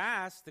 hold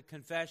fast the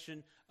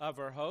confession of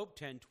our hope,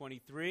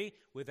 10:23,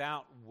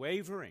 without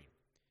wavering,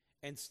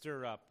 and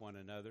stir up one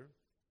another.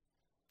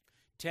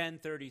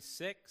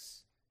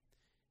 10:36,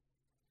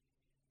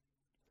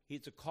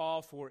 it's a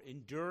call for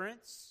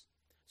endurance,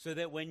 so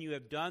that when you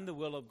have done the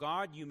will of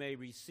God, you may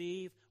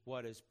receive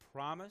what is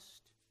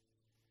promised.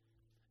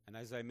 And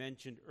as I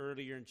mentioned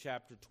earlier in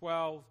chapter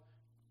 12,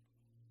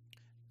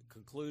 the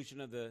conclusion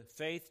of the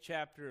faith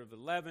chapter of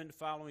 11,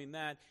 following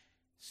that,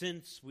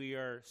 since we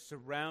are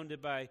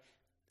surrounded by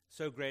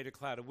so great a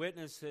cloud of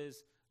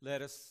witnesses,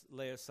 let us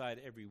lay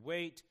aside every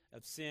weight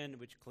of sin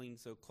which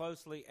clings so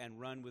closely and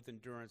run with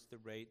endurance the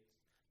race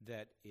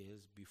that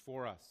is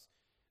before us.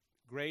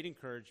 Great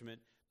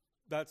encouragement.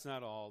 That's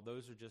not all.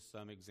 Those are just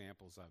some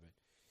examples of it.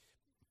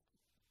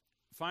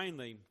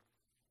 Finally,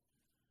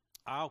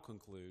 I'll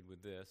conclude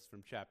with this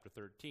from chapter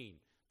 13,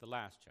 the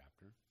last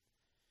chapter.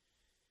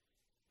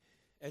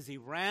 As he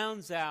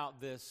rounds out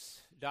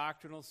this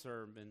doctrinal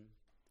sermon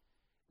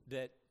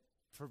that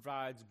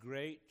provides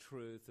great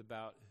truth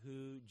about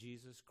who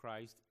Jesus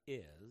Christ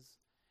is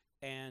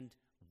and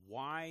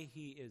why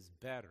he is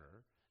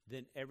better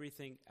than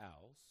everything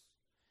else,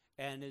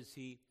 and as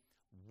he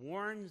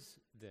warns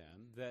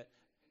them that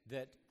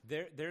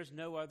there's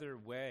no other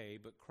way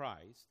but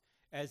Christ,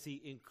 as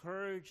he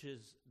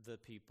encourages the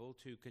people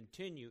to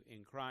continue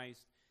in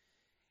Christ,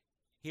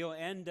 he'll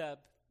end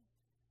up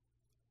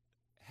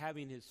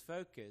having his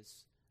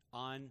focus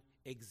on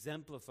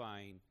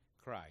exemplifying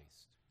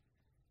Christ.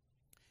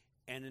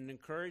 And an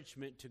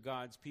encouragement to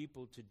God's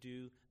people to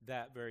do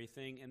that very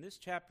thing. And this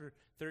chapter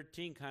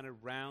 13 kind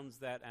of rounds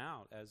that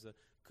out as a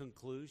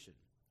conclusion.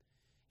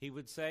 He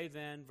would say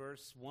then,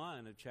 verse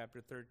 1 of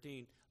chapter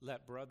 13,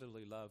 let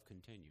brotherly love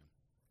continue.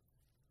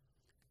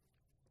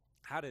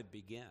 How did it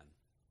begin?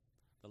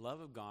 The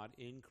love of God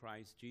in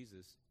Christ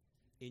Jesus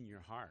in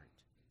your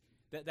heart.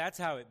 That's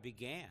how it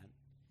began.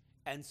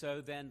 And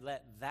so then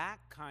let that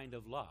kind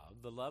of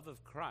love, the love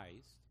of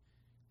Christ,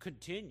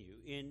 continue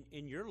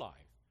in your life.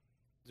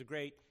 It's a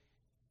great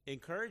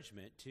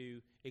encouragement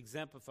to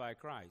exemplify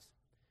Christ.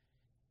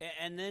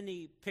 And then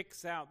he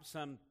picks out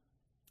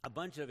a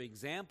bunch of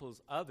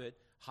examples of it: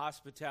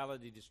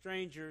 hospitality to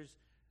strangers,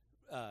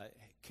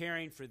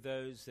 caring for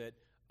those that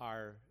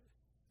are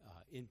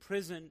in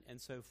prison,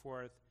 and so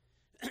forth.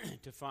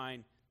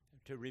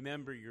 to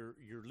remember your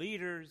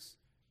leaders,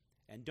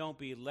 and don't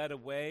be led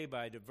away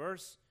by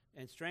diverse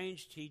and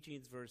strange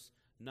teachings. Verse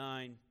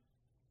 9.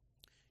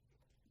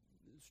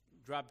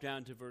 Drop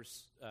down to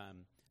verse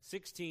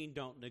 16.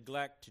 Don't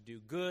neglect to do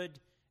good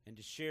and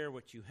to share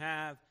what you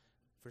have,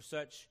 for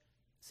such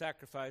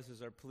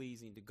sacrifices are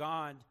pleasing to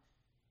God.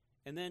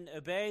 And then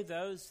obey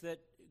those that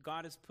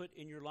God has put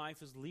in your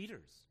life as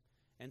leaders,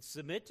 and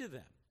submit to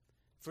them,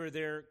 for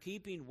they're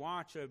keeping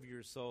watch over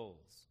your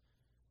souls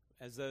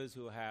as those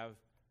who have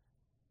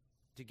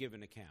to give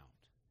an account.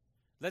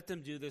 Let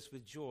them do this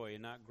with joy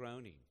and not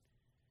groaning,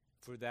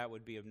 for that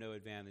would be of no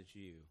advantage to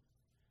you.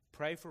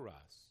 Pray for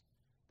us,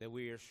 that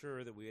we are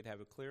sure that we would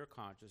have a clear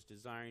conscience,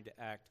 desiring to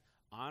act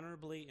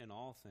honorably in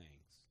all things.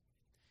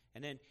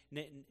 And then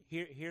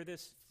hear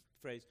this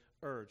phrase,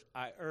 urge.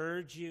 I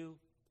urge you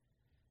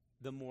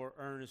the more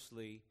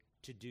earnestly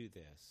to do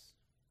this,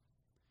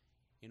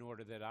 in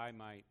order that I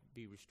might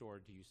be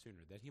restored to you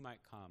sooner, that he might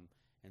come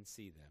and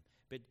see them.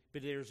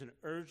 But there's an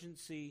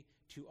urgency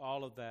to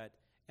all of that,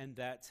 and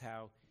that's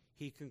how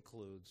he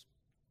concludes.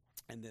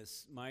 And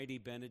this mighty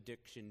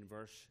benediction,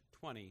 verse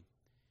 20,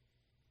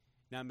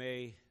 Now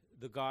may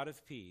the God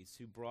of peace,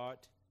 who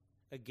brought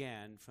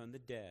again from the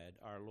dead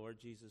our Lord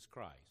Jesus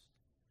Christ,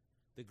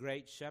 the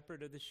great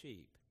shepherd of the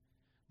sheep,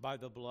 by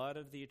the blood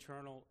of the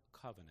eternal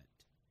covenant,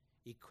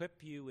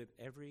 equip you with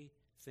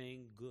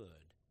everything good,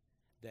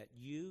 that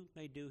you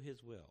may do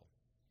his will,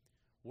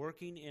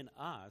 working in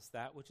us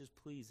that which is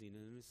pleasing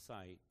in his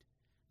sight,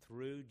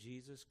 through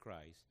Jesus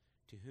Christ,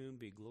 to whom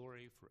be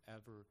glory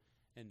forever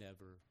and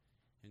ever.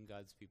 And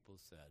God's people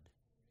said,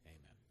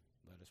 amen.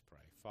 Let us pray.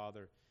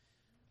 Father,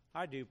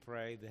 I do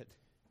pray that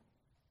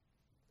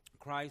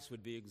Christ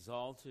would be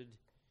exalted,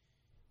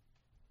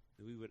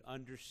 that we would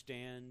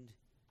understand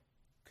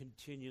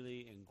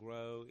continually and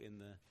grow in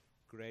the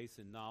grace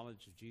and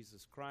knowledge of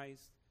Jesus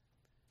Christ.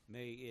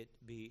 May it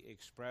be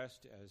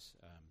expressed as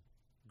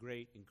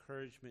great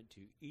encouragement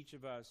to each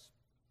of us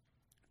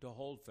to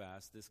hold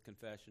fast this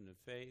confession of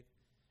faith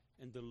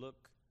and to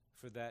look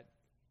for that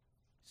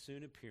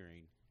soon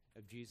appearing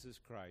of Jesus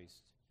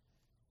Christ.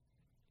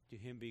 To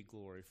him be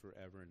glory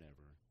forever and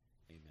ever.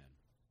 Amen.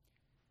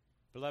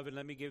 Beloved,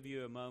 let me give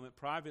you a moment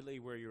privately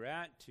where you're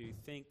at to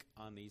think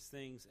on these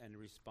things and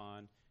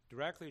respond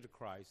directly to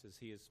Christ as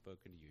he has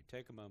spoken to you.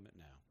 Take a moment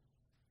now.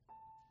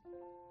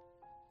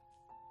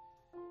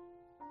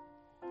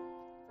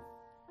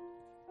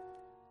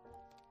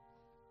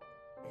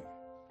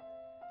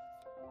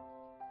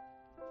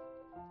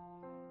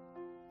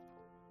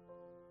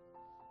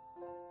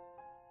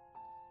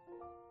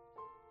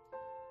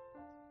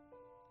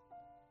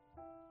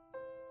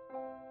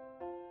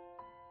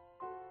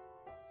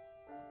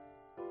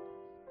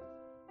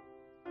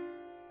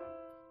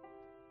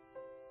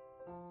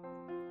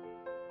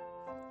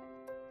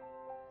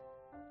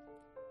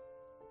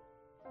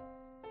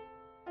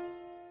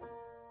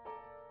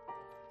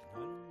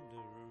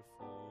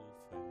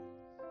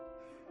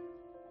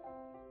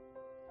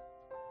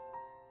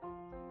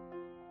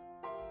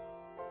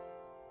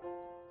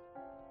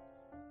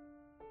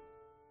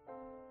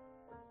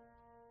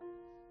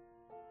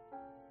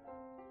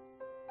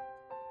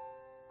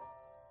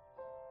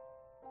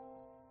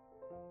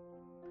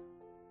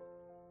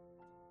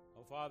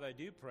 Father, I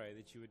do pray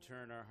that you would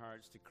turn our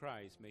hearts to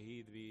Christ. May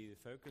he be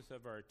the focus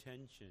of our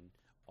attention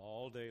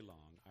all day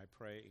long. I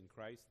pray in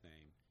Christ's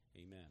name,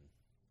 amen.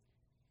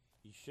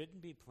 You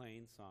shouldn't be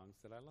playing songs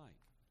that I like.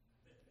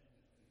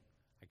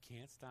 I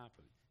can't stop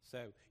it.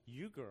 So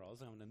you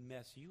girls, I'm going to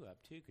mess you up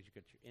too because you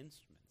got your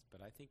instruments,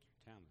 but I think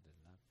you're talented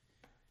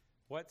enough.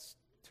 What's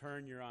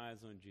Turn Your Eyes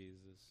on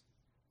Jesus?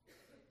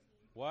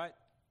 What?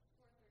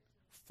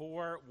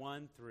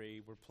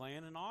 413. We're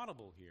playing an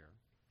audible here.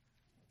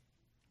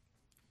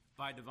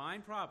 By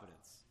divine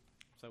providence.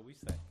 So we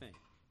say, think.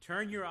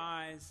 Turn your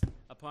eyes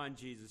upon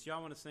Jesus. Y'all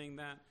want to sing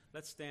that?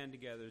 Let's stand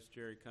together as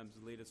Jerry comes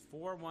to lead us.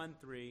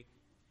 413.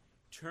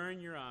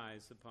 Turn your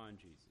eyes upon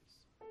Jesus.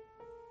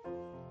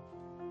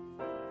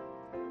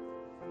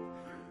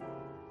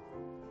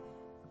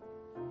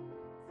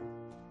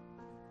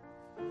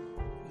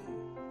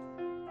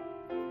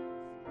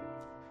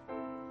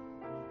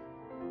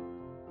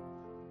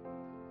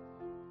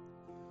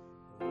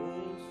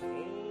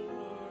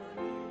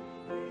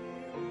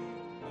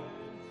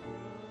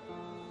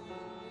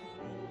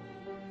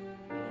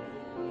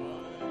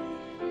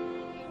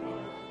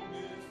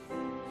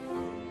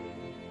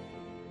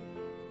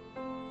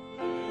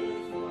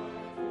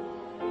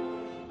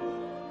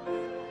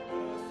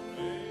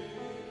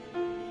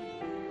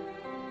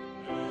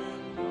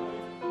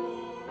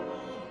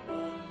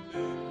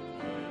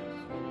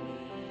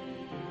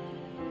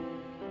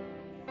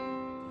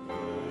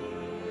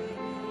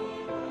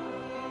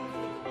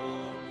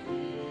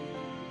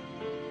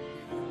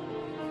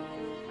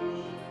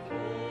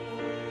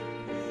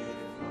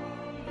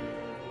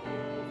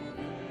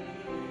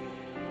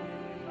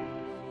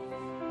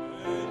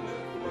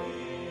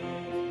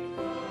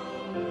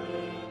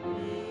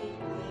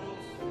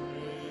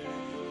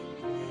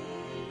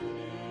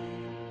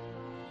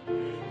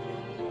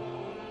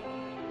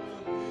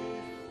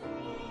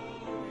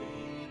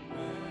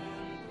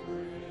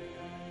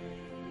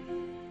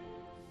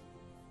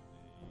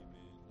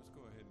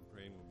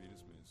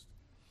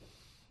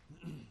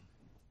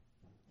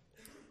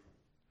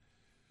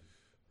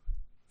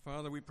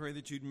 Father, we pray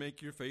that you'd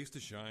make your face to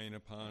shine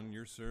upon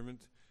your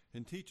servant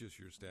and teach us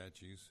your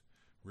statutes.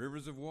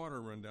 Rivers of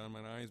water run down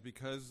mine eyes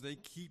because they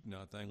keep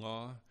not thy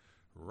law.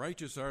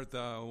 Righteous art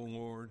thou, O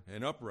Lord,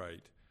 and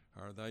upright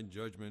are thy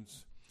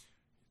judgments.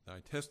 Thy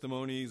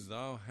testimonies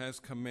thou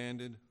hast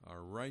commanded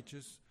are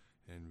righteous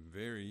and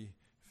very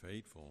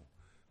faithful.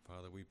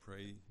 Father, we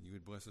pray you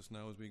would bless us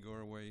now as we go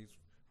our ways.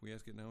 We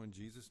ask it now in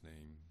Jesus'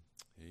 name.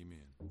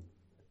 Amen.